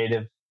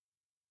communicative.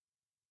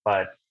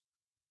 But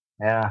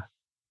yeah,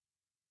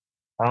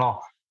 I don't know.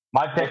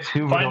 My pick's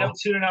Huberdeau. Find out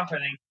soon enough, I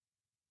think.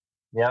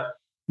 Yep.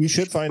 You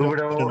should find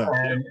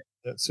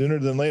out sooner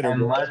than later.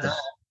 And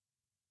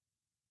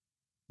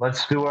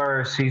let's do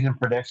our season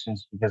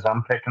predictions because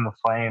I'm picking the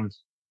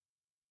Flames.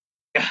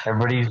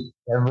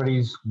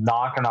 Everybody's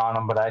knocking on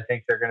them, but I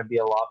think they're going to be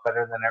a lot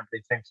better than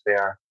everybody thinks they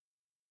are.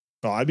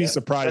 No, I'd be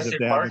surprised if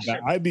they have.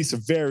 I'd be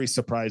very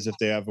surprised if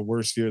they have a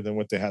worse year than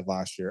what they had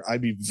last year.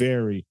 I'd be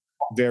very,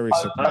 very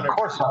surprised. Of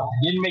course not.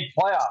 They didn't make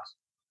playoffs.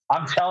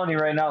 I'm telling you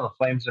right now, the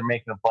Flames are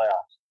making the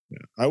playoffs.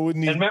 Yeah, I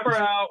wouldn't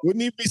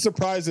even be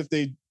surprised if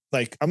they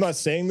I'm not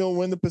saying they'll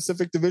win the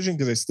Pacific Division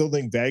because I still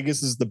think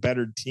Vegas is the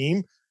better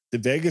team. The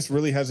Vegas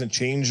really hasn't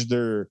changed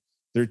their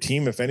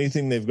team. If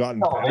anything, they've gotten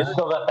better. They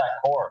still got that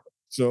core.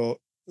 So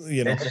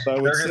they're going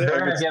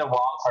to get a wild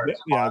card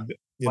spot.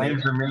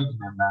 Flames are making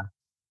them, man.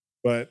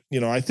 But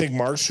I think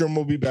Markstrom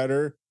will be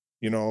better.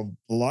 A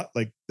lot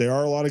there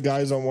are a lot of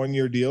guys on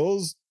 1-year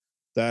deals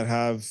that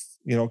have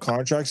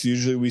contracts.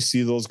 Usually we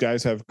see those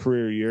guys have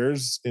career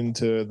years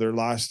into their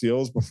last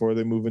deals before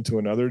they move into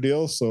another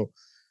deal. So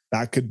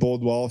that could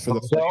bode well for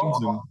the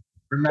Flames.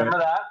 Remember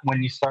that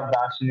when you start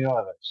bashing the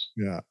others.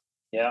 Yeah.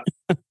 Yeah.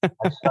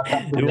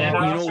 You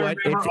know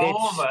what?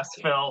 All of us,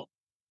 Phil.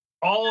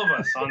 All of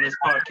us on this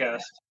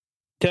podcast.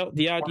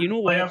 You know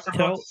what? Playoffs are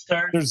about to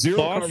start. There's zero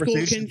Bosco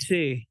conversation. can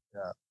say.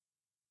 Yeah.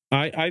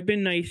 I've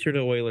been nicer to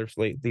the Oilers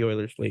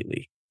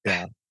lately.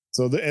 Yeah.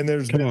 So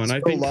there's Come been on,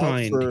 I've been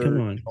kind.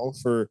 Come on.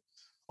 For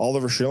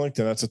Oliver Shillington.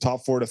 That's a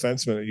top 4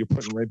 defenseman that you're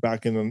putting right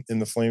back in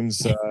the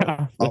Flames.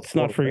 Let's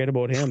not forget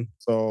about him.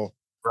 So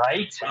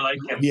Right? I like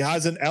him. he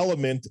has an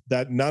element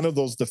that none of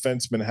those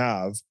defensemen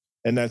have,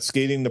 and that's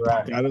skating the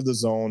puck out of the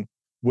zone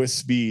with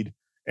speed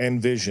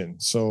and vision.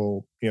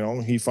 So,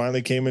 he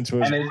finally came into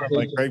his,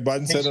 like Greg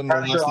Budden said on the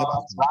last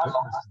episode.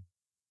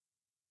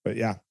 But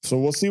yeah, so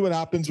we'll see what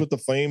happens with the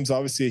Flames.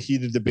 Obviously, a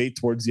heated debate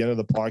towards the end of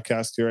the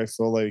podcast here. I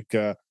feel like,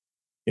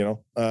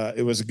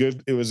 it was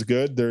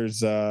good.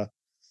 There's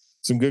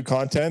some good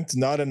content,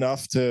 not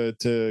enough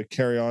to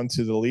carry on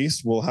to the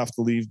Leafs. We'll have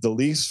to leave the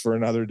Leafs for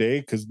another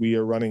day because we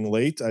are running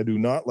late. I do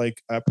not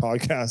like a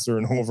podcast or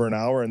over an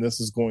hour, and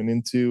this is going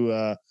into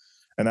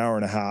an hour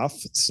and a half.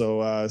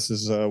 So this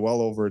is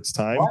well over its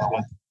time.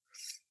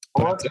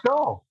 But let's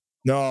go.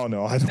 No, I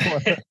don't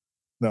want to.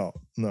 No.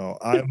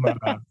 I'm.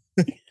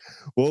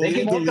 They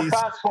can hit the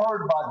fast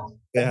forward button.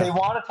 Yeah. If they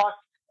want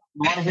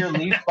to hear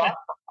Leafs talk,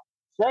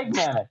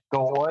 segment it.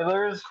 Go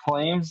Oilers,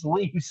 Flames,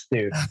 Leafs,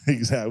 dude.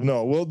 Exactly.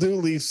 No, we'll do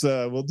Leafs.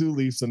 We'll do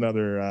Leafs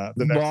another.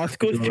 The next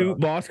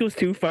Bosco's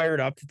too fired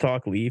up to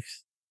talk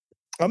Leafs.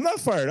 I'm not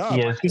fired up.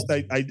 Yes.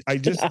 I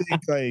just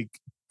think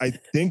I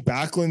think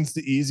Backlund's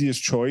the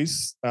easiest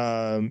choice.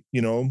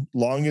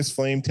 Longest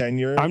Flame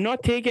tenure. I'm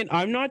not taking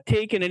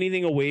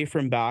anything away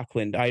from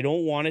Backlund. I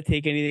don't want to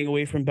take anything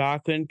away from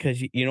Backlund because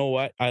you know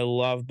what? I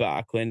love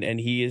Backlund and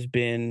he has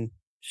been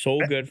so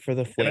good for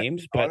the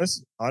Flames. But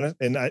honest,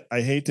 and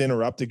I hate to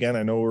interrupt again.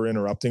 I know we're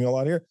interrupting a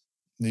lot here.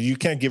 You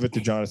can't give it to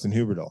Jonathan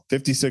Huberdeau.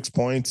 56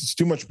 points. It's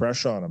too much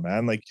pressure on him,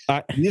 man. Like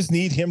you just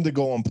need him to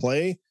go and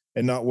play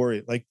and not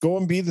worry. Like go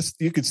and be this.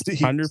 You could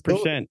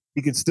 100%.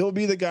 He could still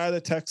be the guy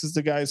that texts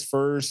the guys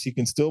first. He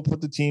can still put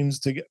the teams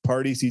to get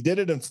parties. He did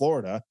it in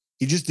Florida.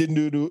 He just didn't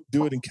do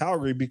it in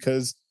Calgary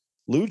because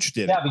Luch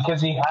did it. Yeah,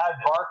 because he had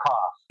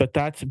Barkov. But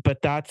that's who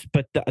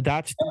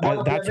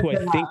I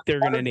think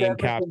they're going to name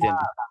captain.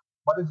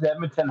 What does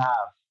Edmonton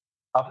have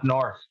up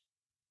north?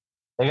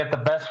 They got the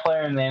best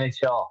player in the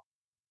NHL,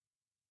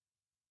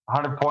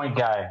 100-point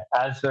guy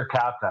as their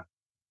captain.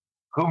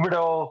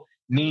 Huberdeau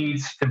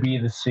needs to be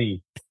the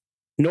C.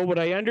 No, but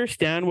I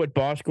understand what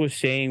Bosco was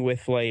saying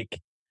with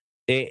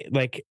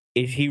is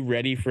he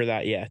ready for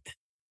that yet?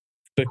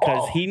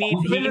 Because he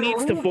needs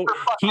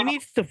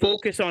to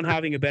focus on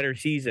having a better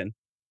season.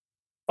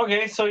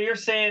 Okay, so you're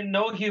saying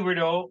no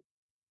Huberdeau.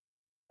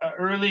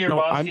 Earlier, No,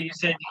 Bosco, you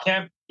said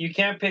you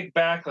can't pick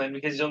Backlund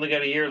because he's only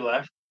got a year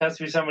left. It has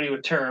to be somebody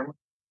with term.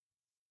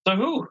 So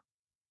who?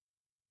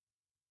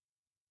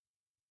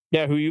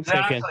 Yeah, who you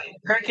Exactly.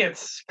 picking?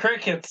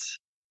 Crickets.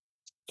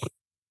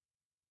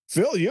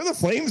 Phil, you're the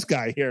Flames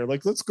guy here.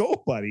 Like, let's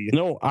go, buddy.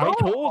 No, I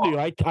told you.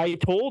 I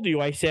told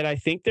you. I said I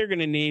think they're going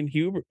to name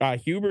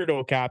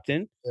Huberdeau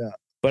captain. Yeah.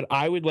 But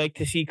I would like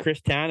to see Chris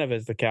Tanev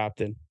as the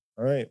captain.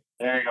 All right.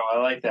 There you go. I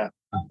like that.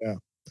 Yeah.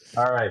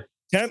 All right.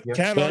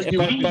 Can't argue.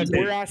 But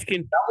we're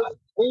asking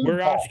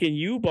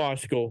you,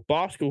 Bosco.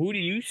 Bosco, who do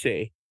you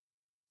say?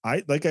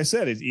 Like I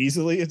said, it's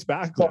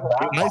Backlund.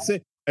 I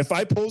say if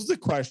I pose the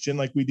question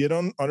like we did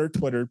on our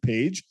Twitter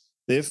page,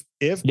 if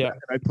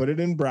I put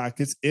it in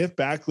brackets, if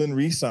Backlund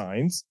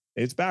resigns,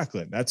 it's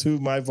Backlund. That's who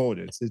my vote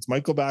is. It's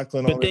Michael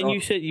Backlund. But then you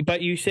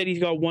said he's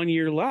got 1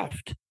 year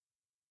left.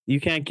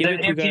 You can't give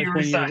it to guys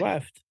 1 year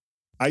left.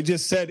 I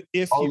just said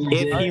if he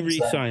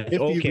resigns.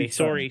 Okay,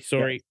 sorry.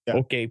 Yeah.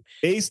 Okay.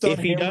 Based on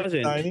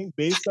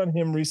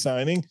him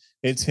resigning,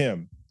 it's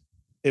him.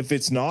 If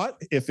it's not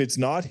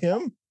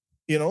him,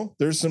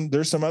 there's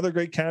some other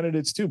great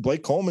candidates too.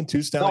 Blake Coleman,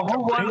 2 Stanley Cup. So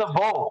who won the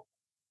vote?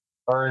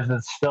 Or is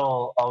it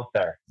still out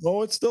there?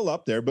 No, it's still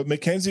up there. But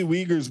Mackenzie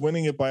Weegar's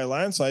winning it by a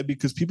landslide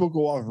because people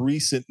go off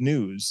recent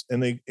news,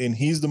 and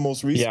he's the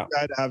most recent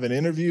guy to have an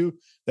interview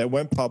that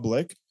went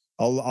public.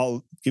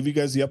 I'll give you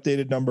guys the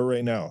updated number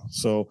right now.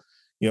 So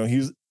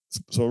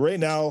right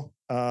now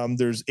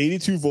there's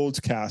 82 votes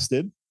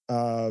casted.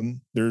 I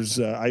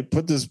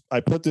put this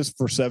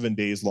for 7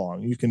 days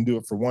long. You can do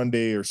it for 1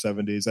 day or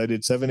 7 days. I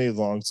did 7 days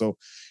long. So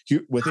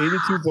with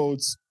 82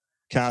 votes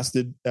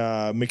casted,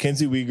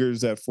 Mackenzie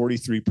Weegar's at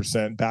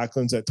 43%,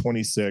 Backlund's at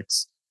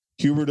 26%,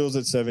 Huberdeau's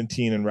at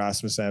 17%, and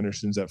Rasmus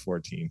Anderson's at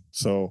 14%.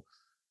 So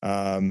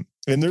and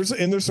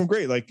there's some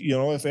great,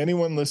 if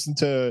anyone listened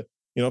to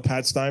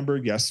Pat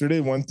Steinberg yesterday,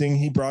 one thing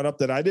he brought up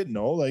that I didn't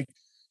know,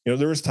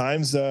 there was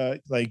times I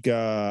think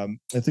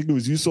it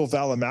was Yusuf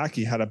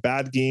Valimaki had a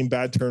bad game,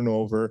 bad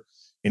turnover,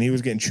 and he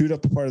was getting chewed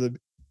up part in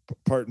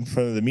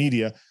front of the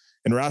media.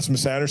 And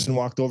Rasmus Anderson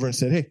walked over and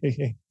said,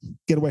 Hey,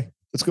 get away.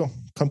 Let's go.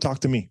 Come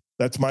talk to me.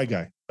 That's my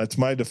guy. That's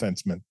my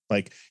defenseman.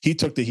 He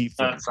took the heat.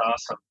 That's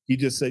awesome. He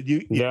just said,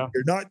 you're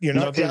not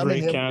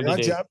jamming him.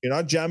 You're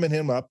not jamming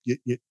him up.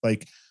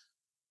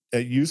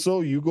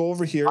 Yusuf, you go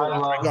over here.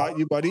 I got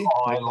you, buddy.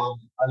 Oh,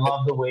 I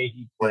love the way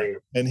he played.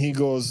 And he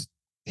goes,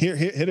 Here,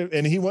 hit it.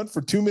 And he went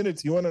for 2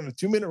 minutes. He went on a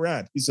 2-minute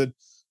rant. He said,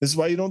 this is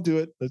why you don't do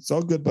it. It's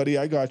all good, buddy.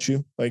 I got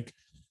you.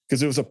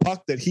 Because it was a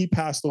puck that he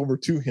passed over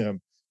to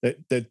him.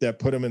 that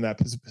put them in that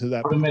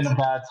put them in a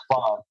bad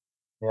spot.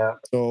 Yeah.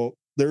 So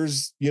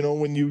there's,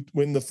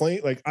 when the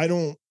Flame, like, I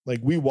don't, like,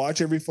 we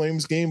watch every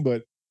Flames game,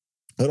 but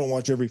I don't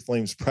watch every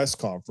Flames press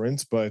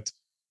conference, but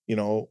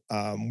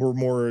we're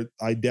more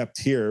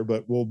adept here,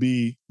 but we'll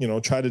be,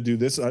 try to do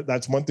this.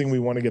 That's one thing we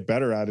want to get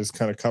better at, is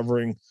kind of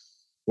covering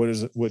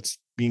what's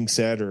being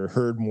said or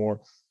heard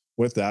more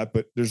with that.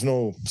 But there's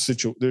no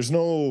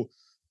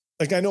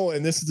like, I know,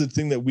 and this is the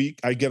thing that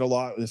I get a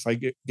lot, if I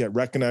get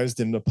recognized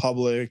in the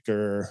public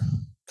or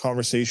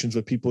conversations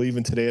with people,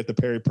 even today at the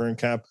Perry Pern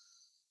camp,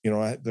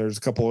 there's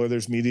a couple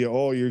Oilers media.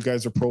 Oh, you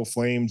guys are pro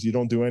Flames. You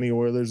don't do any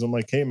Oilers. I'm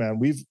like, hey man,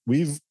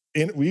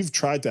 we've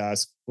tried to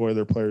ask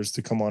Oiler players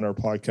to come on our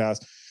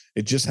podcast.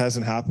 It just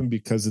hasn't happened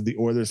because of the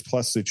Oilers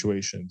Plus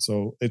situation.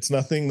 So it's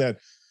nothing that,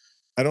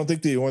 I don't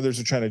think the Oilers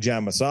are trying to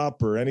jam us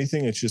up or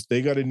anything. It's just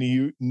they got a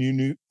new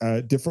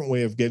different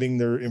way of getting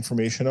their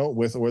information out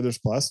with Oilers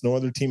Plus. No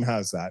other team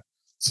has that.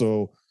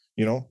 So,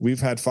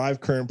 we've had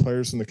 5 current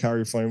players from the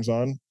Calgary Flames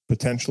on,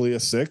 potentially a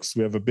 6th.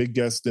 We have a big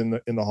guest in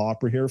the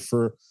hopper here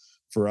for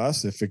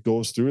us. If it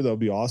goes through, that'll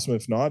be awesome.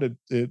 If not,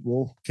 it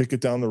will kick it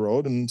down the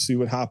road and see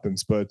what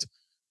happens. But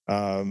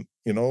but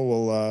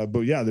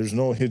yeah, there's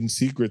no hidden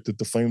secret that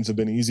the Flames have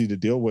been easy to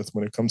deal with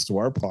when it comes to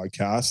our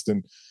podcast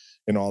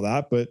and all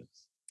that. But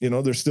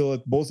they're still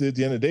at the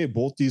end of the day,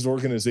 both these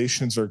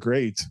organizations are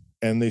great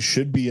and they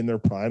should be in their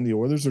prime. The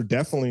Oilers are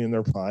definitely in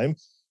their prime,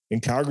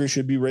 and Calgary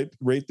should be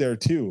right there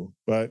too.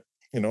 But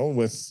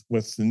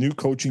with the new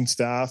coaching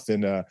staff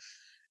and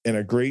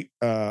a great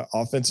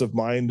offensive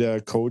mind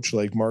coach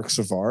like Mark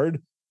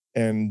Savard,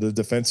 and the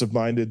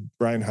defensive-minded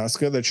Brian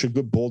Huska, that should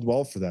bode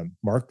well for them.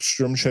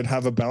 Markstrom should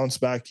have a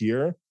bounce-back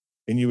year,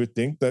 and you would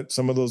think that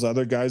some of those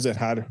other guys that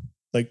had,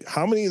 like,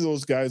 how many of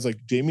those guys,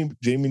 like Jamie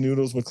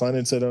Noodles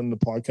McLennan said on the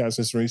podcast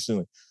just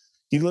recently,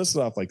 he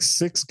listed off like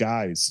 6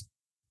 guys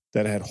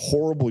that had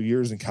horrible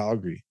years in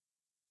Calgary.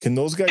 Can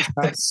those guys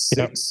have 6?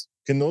 Yep.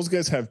 Can those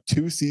guys have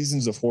 2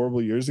 seasons of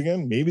horrible years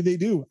again? Maybe they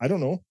do. I don't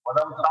know.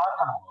 What I'm talking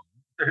about.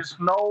 There's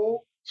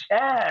no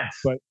chance,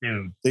 but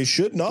dude. They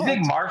should not. You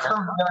think Markstrom's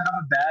gonna have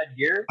a bad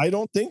year? I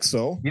don't think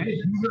so. You think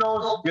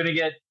Huberdeau's gonna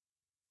get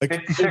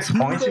 56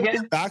 points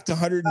again? Back to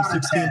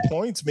 116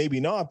 points,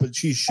 maybe not, but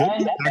she should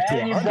get back to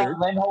 100. You've got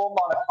Lindholm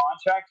on a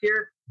contract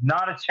here.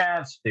 Not a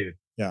chance, dude.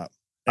 Yeah.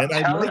 And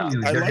I like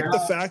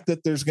the fact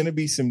that there's going to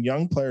be some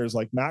young players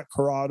like Matt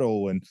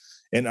Corrado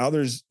and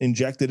others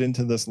injected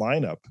into this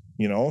lineup,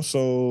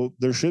 so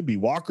there should be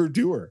Walker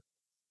Dewar.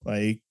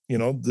 Like,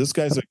 this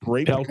guy's a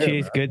great player.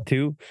 Peltier's good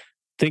too.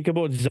 Think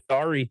about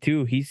Zari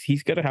too.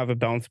 He's got to have a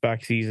bounce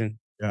back season.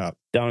 Yeah,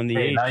 down in the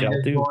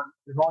AHL too.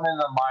 You're going in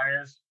the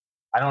minors.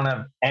 I don't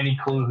have any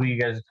clue who you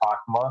guys are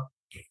talking about,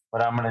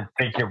 but I'm going to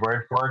take your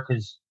word for it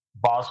because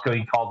Bosco,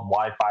 he called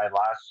Wi-Fi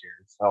last year.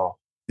 So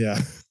yeah,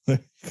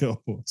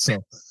 cool. So,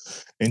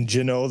 and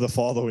Jeanneret the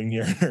following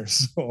year.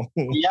 So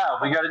yeah,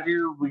 we got to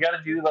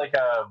do like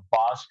a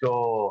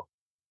Bosco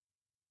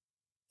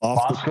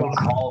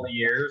call the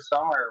year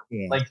somewhere.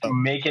 Yeah. Like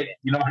make it.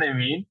 You know what I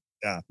mean?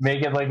 Yeah.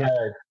 Make it like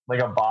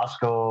a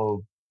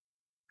Bosco.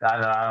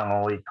 I don't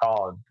know what you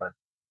call it, but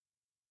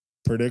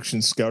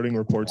prediction scouting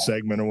report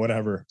segment or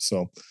whatever.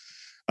 So,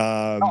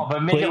 but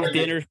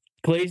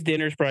Clay's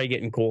dinner's probably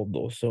getting cold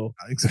though. So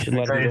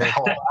exactly.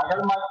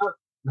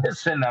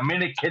 Listen, I'm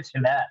in a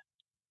kitchenette.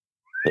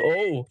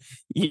 Oh,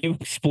 you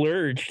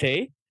splurged,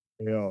 hey?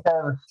 Yeah.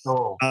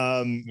 So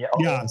I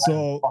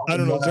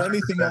don't know. Is there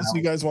anything else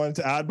you guys wanted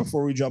to add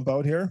before we jump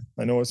out here?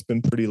 I know it's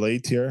been pretty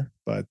late here,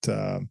 but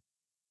I'm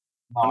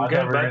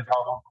good.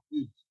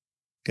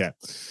 Okay.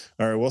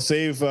 All right. We'll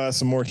save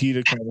some more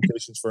heated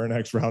conversations for our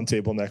next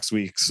roundtable next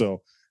week.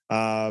 So,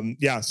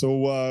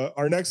 So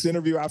our next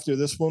interview after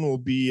this one will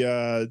be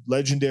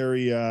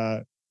legendary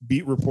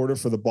beat reporter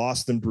for the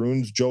Boston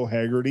Bruins, Joe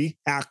Haggerty.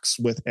 Hacks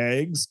with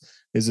Hags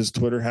is his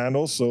Twitter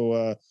handle.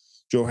 So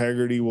Joe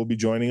Haggerty will be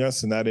joining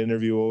us, and that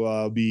interview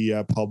will be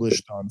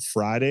published on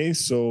Friday.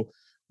 So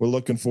we're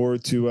looking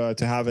forward to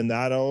having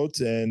that out.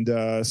 And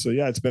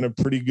it's been a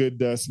pretty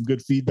good, some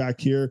good feedback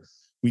here.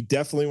 We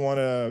definitely want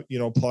to,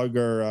 plug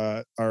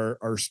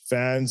our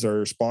fans,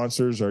 our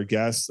sponsors, our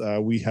guests.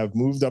 We have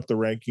moved up the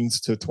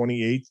rankings to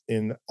 28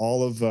 in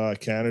all of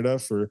Canada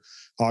for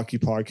hockey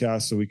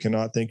podcasts. So we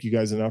cannot thank you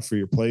guys enough for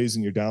your plays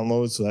and your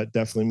downloads. So that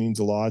definitely means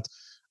a lot.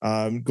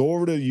 Go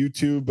over to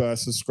YouTube,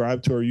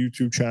 subscribe to our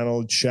YouTube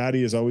channel.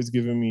 Shaddy is always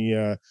giving me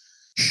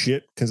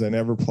shit because I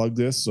never plug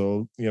this.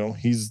 So,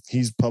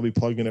 he's probably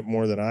plugging it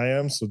more than I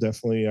am. So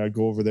definitely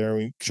go over there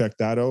and check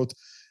that out.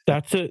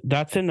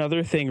 That's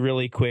another thing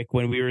really quick.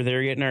 When we were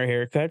there getting our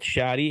haircuts,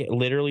 Shaddy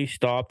literally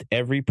stopped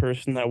every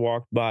person that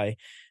walked by,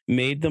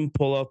 made them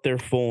pull out their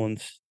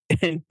phones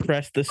and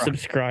press the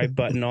subscribe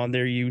button on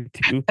their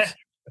YouTube.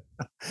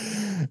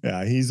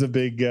 Yeah, he's a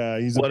big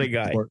he's a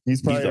guy.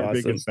 He's probably our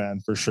awesome. biggest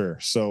fan for sure.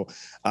 So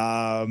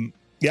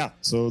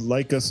so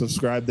like us,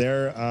 subscribe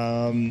there.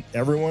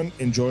 Everyone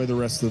enjoy the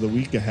rest of the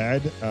week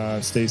ahead.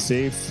 Stay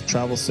safe,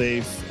 travel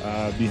safe,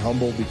 be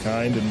humble, be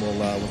kind, and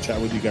we'll chat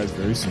with you guys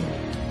very soon.